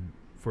accounted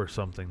for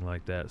something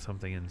like that,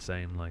 something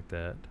insane like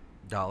that?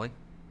 Dolly?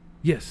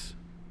 Yes.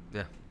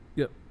 Yeah.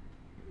 Yep.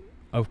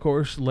 Of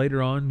course,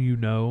 later on,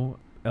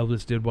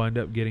 Elvis did wind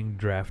up getting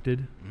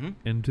drafted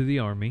into the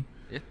Army.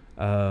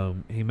 Yeah.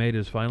 He made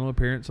his final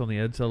appearance on the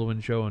Ed Sullivan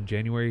Show on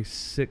January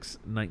 6,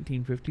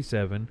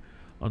 1957.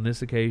 On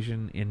this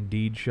occasion,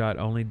 Indeed shot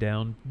only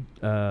down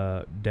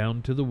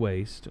to the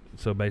waist,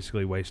 so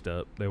basically waist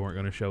up. They weren't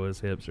going to show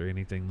his hips or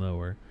anything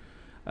lower.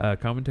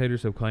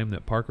 Commentators have claimed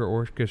that Parker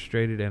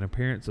orchestrated an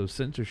appearance of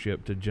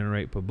censorship to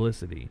generate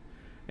publicity.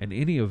 In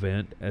any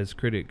event, as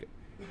critic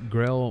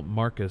Grell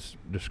Marcus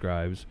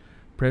describes,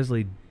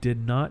 Presley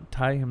did not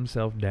tie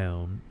himself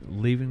down,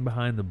 leaving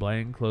behind the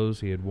bland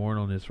clothes he had worn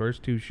on his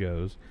first two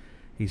shows.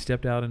 He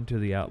stepped out into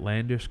the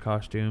outlandish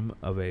costume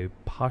of a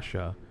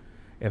pasha,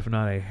 if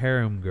not a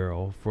harem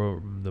girl,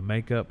 from the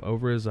makeup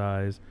over his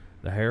eyes,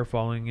 the hair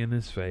falling in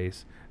his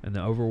face, and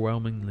the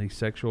overwhelmingly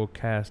sexual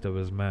cast of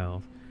his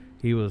mouth.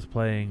 He was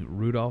playing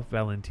Rudolph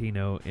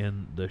Valentino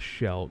in The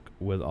Shelk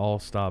with all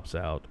stops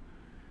out.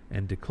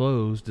 And to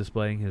close,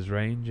 displaying his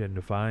range and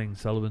defying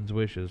Sullivan's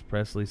wishes,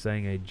 Presley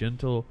sang a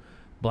gentle,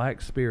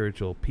 black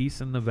spiritual,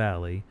 Peace in the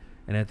Valley,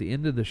 and at the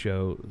end of the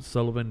show,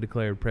 Sullivan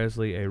declared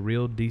Presley a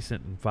real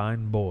decent and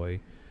fine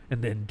boy,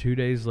 and then 2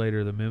 days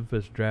later, the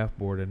Memphis Draft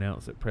Board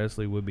announced that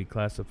Presley would be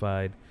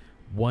classified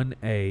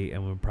 1A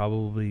and would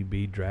probably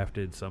be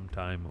drafted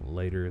sometime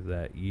later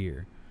that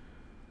year.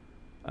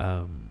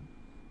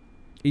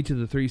 Each of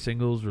the three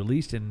singles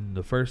released in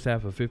the first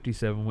half of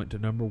 57 went to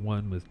number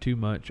one with Too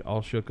Much,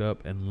 All Shook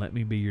Up, and Let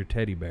Me Be Your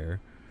Teddy Bear.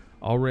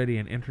 Already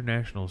an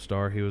international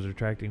star, he was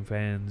attracting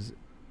fans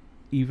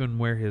even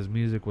where his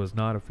music was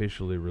not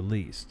officially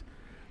released.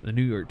 The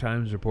New York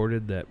Times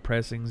reported that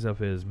pressings of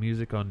his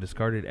music on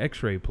discarded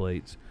X-ray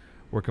plates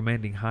were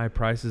commanding high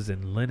prices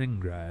in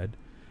Leningrad,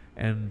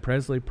 and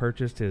Presley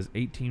purchased his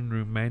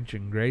 18-room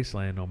mansion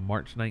Graceland on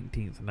March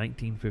 19,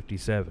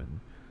 1957.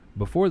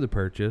 Before the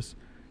purchase,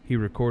 he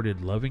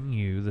recorded Loving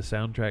You, the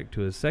soundtrack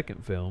to his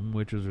second film,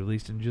 which was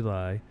released in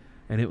July,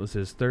 and it was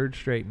his third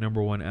straight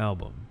number one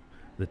album.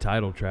 The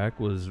title track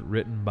was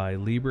written by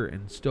Lieber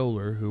and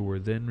Stoller, who were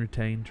then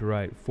retained to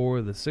write 4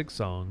 of the 6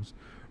 songs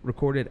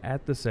recorded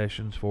at the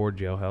sessions for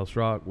Jailhouse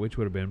Rock, which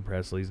would have been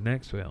Presley's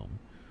next film.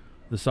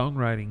 The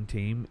songwriting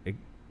team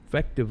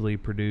effectively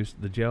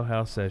produced the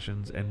Jailhouse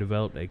sessions and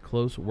developed a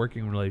close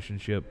working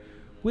relationship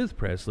with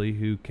Presley,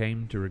 who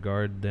came to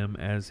regard them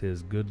as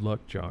his good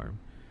luck charm.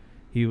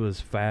 He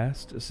was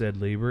fast, said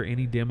Lieber.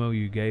 Any demo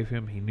you gave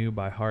him, he knew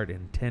by heart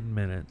in 10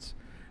 minutes.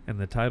 And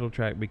the title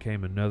track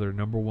became another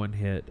number one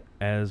hit,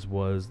 as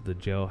was the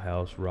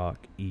Jailhouse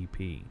Rock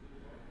EP.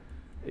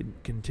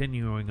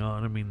 Continuing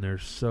on,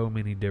 there's so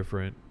many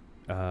different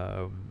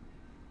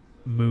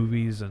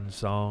movies and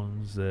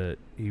songs that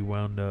he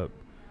wound up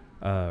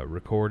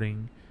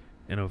recording.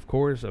 And, of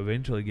course,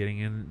 eventually getting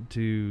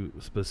into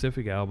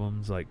specific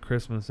albums, like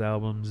Christmas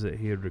albums that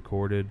he had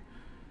recorded.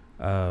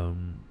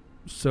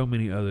 So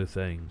many other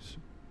things.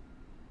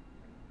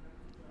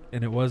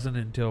 And it wasn't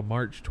until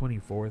March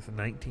 24th,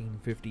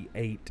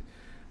 1958,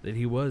 that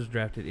he was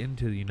drafted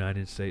into the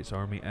United States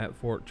Army at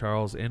Fort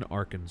Charles in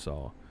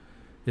Arkansas.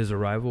 His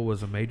arrival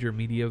was a major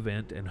media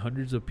event, and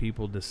hundreds of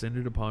people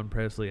descended upon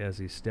Presley as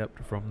he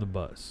stepped from the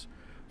bus.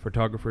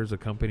 Photographers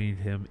accompanied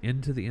him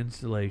into the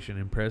installation,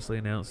 and Presley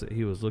announced that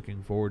he was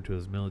looking forward to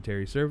his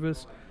military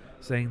service,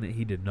 saying that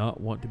he did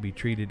not want to be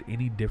treated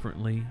any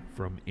differently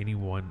from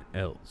anyone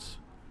else.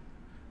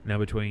 Now,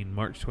 between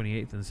March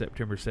 28th and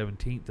September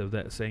 17th of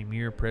that same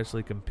year,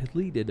 Presley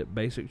completed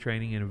basic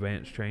training and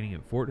advanced training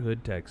at Fort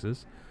Hood,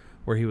 Texas,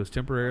 where he was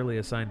temporarily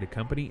assigned to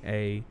Company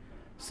A,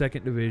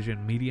 2nd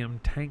Division Medium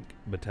Tank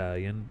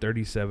Battalion,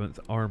 37th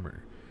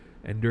Armor.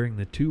 And during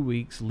the 2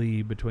 weeks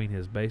lead between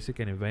his basic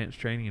and advanced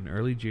training in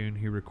early June,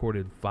 he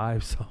recorded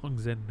 5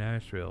 songs in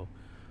Nashville.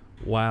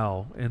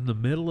 Wow. In the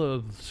middle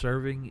of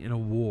serving in a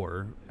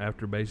war,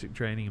 after basic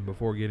training and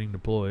before getting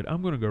deployed,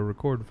 I'm going to go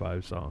record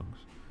 5 songs.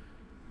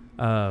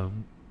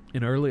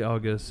 In early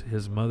August,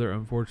 his mother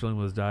unfortunately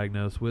was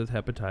diagnosed with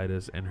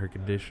hepatitis, and her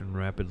condition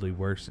rapidly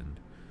worsened.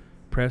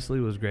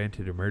 Presley was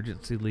granted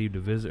emergency leave to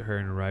visit her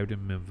and arrived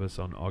in Memphis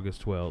on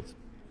August 12th.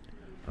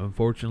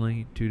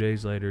 Unfortunately, 2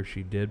 days later,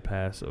 she did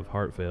pass of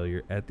heart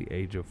failure at the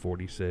age of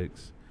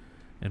 46,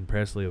 and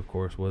Presley, of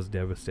course, was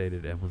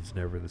devastated and was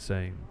never the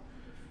same.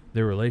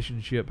 Their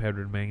relationship had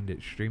remained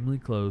extremely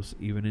close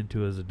even into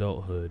his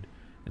adulthood,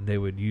 and they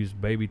would use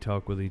baby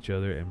talk with each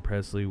other, and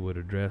Presley would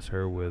address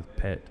her with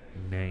pet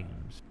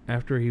names.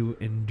 After he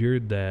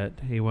endured that,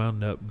 he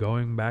wound up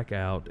going back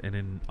out, and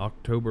in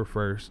October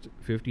 1st,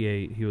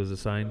 58, he was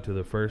assigned to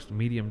the 1st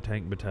Medium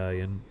Tank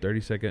Battalion,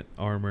 32nd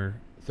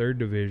Armor, 3rd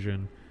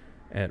Division,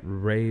 at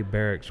Ray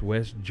Barracks,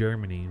 West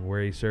Germany,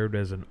 where he served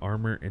as an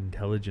armor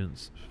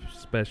intelligence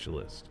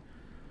specialist.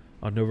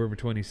 On November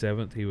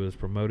 27th, he was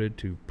promoted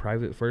to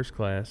Private First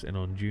Class, and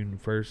on June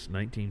 1st,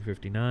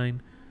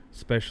 1959,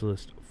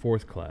 Specialist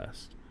 4th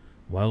Class.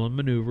 While in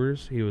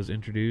maneuvers, he was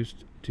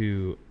introduced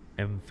to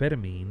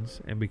amphetamines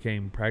and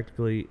became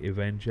practically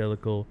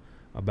evangelical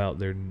about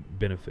their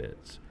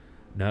benefits,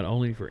 not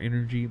only for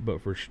energy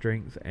but for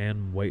strength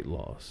and weight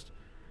loss.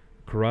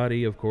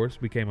 Karate, of course,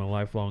 became a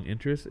lifelong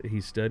interest.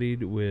 He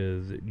studied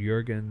with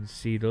Jürgen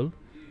Seidel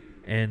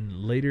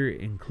and later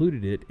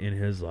included it in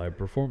his live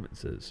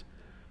performances.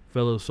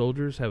 Fellow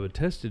soldiers have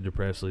attested to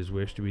Presley's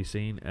wish to be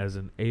seen as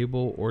an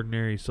able,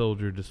 ordinary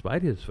soldier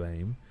despite his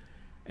fame,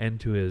 and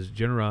to his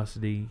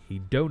generosity. He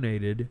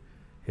donated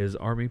his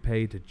army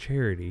pay to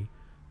charity,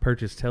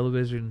 purchased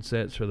television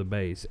sets for the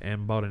base,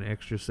 and bought an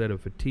extra set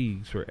of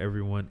fatigues for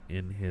everyone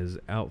in his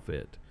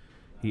outfit.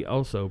 He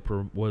also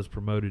was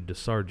promoted to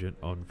sergeant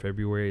on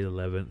February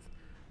 11th,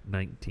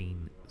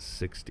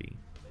 1960.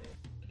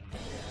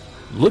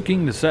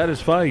 Looking to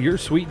satisfy your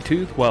sweet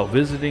tooth while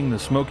visiting the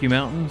Smoky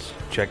Mountains?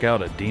 Check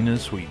out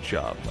Adina's Sweet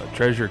Shop, a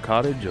treasure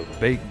cottage of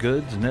baked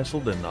goods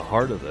nestled in the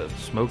heart of the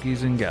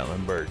Smokies in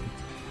Gatlinburg.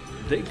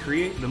 They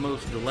create the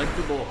most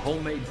delectable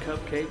homemade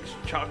cupcakes,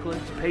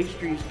 chocolates,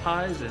 pastries,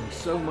 pies, and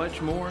so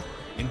much more,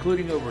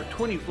 including over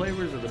 20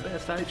 flavors of the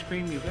best ice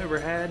cream you've ever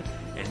had.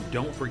 And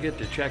don't forget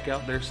to check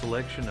out their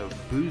selection of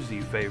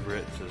boozy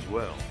favorites as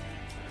well.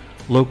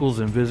 Locals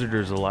and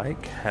visitors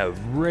alike have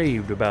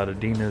raved about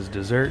Adina's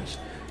desserts,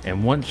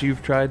 and once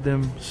you've tried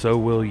them, so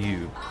will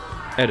you.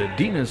 At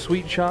Adina's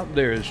Sweet Shop,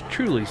 there is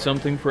truly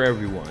something for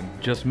everyone.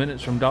 Just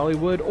minutes from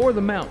Dollywood or the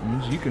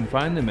mountains, you can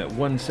find them at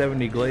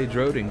 170 Glades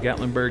Road in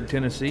Gatlinburg,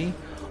 Tennessee,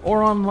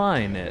 or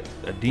online at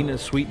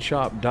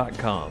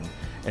adinasweetshop.com,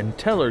 and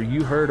tell her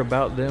you heard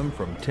about them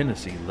from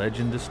Tennessee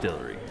Legend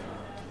Distillery.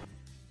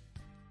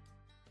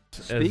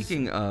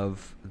 Speaking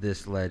of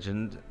this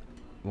legend,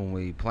 when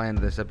we planned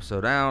this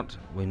episode out,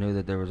 we knew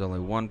that there was only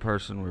one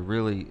person we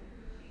really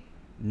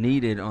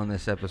needed on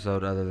this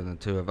episode other than the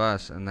two of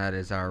us, and that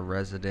is our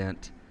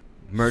resident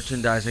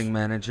merchandising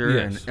manager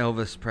and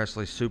Elvis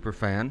Presley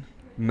superfan,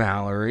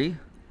 Mallory.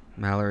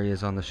 Mallory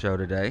is on the show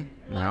today.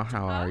 Mal,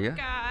 how are you?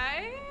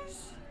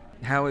 Guys?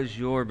 How is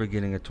your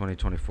beginning of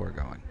 2024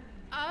 going?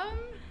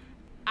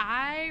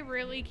 I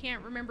really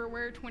can't remember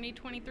where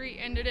 2023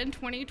 ended and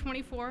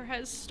 2024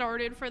 has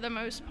started for the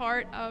most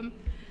part.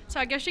 So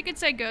I guess you could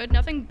say good.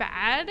 Nothing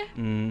bad.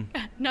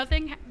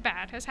 Nothing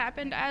bad has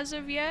happened as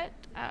of yet.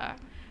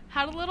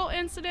 Had a little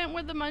incident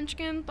with the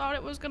Munchkin. Thought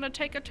it was going to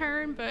take a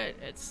turn, but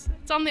it's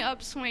on the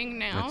upswing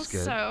now. That's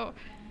good. So,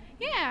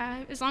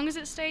 yeah, as long as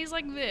it stays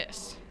like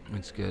this.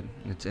 It's good.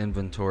 It's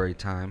inventory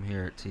time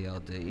here at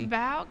TLD.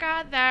 About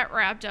got that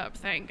wrapped up,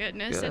 thank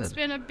goodness. Good. It's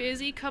been a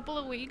busy couple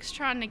of weeks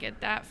trying to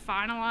get that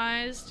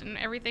finalized and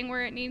everything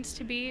where it needs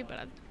to be, but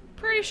I'm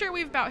pretty sure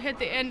we've about hit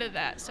the end of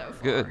that so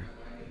far.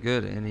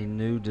 Good. Any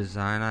new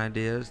design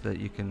ideas that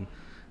you can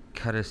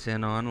cut us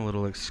in on? A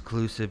little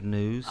exclusive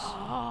news?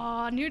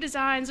 Oh, new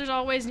designs. There's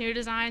always new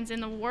designs in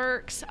the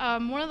works.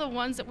 One of the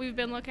ones that we've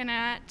been looking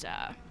at,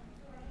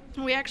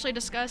 we actually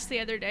discussed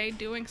the other day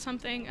doing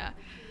something,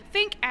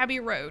 think Abbey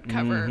Road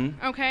cover,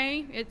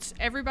 okay? It's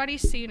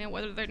everybody's seen it,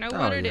 whether they know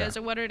what it is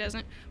or what it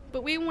isn't.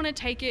 But we want to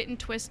take it and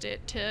twist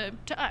it to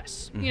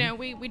us. You know,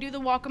 we do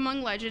the Walk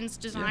Among Legends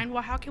design. Yeah.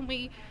 Well, how can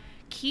we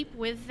keep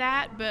with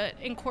that but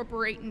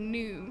incorporate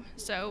new?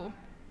 So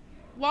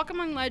Walk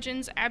Among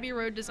Legends, Abbey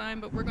Road design,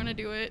 but we're going to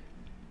do it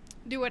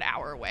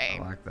our way.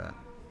 I like that.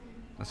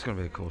 That's going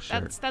to be a cool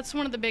shirt. That's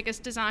one of the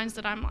biggest designs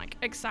that I'm like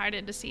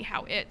excited to see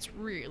how it's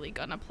really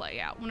going to play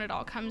out when it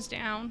all comes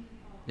down.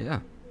 Yeah,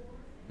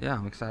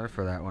 I'm excited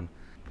for that one.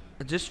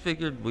 I just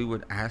figured we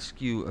would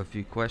ask you a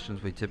few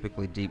questions. We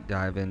typically deep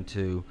dive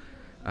into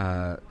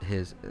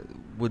his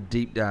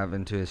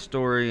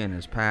story and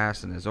his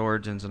past and his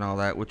origins and all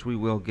that, which we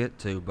will get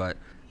to, but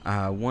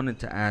I wanted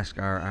to ask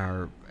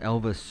our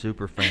Elvis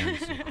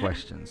superfans some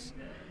questions.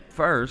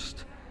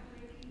 First,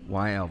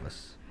 why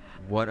Elvis?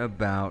 What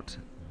about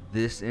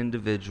this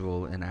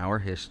individual in our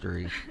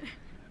history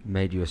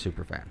made you a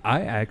superfan?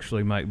 I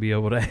actually might be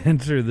able to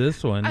answer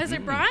this one. I was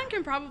like, Brian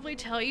can probably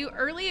tell you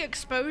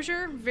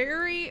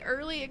very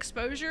early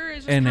exposure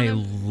is just and kind a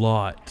of,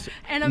 lot.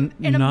 And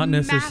not a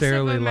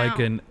necessarily massive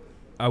like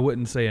I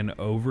wouldn't say an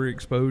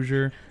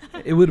overexposure.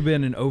 It would have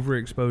been an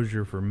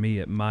overexposure for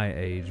me at my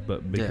age,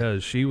 but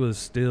because she was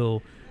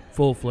still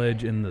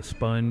full-fledged in the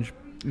sponge,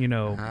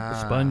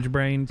 sponge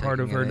brain part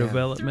of her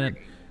development.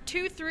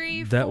 2,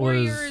 3, 4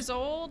 years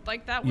old.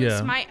 Like that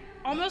was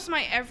almost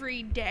my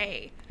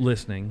everyday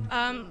listening.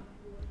 And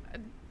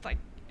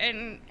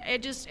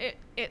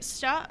it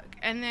stuck.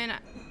 And then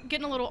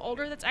getting a little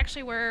older, that's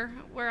actually where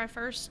I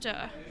first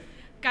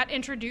got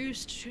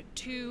introduced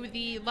to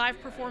the live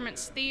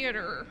performance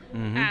theater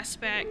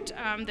aspect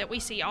that we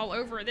see all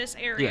over this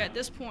area at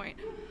this point.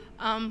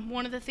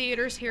 One of the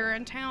theaters here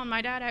in town,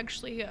 my dad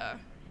actually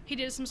he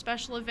did some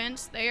special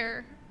events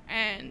there,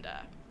 and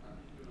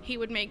he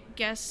would make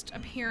guest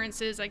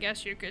appearances, I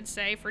guess you could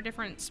say, for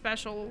different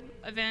special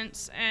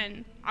events,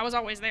 and I was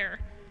always there.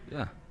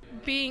 Yeah.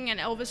 Being an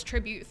Elvis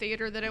tribute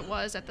theater that it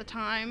was at the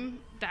time,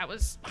 it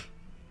was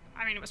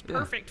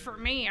perfect for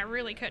me. I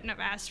really couldn't have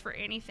asked for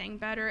anything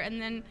better.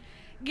 And then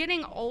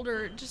getting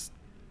older, just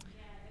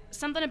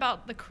something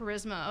about the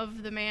charisma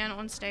of the man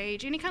on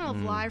stage, any kind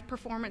of live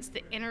performance,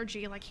 the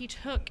energy, like he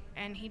took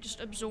and he just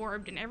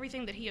absorbed, and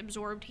everything that he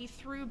absorbed, he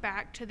threw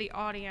back to the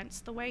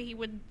audience. The way he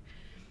would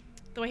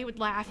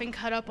laugh and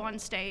cut up on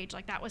stage,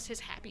 like that was his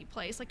happy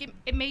place. Like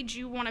it made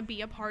you want to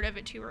be a part of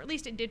it too, or at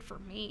least it did for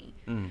me.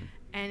 And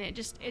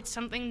it's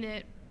something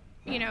that,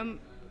 you know,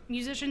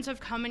 musicians have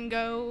come and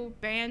go,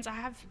 bands. I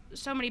have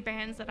so many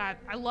bands that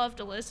I love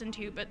to listen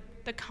to, but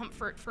the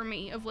comfort for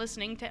me of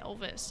listening to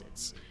Elvis,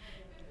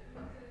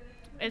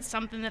 it's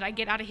something that I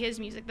get out of his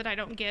music that I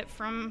don't get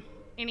from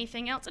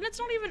anything else. And it's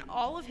not even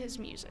all of his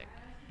music.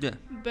 Yeah.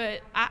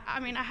 But I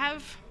mean, I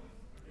have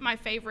my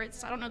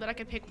favorites. I don't know that I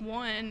could pick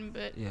one,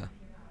 but yeah.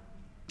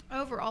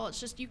 Overall, it's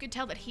just you could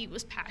tell that he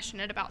was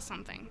passionate about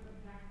something.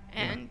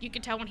 And you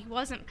could tell when he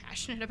wasn't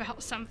passionate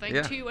about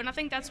something too. And I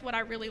think that's what I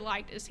really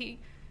liked is he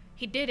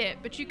did it,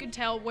 but you could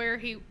tell where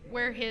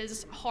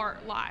his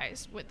heart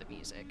lies with the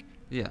music.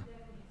 Yeah.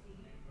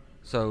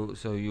 So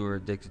you were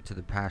addicted to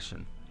the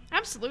passion.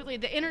 Absolutely,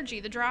 the energy,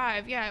 the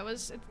drive. Yeah, it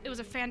was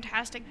a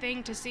fantastic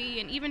thing to see,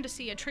 and even to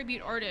see a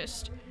tribute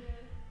artist,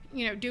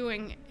 you know,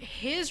 doing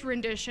his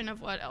rendition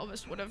of what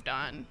Elvis would have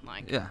done.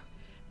 Like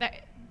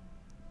that.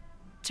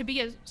 To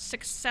be a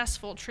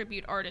successful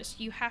tribute artist,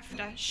 you have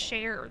to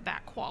share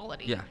that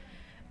quality. Yeah.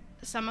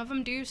 Some of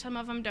them do, some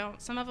of them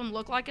don't. Some of them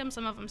look like him,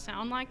 some of them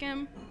sound like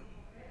him,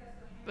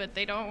 but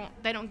they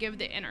don't give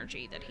the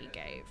energy that he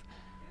gave.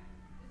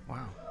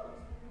 Wow.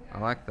 I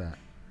like that.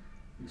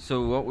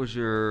 So what was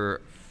your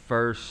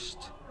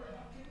first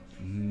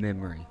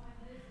memory?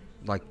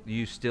 Like,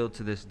 you still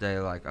to this day,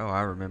 like, oh,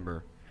 I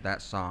remember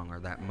that song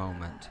or that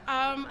moment.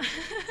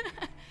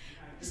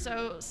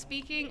 So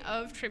speaking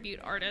of tribute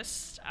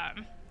artists,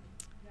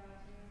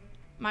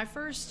 my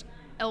first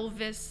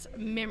Elvis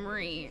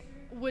memory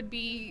would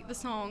be the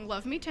song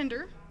Love Me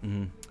Tender.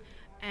 Mm-hmm.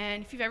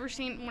 And if you've ever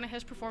seen one of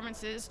his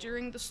performances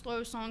during the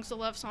slow songs, the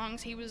love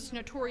songs, he was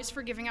notorious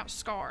for giving out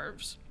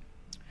scarves.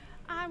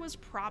 I was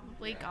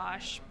probably,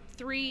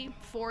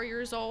 3-4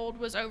 years old,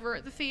 was over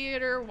at the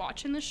theater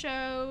watching the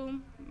show,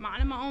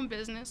 minding my own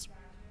business.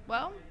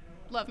 Well,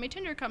 Love Me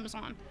Tender comes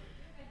on.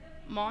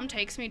 Mom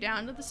takes me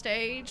down to the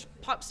stage,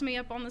 pops me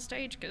up on the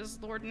stage, because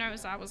Lord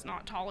knows I was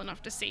not tall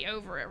enough to see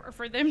over it or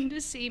for them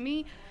to see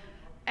me.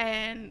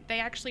 And they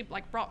actually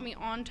brought me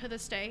onto the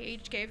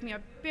stage, gave me a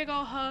big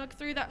ol' hug,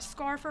 threw that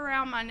scarf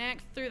around my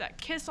neck, threw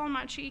that kiss on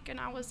my cheek, and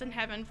I was in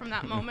heaven from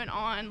that moment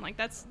on. Like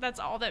that's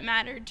all that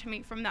mattered to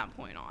me from that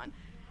point on.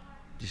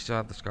 Do you still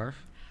have the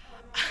scarf?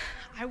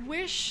 I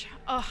wish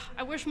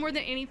more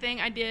than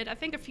anything I did. I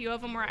think a few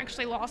of them were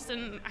actually lost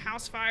in a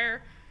house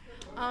fire.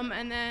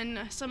 And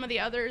then some of the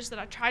others that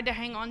I tried to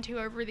hang on to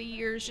over the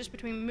years, just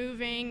between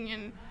moving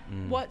and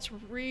what's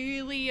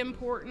really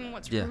important,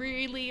 what's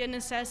really a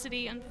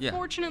necessity.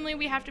 Unfortunately,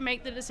 we have to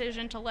make the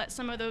decision to let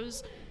some of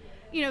those,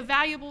 you know,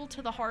 valuable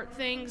to the heart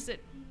things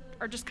that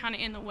are just kind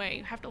of in the way.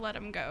 You have to let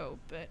them go.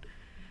 But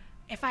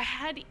if I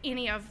had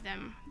any of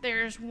them,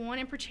 there's one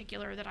in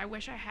particular that I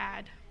wish I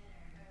had,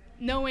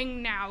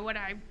 knowing now what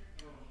I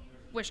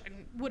wish I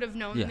would have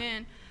known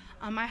then.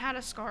 I had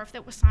a scarf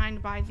that was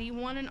signed by the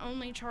one and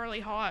only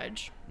Charlie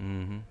Hodge.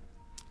 Mm-hmm.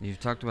 You've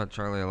talked about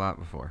Charlie a lot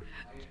before.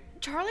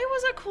 Charlie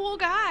was a cool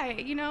guy,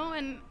 you know,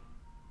 and,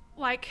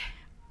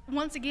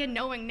 once again,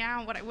 knowing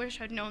now what I wish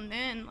I'd known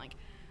then,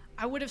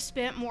 I would have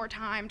spent more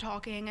time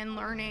talking and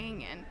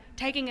learning and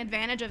taking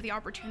advantage of the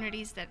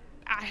opportunities that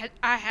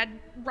I had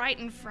right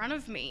in front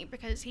of me,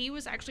 because he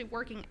was actually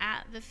working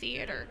at the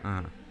theater.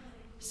 Uh-huh.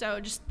 So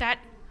just that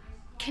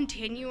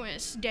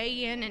continuous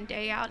day in and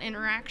day out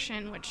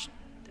interaction, which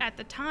at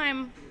the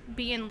time,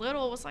 being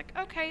little, was like,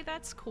 okay,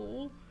 that's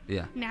cool.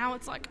 Yeah. Now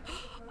it's like,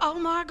 oh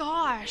my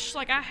gosh,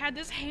 I had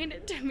this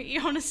handed to me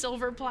on a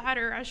silver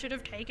platter. I should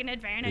have taken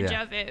advantage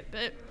of it,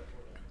 but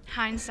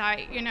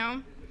hindsight, you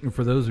know? And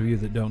for those of you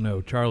that don't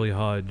know, Charlie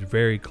Hodge,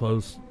 very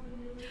close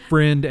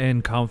friend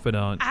and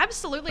confidant.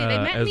 Absolutely. They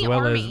met in the Army. As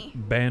well as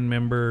band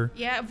member.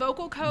 Yeah,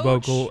 vocal coach.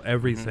 Vocal,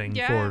 everything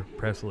for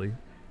Presley.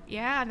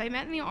 Yeah, they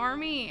met in the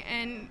Army,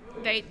 and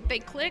they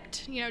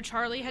clicked. You know,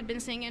 Charlie had been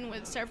singing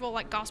with several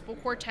gospel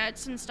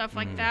quartets and stuff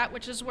like that,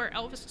 which is where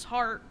Elvis's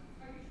heart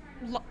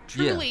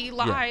truly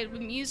lied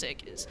with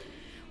music, is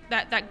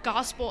that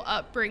gospel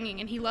upbringing,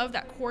 and he loved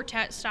that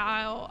quartet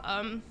style.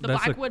 The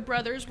Blackwood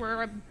Brothers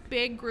were a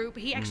big group.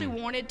 He actually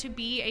wanted to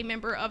be a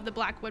member of the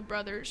Blackwood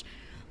Brothers.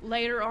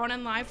 Later on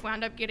in life,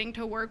 wound up getting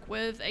to work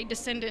with a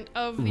descendant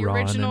of the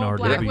original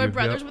Blackwood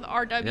Brothers with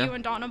R.W.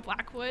 and Donna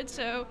Blackwood.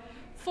 So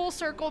full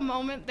circle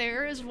moment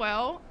there as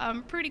well.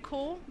 Pretty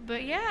cool.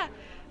 But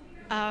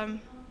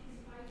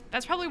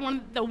that's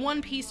probably the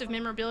one piece of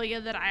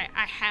memorabilia that I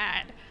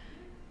had.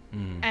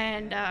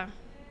 And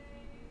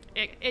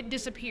it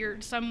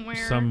disappeared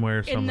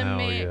somewhere in the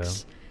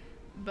mix.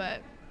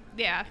 But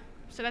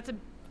so that's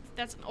an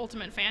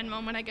ultimate fan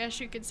moment, I guess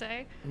you could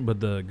say. But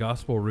the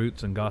gospel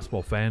roots and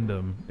gospel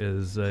fandom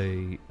is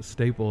a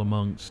staple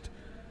amongst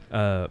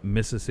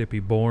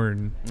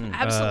Mississippi-born,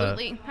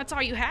 absolutely. That's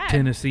all you had.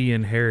 Tennessee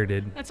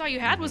inherited. That's all you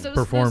had was those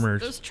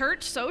performers. Those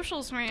church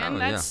socials,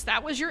 man. Oh,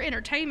 That was your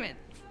entertainment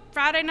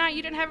Friday night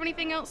you didn't have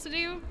anything else to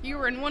do, you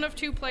were in one of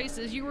two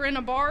places. You were in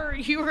a bar or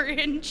you were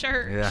in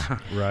church. Yeah.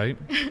 Right.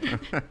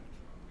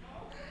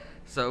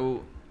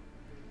 So,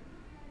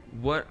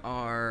 what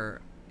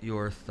are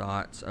your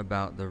thoughts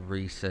about the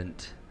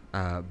recent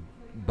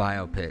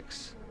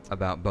biopics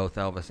about both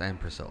Elvis and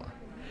Priscilla?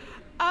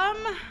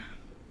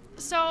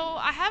 So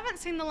I haven't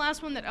seen the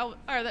last one that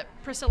that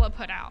Priscilla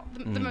put out,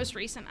 the most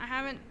recent. I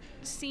haven't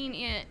seen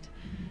it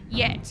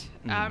yet.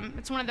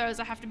 It's one of those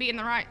I have to be in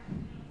the right,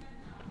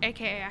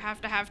 aka I have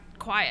to have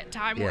quiet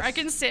time where I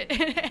can sit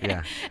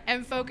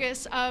and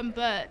focus.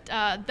 But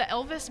the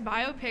Elvis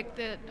biopic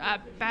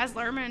that Baz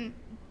Luhrmann,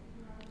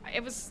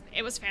 it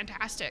was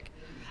fantastic.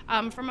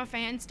 From a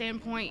fan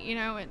standpoint, you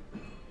know,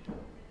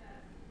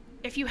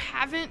 if you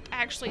haven't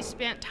actually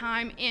spent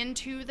time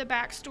into the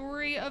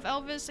backstory of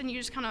Elvis and you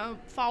just kind of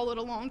followed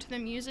along to the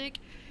music,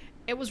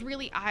 it was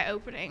really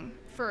eye-opening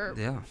for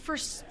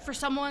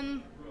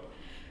someone,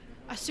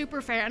 a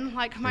super fan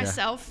like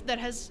myself, that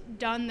has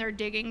done their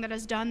digging, that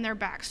has done their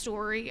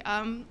backstory.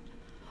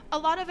 A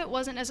lot of it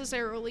wasn't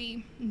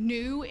necessarily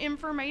new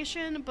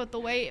information, but the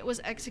way it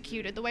was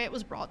executed, the way it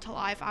was brought to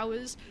life, I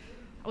was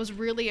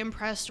really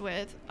impressed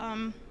with.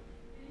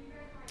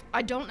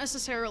 I don't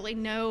necessarily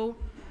know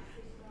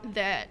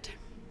that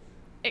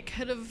it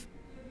could have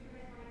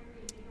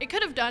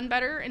done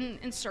better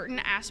in certain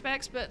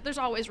aspects, but there's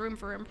always room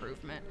for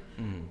improvement.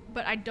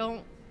 But I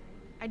don't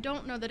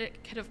know that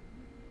it could have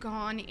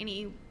gone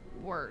any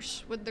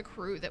worse with the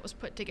crew that was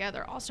put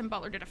together. Austin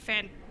Butler did a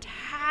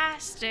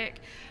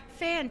fantastic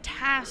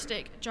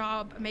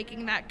job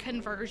making that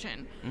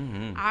conversion.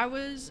 I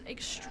was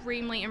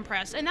extremely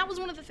impressed, and that was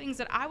one of the things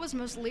that I was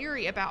most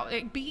leery about,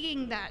 like,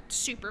 being that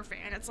super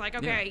fan. It's like,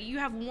 okay, you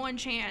have one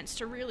chance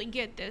to really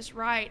get this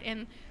right,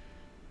 and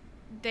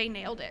they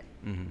nailed it.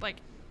 Like,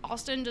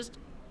 Austin just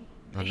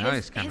now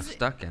he's kind of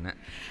stuck in it.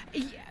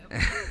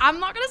 I'm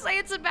not gonna say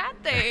it's a bad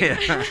thing.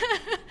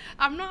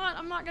 I'm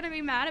not gonna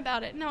be mad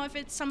about it. No, if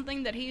it's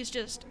something that he's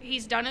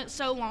done it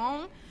so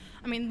long.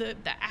 I mean, the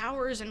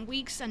hours and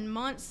weeks and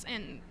months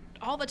and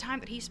all the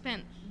time that he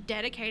spent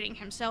dedicating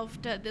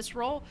himself to this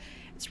role,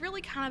 it's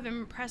really kind of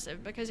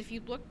impressive, because if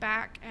you look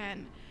back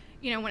and,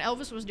 you know, when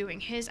Elvis was doing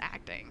his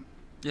acting,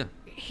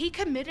 he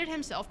committed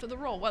himself to the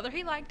role. Whether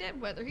he liked it,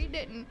 whether he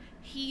didn't,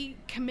 he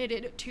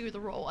committed to the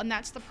role. And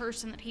that's the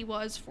person that he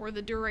was for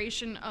the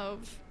duration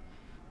of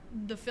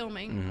the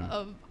filming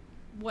of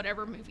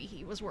whatever movie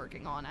he was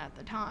working on at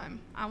the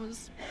time. I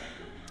was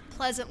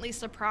pleasantly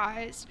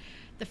surprised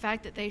the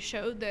fact that they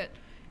showed that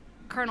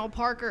Colonel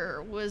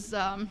Parker was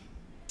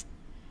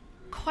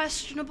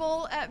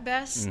questionable at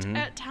best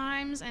at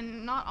times,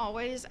 and not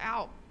always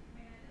out.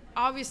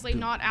 Obviously,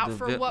 not out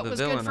for what was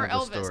good for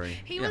Elvis.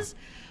 He was,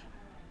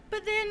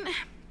 but then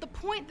the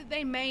point that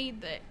they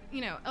made that,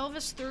 you know,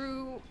 Elvis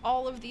threw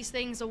all of these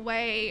things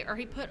away, or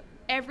he put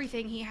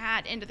everything he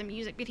had into the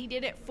music, but he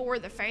did it for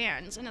the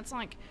fans, and it's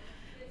like,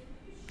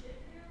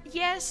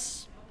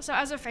 yes. So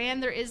as a fan,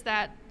 there is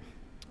that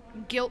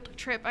guilt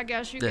trip, I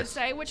guess you could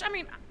say, which, I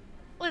mean,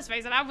 let's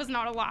face it, I was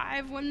not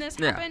alive when this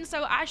happened,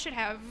 so I should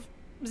have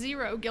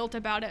zero guilt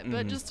about it,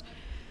 but just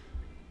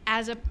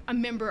as a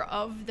member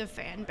of the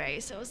fan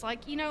base, it was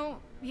like, you know,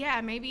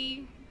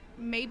 maybe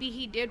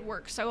he did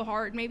work so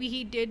hard, maybe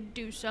he did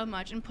do so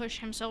much and push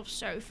himself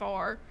so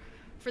far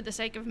for the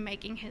sake of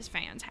making his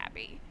fans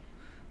happy.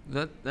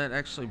 That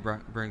actually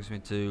brings me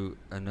to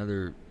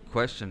another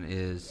question: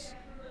 is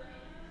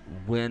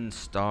when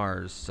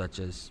stars such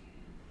as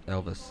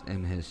Elvis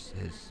and his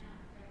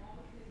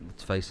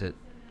let's face it,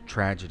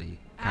 tragedy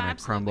kind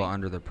of crumble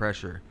under the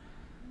pressure,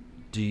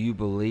 do you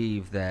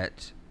believe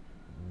that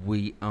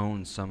we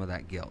own some of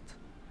that guilt?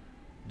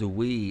 Do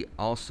we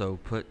also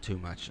put too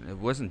much? And it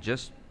wasn't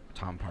just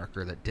Tom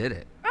Parker that did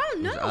it. Oh,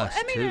 no.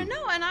 I mean, too.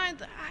 no, and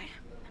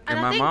and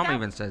my mom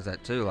even says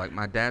that too. Like,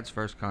 my dad's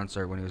first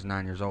concert when he was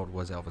 9 years old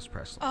was Elvis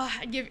Presley. Oh,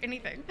 I'd give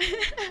anything.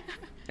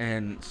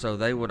 And so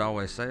they would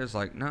always say, it's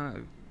like,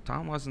 no,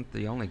 Tom wasn't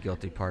the only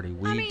guilty party.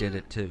 We did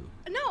it too.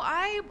 No,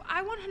 I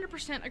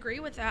 100% agree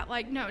with that.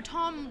 Like, no,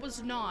 Tom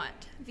was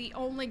not the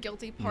only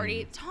guilty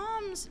party.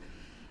 Tom's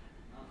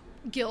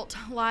guilt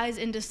lies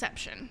in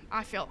deception,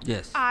 I feel.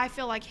 Yes. I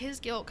feel like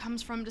his guilt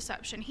comes from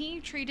deception. He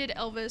treated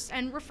Elvis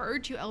and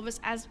referred to Elvis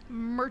as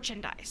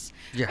merchandise.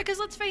 Yeah. Because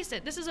let's face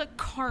it, this is a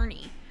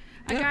carny.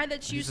 A guy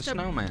that's used to... He's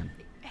a snowman.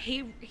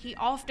 He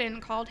often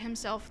called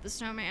himself the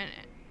snowman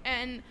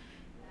and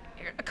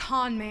a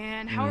con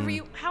man, however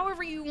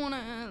you want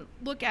to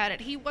look at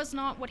it. He was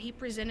not what he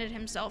presented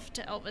himself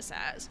to Elvis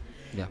as.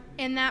 Yeah.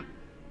 In that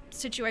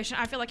situation,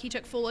 I feel like he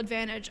took full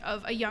advantage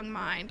of a young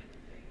mind,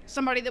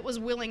 somebody that was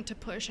willing to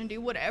push and do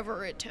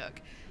whatever it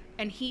took.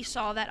 And he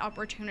saw that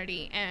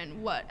opportunity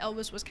and what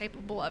Elvis was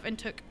capable of and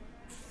took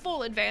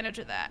full advantage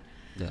of that.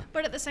 Yeah.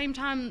 But at the same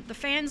time, the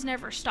fans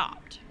never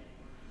stopped.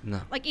 No.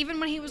 Like,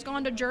 even when he was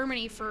gone to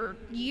Germany for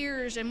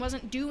years and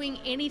wasn't doing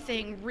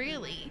anything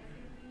really,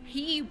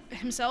 he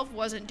himself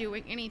wasn't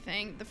doing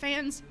anything, the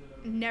fans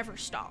never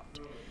stopped.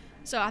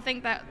 So I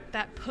think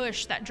that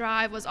push, that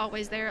drive was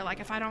always there. Like,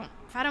 if I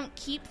don't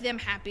keep them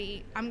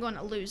happy, I'm going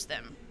to lose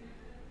them.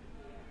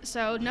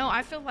 So no,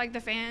 I feel like the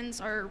fans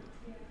are,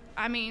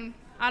 I mean,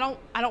 I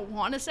don't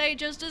want to say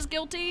just as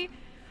guilty.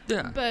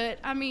 Yeah. But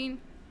I mean,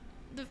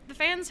 the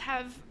fans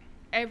have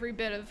every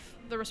bit of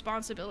the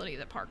responsibility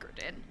that Parker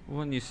did.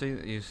 Well, and you see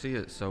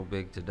it so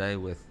big today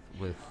with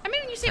I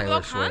mean, you see it with Taylor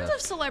all kinds Swift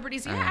of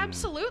celebrities. Yeah, and,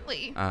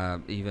 absolutely.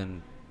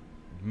 Even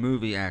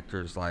movie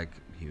actors like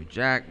Hugh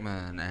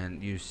Jackman,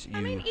 and you. I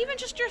mean, even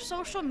just your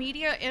social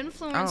media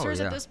influencers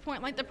yeah. at this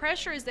point, like the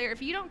pressure is there.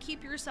 If you don't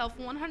keep yourself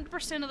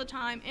 100% of the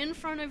time in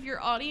front of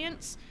your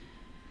audience,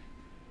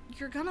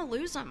 you're gonna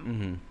lose them.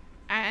 Mm-hmm.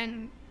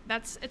 And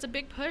it's a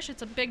big push,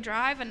 it's a big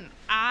drive, and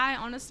I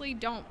honestly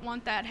don't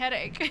want that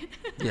headache.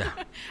 Yeah.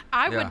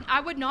 I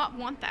would not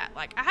want that.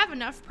 Like, I have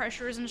enough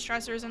pressures and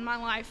stressors in my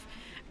life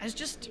as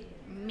just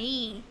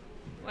me,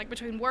 like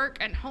between work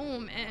and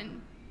home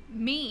and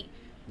me.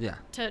 Yeah.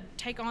 To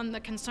take on the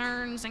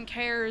concerns and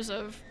cares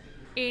of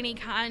any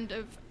kind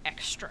of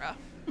extra.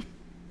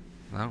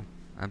 No,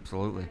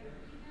 absolutely.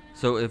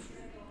 So if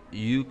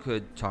you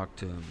could talk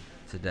to him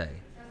today,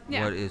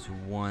 Yeah. what is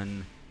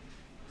one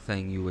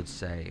thing you would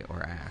say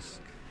or ask?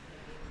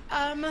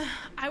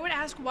 I would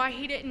ask why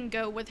he didn't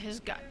go with his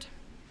gut.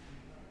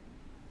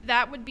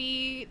 That would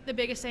be the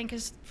biggest thing,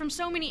 because from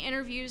so many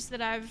interviews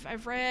that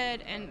I've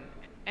read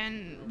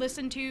and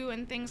listened to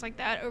and things like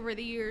that over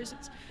the years,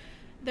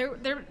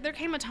 there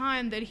came a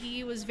time that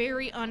he was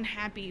very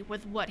unhappy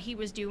with what he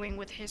was doing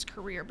with his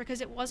career, because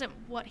it wasn't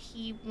what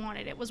he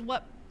wanted. It was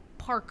what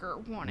Parker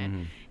wanted.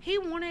 Mm-hmm. He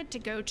wanted to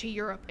go to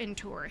Europe and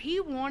tour. He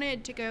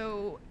wanted to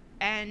go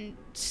and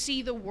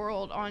see the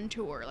world on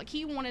tour. Like,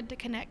 he wanted to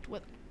connect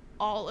with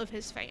all of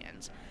his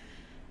fans.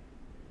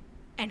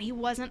 And he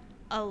wasn't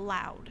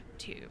allowed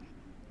to.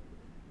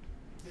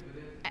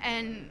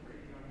 And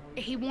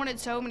he wanted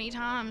so many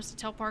times to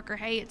tell Parker,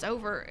 hey, it's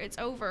over, it's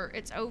over,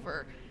 it's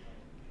over.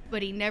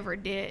 But he never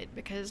did,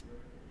 because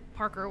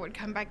Parker would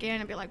come back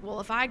in and be like, well,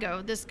 if I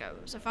go, this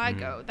goes. If I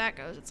go, that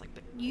goes. It's like,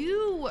 but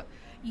you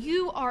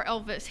are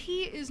Elvis.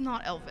 He is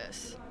not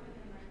Elvis.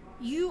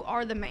 You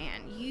are the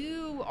man.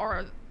 You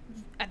are,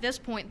 at this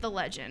point, the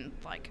legend.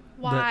 Like,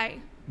 why?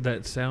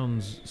 That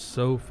sounds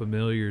so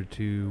familiar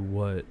to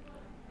what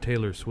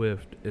Taylor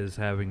Swift is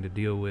having to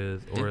deal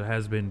with, or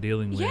has been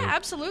dealing with. Yeah,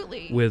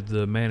 absolutely. With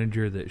the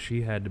manager that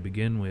she had to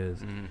begin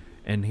with. Mm-hmm.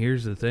 And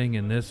here's the thing,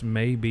 and this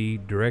may be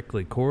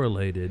directly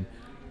correlated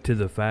to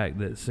the fact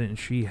that since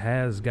she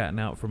has gotten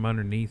out from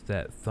underneath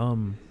that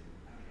thumb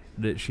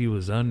that she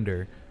was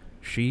under,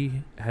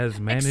 she has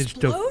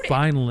managed to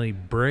finally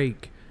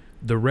break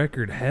the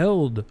record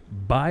held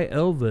by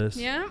Elvis.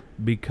 Yeah.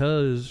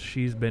 Because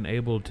she's been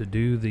able to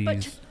do these.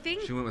 But to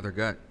think, She went with her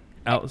gut.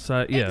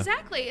 Outside, yeah.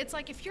 Exactly. It's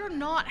like, if you're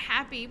not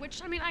happy,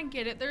 which, I mean, I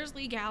get it. There's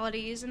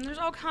legalities and there's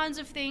all kinds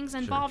of things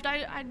involved.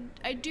 Sure.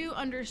 I do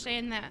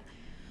understand that.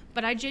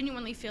 But I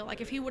genuinely feel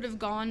like if he would have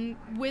gone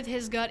with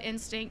his gut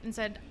instinct and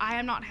said, I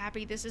am not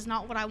happy, this is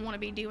not what I want to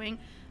be doing,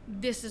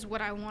 this is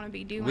what I want to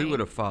be doing. We would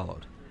have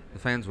followed. The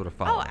fans would have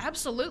followed. Oh,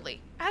 absolutely.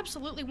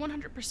 Absolutely,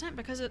 100%,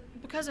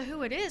 because of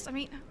who it is. I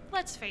mean,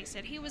 let's face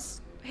it,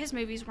 his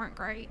movies weren't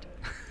great.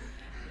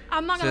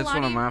 I'm not going to lie to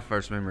you. That's one of my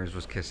first memories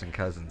was Kissing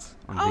Cousins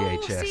on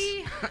VHS.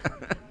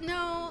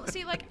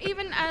 See, like,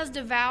 even as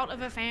devout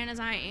of a fan as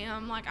I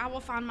am, like, I will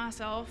find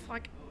myself,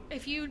 like,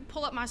 if you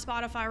pull up my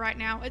Spotify right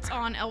now, it's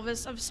on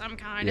Elvis of some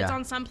kind. Yeah. It's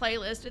on some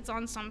playlist. It's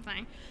on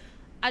something.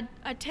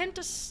 I tend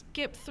to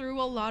skip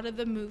through a lot of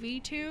the movie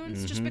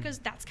tunes just because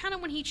that's kind of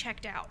when he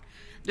checked out.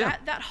 Yeah.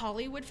 That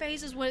Hollywood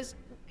phase was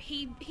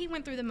he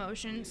went through the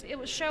motions. It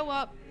was show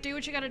up, do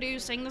what you got to do,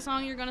 sing the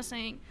song you're going to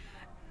sing,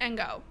 and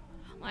go.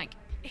 Like,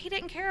 he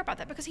didn't care about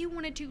that because he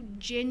wanted to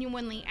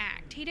genuinely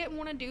act. He didn't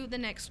want to do the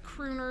next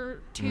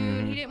crooner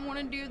tune. He didn't want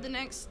to do the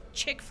next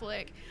chick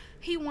flick.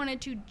 He wanted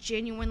to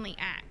genuinely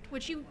act,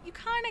 which you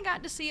kind of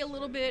got to see a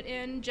little bit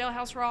in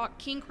Jailhouse Rock,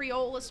 King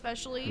Creole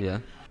especially. Yeah.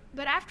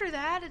 But after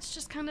that, it's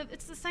just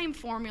it's the same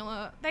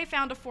formula. They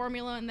found a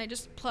formula and they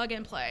just plug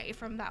and play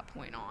from that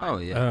point on. Oh,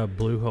 yeah.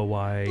 Blue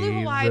Hawaii.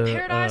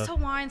 Paradise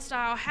Hawaiian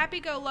Style, Happy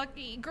Go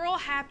Lucky, Girl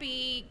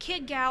Happy,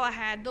 Kid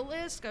Galahad. The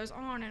list goes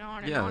on and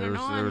on and on and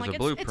on. There was like, a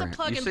blueprint. It's a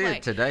plug you and see play.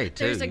 It today,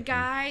 too. There's a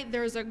guy,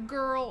 there's a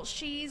girl.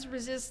 She's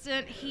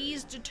resistant.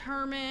 He's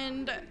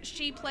determined.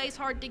 She plays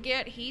hard to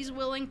get. He's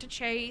willing to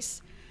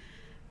chase.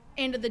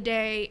 End of the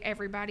day,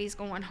 everybody's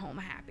going home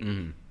happy.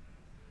 Mm-hmm.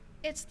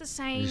 It's the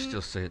same. You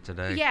still see it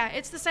today. Yeah,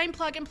 it's the same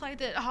plug and play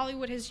that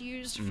Hollywood has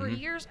used for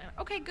years.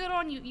 Okay, good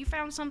on you. You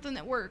found something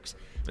that works.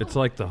 It's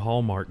like the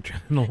Hallmark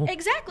Channel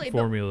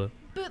formula.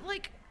 But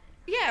like,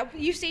 yeah,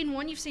 you've seen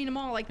one, you've seen them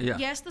all. Like, Yeah.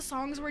 yes, the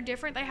songs were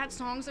different. They had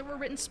songs that were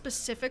written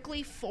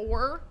specifically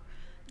for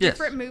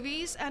different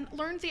movies. And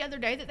learned the other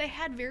day that they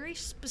had very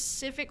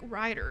specific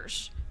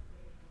writers.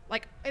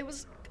 Like, it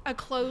was a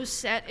closed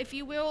set, if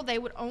you will. They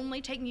would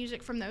only take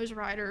music from those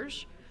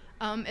writers.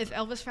 If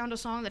Elvis found a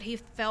song that he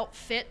felt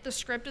fit the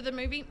script of the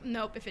movie,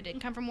 nope. If it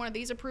didn't come from one of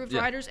these approved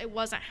writers, it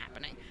wasn't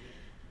happening.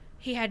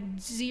 He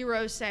had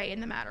zero say in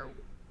the matter.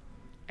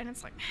 And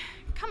it's like,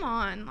 come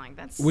on. Like,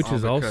 that's... Which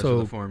is because of also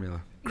the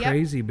formula.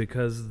 crazy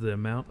because the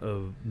amount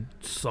of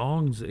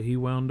songs that he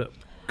wound up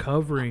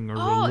covering or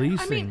releasing.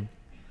 I mean,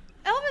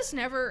 Elvis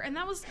never, and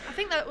I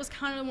think that was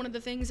kind of one of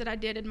the things that I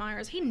did admire,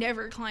 is he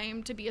never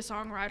claimed to be a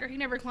songwriter. He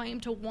never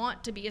claimed to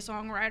want to be a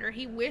songwriter.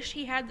 He wished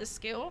he had the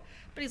skill,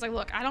 but he's like,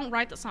 look, I don't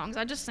write the songs.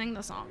 I just sing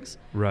the songs.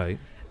 Right.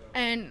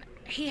 And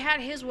he had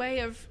his way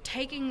of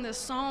taking the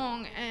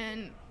song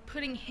and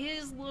putting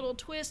his little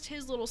twist,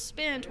 his little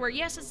spin, to where,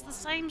 yes, it's the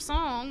same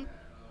song,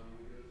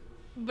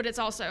 but it's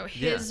also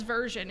his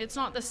version. It's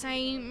not the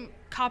same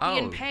copy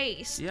and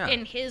paste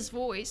in his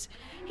voice.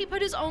 He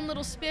put his own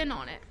little spin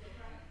on it.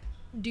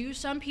 Do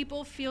some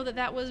people feel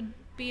that was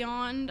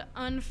beyond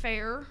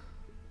unfair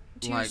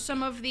to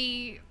some of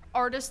the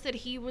artists that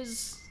he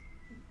was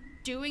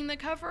doing the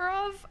cover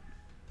of?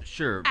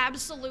 Sure.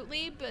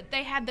 Absolutely, but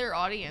they had their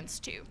audience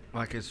too.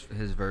 Like his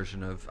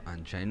version of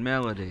Unchained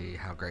Melody,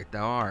 How Great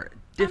Thou Art.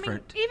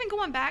 Different. I mean, even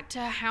going back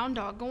to Hound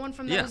Dog, going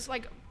from those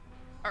like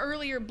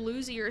earlier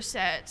bluesier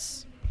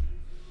sets.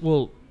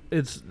 Well,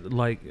 it's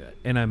like,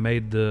 and I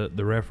made the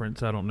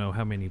reference, I don't know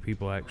how many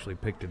people actually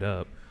picked it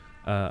up,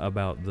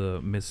 about the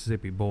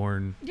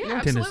Mississippi-born,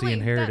 Tennessee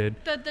inherited,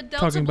 the Delta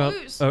talking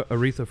Blues. About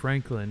Aretha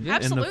Franklin,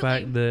 and the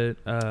fact that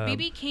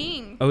B.B.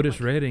 King,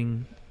 Otis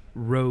Redding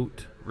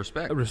wrote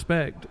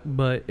Respect,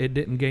 but it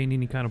didn't gain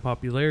any kind of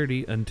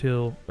popularity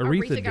until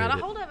Aretha got did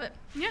a hold of it.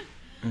 Yeah.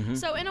 Mm-hmm.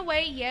 So in a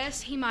way, yes,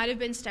 he might have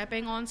been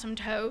stepping on some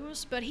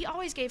toes, but he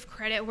always gave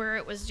credit where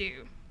it was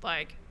due.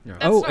 Like,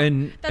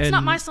 that's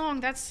not my song.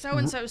 That's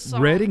so-and-so's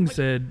song. Redding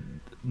said,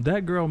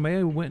 that girl may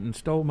have went and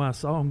stole my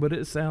song, but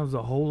it sounds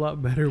a whole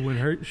lot better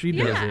when she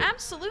does it. Yeah,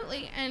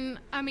 absolutely. And,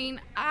 I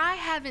mean, I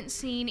haven't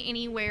seen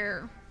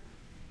anywhere,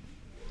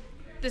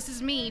 this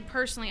is me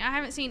personally, I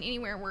haven't seen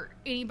anywhere where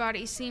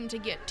anybody seemed to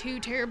get too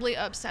terribly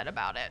upset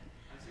about it.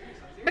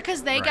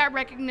 Because they got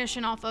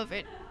recognition off of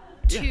it,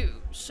 too. Yeah.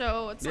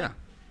 So it's like,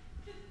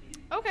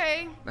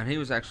 okay. And he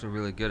was actually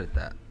really good at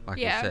that. Like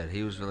you said,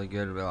 he was really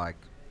good at be like,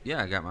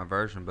 I got my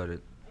version, but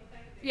it...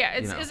 Yeah,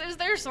 it's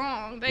their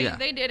song. They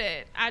did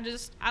it.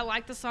 I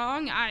like the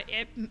song.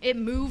 It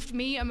moved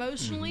me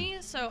emotionally,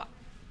 so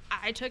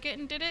I took it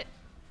and did it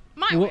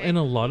my way. Well, in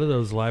a lot of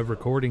those live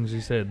recordings,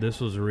 he said this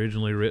was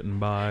originally written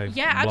by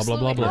blah, blah, blah,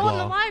 blah, blah. Well, in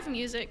the live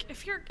music,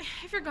 if you're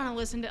going to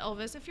listen to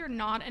Elvis, if you're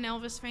not an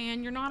Elvis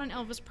fan, you're not an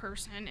Elvis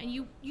person, and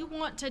you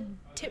want to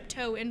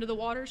tiptoe into the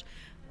waters,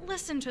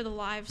 listen to the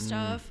live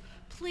stuff.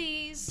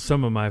 Please.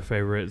 Some of my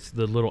favorites,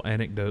 the little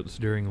anecdotes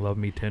during Love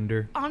Me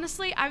Tender.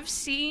 Honestly, I've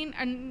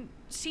seen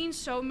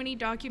so many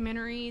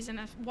documentaries, and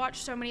I've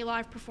watched so many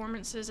live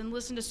performances and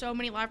listened to so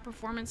many live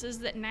performances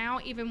that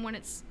now, even when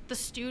it's the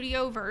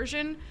studio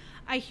version,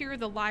 I hear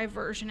the live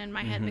version in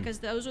my head, because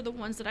those are the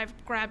ones that I've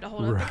grabbed a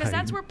hold of, because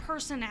that's where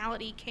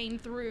personality came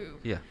through.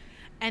 Yeah.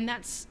 And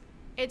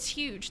it's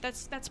huge.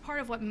 That's part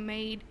of what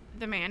made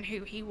the man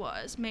who he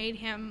was, made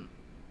him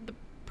the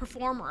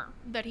performer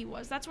that he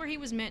was. That's where he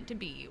was meant to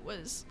be,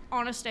 was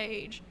on a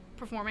stage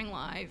performing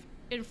live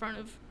in front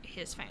of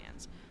his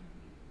fans.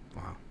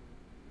 Wow.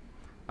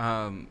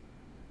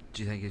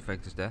 Do you think he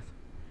faked his death?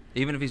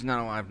 Even if he's not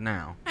alive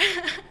now?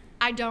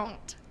 I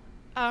don't.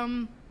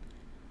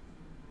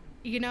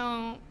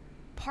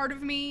 Part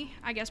of me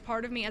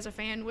as a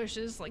fan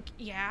wishes,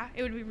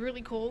 it would be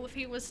really cool if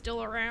he was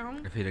still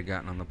around. If he'd have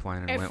gotten on the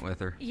plane and went with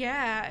her.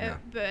 Yeah.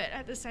 But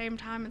at the same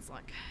time, it's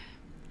like,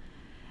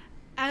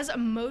 as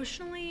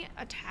emotionally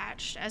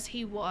attached as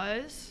he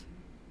was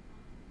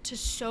to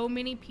so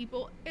many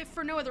people, if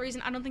for no other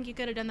reason, I don't think he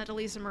could have done that to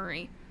Lisa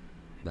Marie.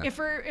 If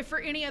for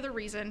any other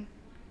reason,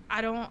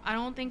 I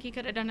don't think he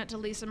could have done it to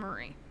Lisa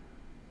Marie.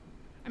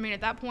 I mean,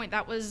 at that point,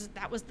 that was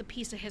the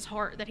piece of his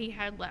heart that he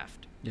had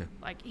left. Yeah.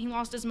 Like, he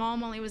lost his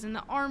mom while he was in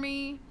the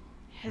Army.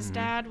 His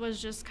dad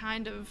was just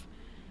kind of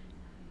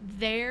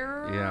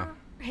there. Yeah.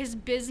 His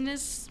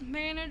business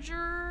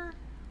manager.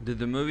 Did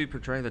the movie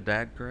portray the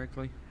dad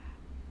correctly?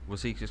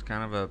 Was he just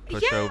kind of a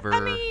pushover? Yeah, I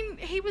mean,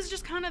 he was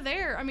just kind of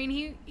there. I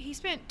mean, he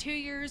spent 2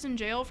 years in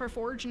jail for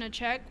forging a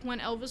check when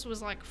Elvis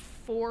was like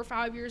 4 or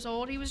 5 years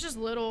old. He was just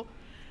little.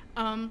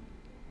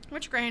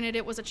 Which, granted,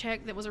 it was a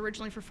check that was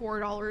originally for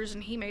 $4,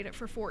 and he made it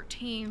for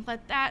 $14.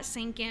 Let that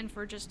sink in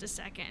for just a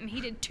second. And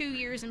he did 2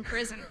 years in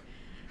prison.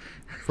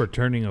 For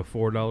turning a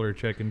 $4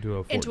 check into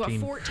a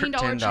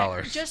 $14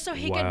 check, just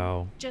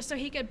so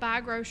he could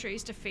buy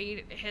groceries to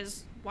feed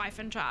his wife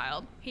and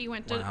child. He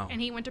went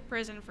to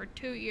prison for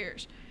 2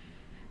 years.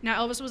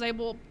 Now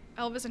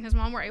Elvis and his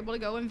mom were able to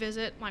go and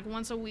visit like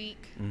once a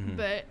week,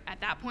 but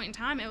at that point in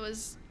time, it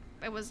was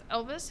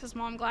Elvis, his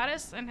mom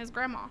Gladys, and his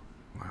grandma.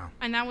 Wow.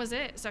 And that was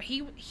it. So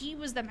he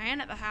was the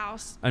man at the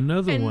house.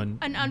 Another one.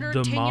 And under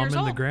the 10 mom years and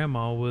old. The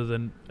grandma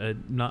with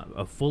not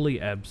a fully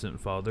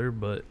absent father,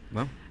 but.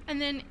 Well. And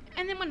then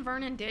when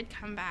Vernon did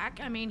come back,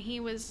 I mean,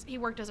 he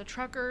worked as a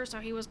trucker, so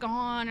he was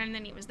gone, and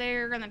then he was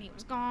there, and then he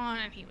was gone,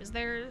 and he was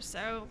there.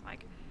 So,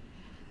 like,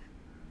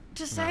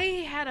 to say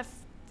he had a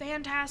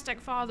fantastic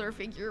father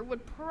figure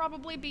would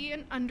probably be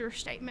an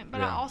understatement.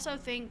 But I also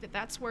think that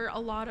that's where a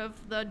lot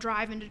of the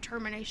drive and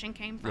determination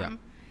came from. Yeah.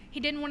 He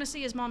didn't want to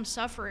see his mom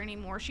suffer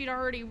anymore. She'd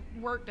already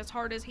worked as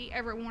hard as he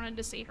ever wanted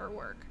to see her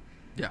work.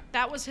 Yeah.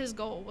 That was his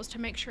goal, was to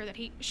make sure that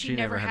she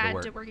never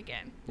had to work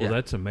again. Well, Yeah.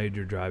 that's a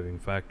major driving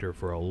factor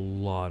for a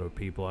lot of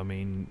people. I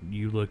mean,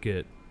 you look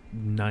at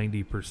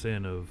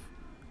 90% of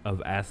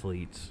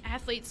athletes.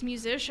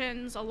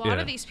 Musicians, a lot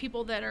Yeah. of these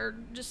people that are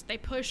just, they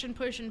push and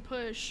push and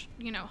push.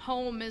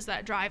 Home is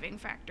that driving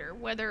factor,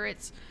 whether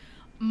it's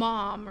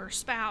mom or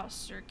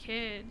spouse or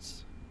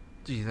kids.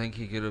 Do you think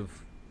he could have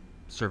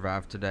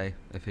survived today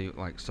if he,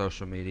 like,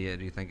 social media?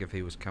 Do you think if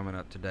he was coming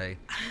up today,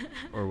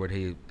 or would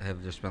he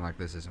have just been like,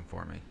 this isn't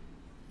for me?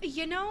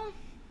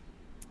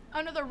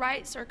 Under the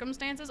right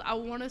circumstances, I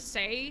want to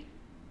say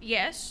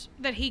yes,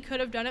 that he could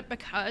have done it,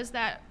 because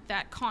that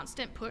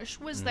constant push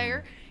was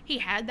there. He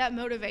had that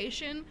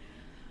motivation.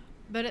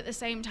 But at the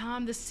same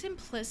time, the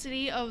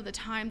simplicity of the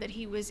time that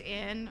he was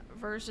in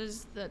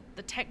versus the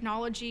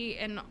technology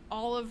and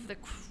all of the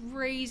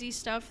crazy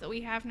stuff that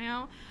we have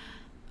now,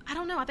 I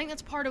don't know. I think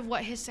that's part of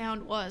what his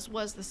sound was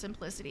the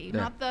simplicity,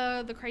 not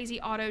the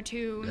crazy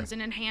auto-tunes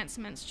and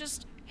enhancements,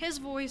 just his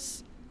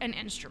voice and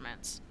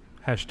instruments.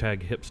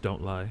 Mm. #hips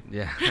don't lie.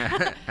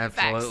 Yeah,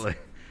 absolutely.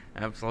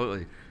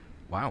 Absolutely.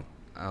 Wow.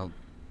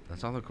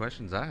 That's all the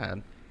questions I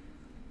had.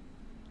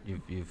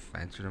 You've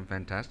answered them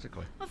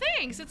fantastically. Well,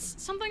 thanks.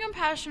 It's something I'm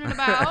passionate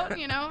about,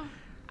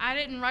 I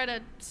didn't write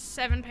a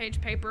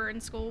 7-page paper in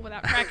school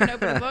without cracking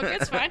open a book.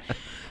 It's fine.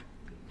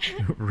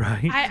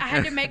 Right? I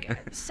had to make,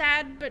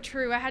 sad but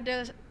true, I had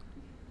to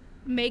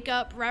make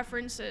up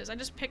references. I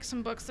just picked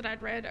some books that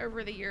I'd read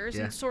over the years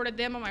and sorted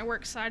them on my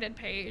works cited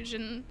page,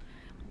 and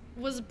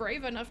was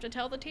brave enough to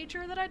tell the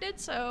teacher that I did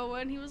so.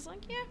 And he was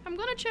like, yeah, I'm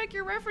going to check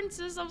your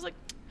references. I was like,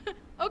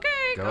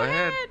 okay, go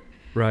ahead.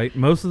 Right.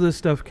 Most of this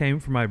stuff came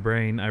from my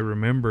brain. I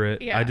remember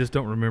it. Yeah. I just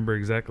don't remember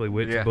exactly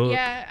which book.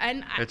 Yeah,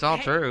 and It's all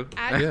true.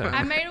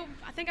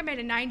 I think I made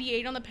a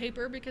 98 on the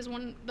paper, because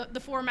when the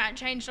format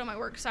changed on my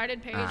works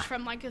cited page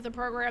from like the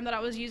program that I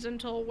was using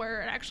to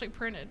where it actually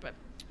printed, but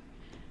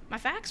my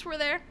facts were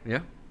there. Yeah.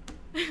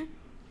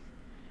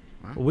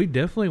 Well, we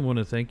definitely want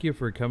to thank you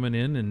for coming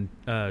in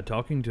and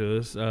talking to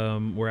us.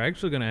 We're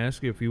actually going to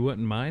ask you if you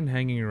wouldn't mind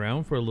hanging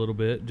around for a little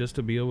bit, just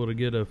to be able to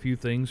get a few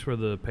things for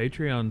the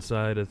Patreon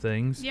side of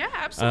things. Yeah,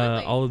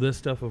 absolutely. All of this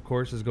stuff, of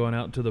course, is going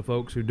out to the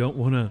folks who don't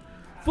want to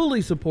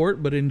fully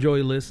support but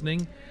enjoy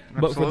listening.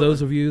 Absolutely. But for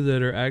those of you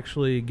that are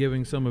actually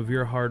giving some of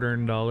your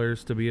hard-earned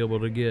dollars to be able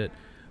to get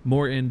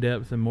more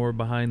in-depth and more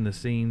behind the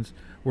scenes,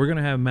 we're going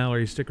to have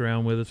Mallory stick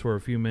around with us for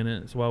a few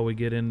minutes while we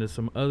get into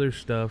some other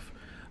stuff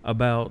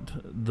about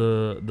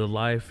the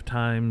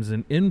lifetimes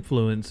and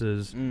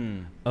influences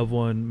of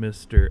one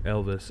Mr.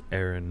 Elvis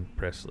Aaron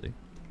Presley.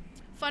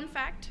 Fun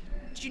fact,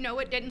 did you know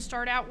it didn't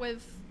start out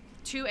with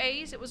 2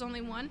 A's? It was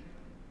only 1.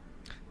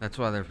 That's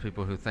why there's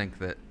people who think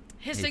that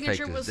His he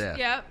signature faked his was,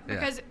 death.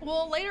 because,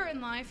 well, later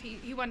in life,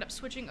 he wound up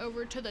switching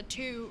over to the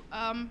 2.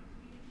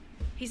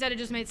 He said it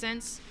just made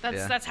sense.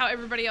 That's how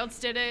everybody else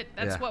did it.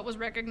 That's what was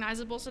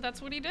recognizable, so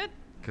that's what he did.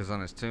 Because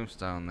on his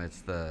tombstone,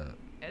 it's the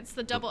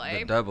double A.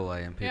 The double A,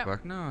 and people are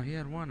like, no, he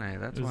had 1 A.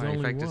 That's There's why he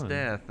only faked his one.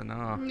 death.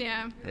 And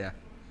Yeah.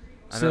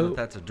 I So- know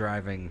that's a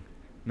driving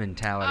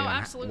mentality on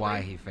absolutely.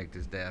 why he faked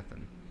his death.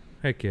 And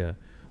Heck yeah.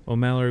 Well,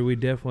 Mallory, we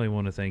definitely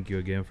want to thank you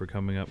again for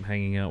coming up and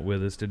hanging out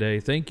with us today.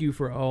 Thank you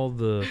for all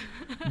the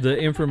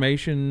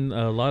information,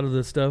 a lot of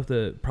the stuff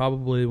that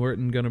probably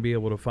weren't going to be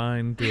able to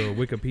find through a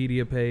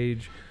Wikipedia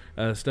page,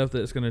 stuff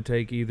that's going to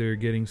take either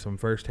getting some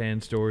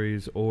firsthand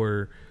stories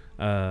or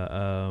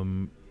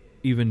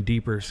even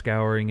deeper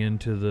scouring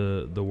into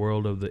the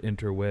world of the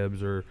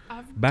interwebs, or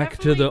I've back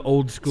to the definitely-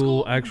 old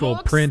school actual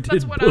books, printed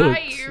that's what books.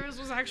 I used,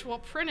 was actual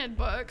printed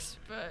books.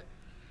 But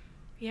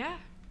yeah,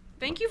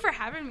 thank you for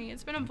having me.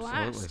 It's been a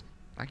blast. absolutely.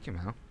 Thank you,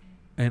 Mal.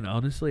 And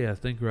honestly, I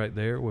think right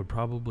there would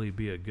probably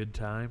be a good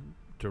time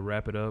to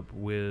wrap it up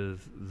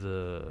with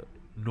the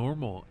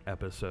normal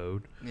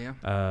episode. Yeah.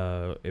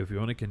 If you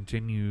want to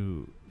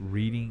continue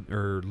reading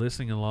or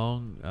listening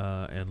along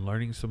and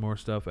learning some more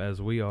stuff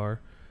as we are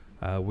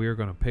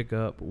going to pick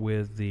up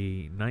with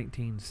the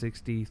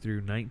 1960 through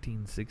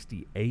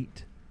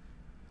 1968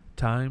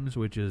 times,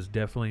 which is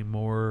definitely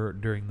more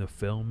during the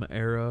film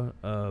era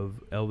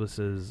of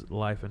Elvis's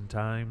life and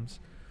times.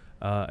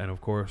 And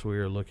of course, we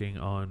are looking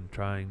on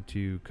trying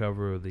to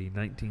cover the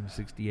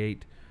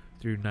 1968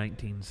 through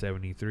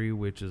 1973,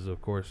 which is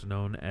of course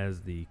known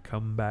as the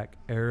comeback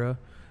era,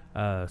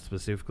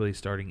 specifically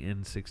starting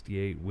in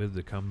 68 with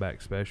the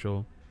comeback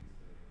special.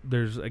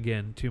 There's,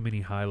 again, too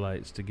many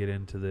highlights to get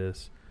into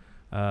this.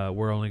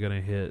 We're only going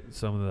to hit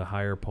some of the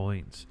higher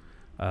points,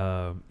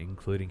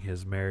 including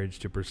his marriage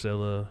to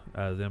Priscilla,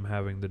 them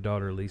having the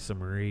daughter Lisa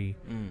Marie,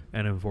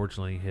 and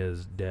unfortunately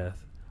his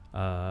death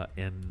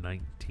in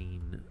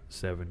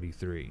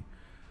 1973.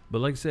 But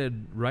like I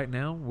said, right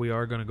now we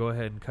are going to go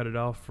ahead and cut it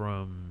off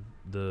from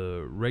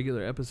the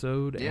regular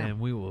episode, and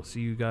we will see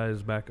you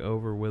guys back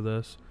over with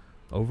us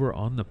over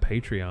on the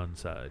Patreon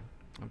side.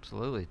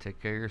 Absolutely.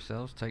 Take care of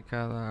yourselves, take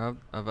care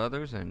of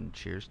others, and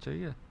cheers to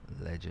you,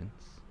 legends.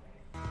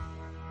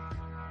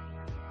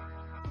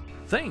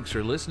 Thanks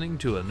for listening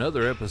to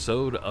another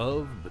episode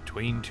of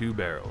Between Two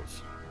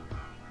Barrels.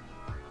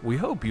 We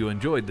hope you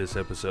enjoyed this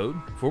episode.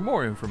 For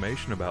more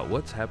information about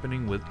what's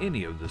happening with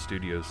any of the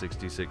Studio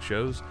 66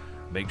 shows,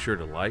 make sure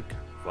to like,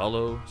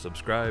 follow,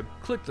 subscribe,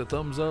 click the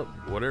thumbs up,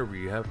 whatever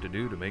you have to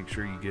do to make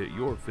sure you get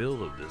your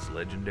fill of this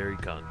legendary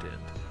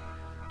content.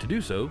 To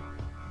do so,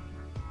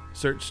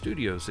 search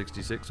Studio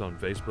 66 on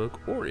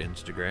Facebook or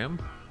Instagram,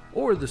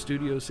 or the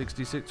Studio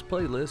 66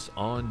 playlist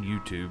on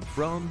YouTube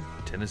from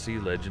Tennessee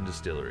Legend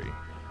Distillery.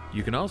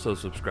 You can also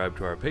subscribe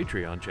to our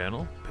Patreon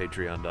channel,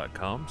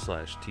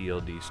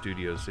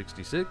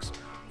 patreon.com/TLDstudio66,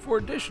 for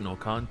additional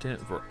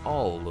content for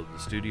all of the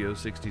Studio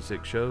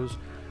 66 shows,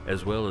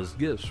 as well as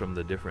gifts from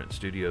the different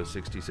Studio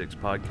 66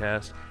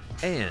 podcasts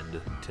and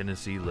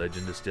Tennessee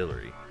Legend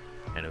Distillery.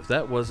 And if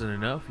that wasn't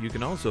enough, you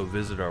can also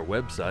visit our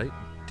website,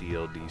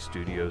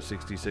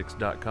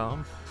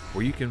 tldstudio66.com,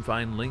 where you can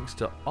find links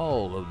to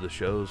all of the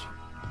shows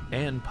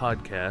and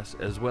podcasts,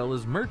 as well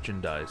as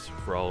merchandise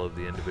for all of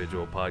the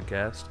individual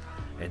podcasts.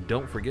 And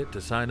don't forget to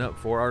sign up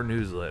for our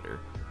newsletter.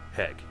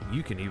 Heck,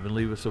 you can even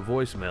leave us a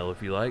voicemail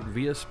if you like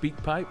via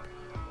SpeakPipe,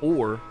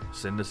 or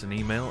send us an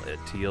email at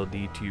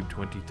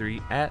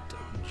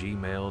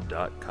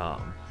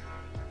tldtube23@gmail.com.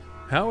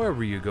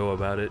 However you go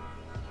about it,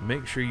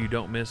 make sure you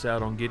don't miss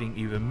out on getting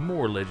even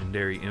more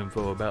legendary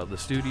info about the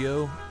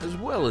studio, as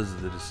well as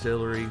the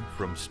distillery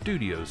from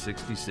Studio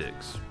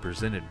 66,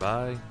 presented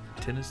by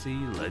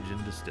Tennessee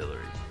Legend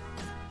Distillery.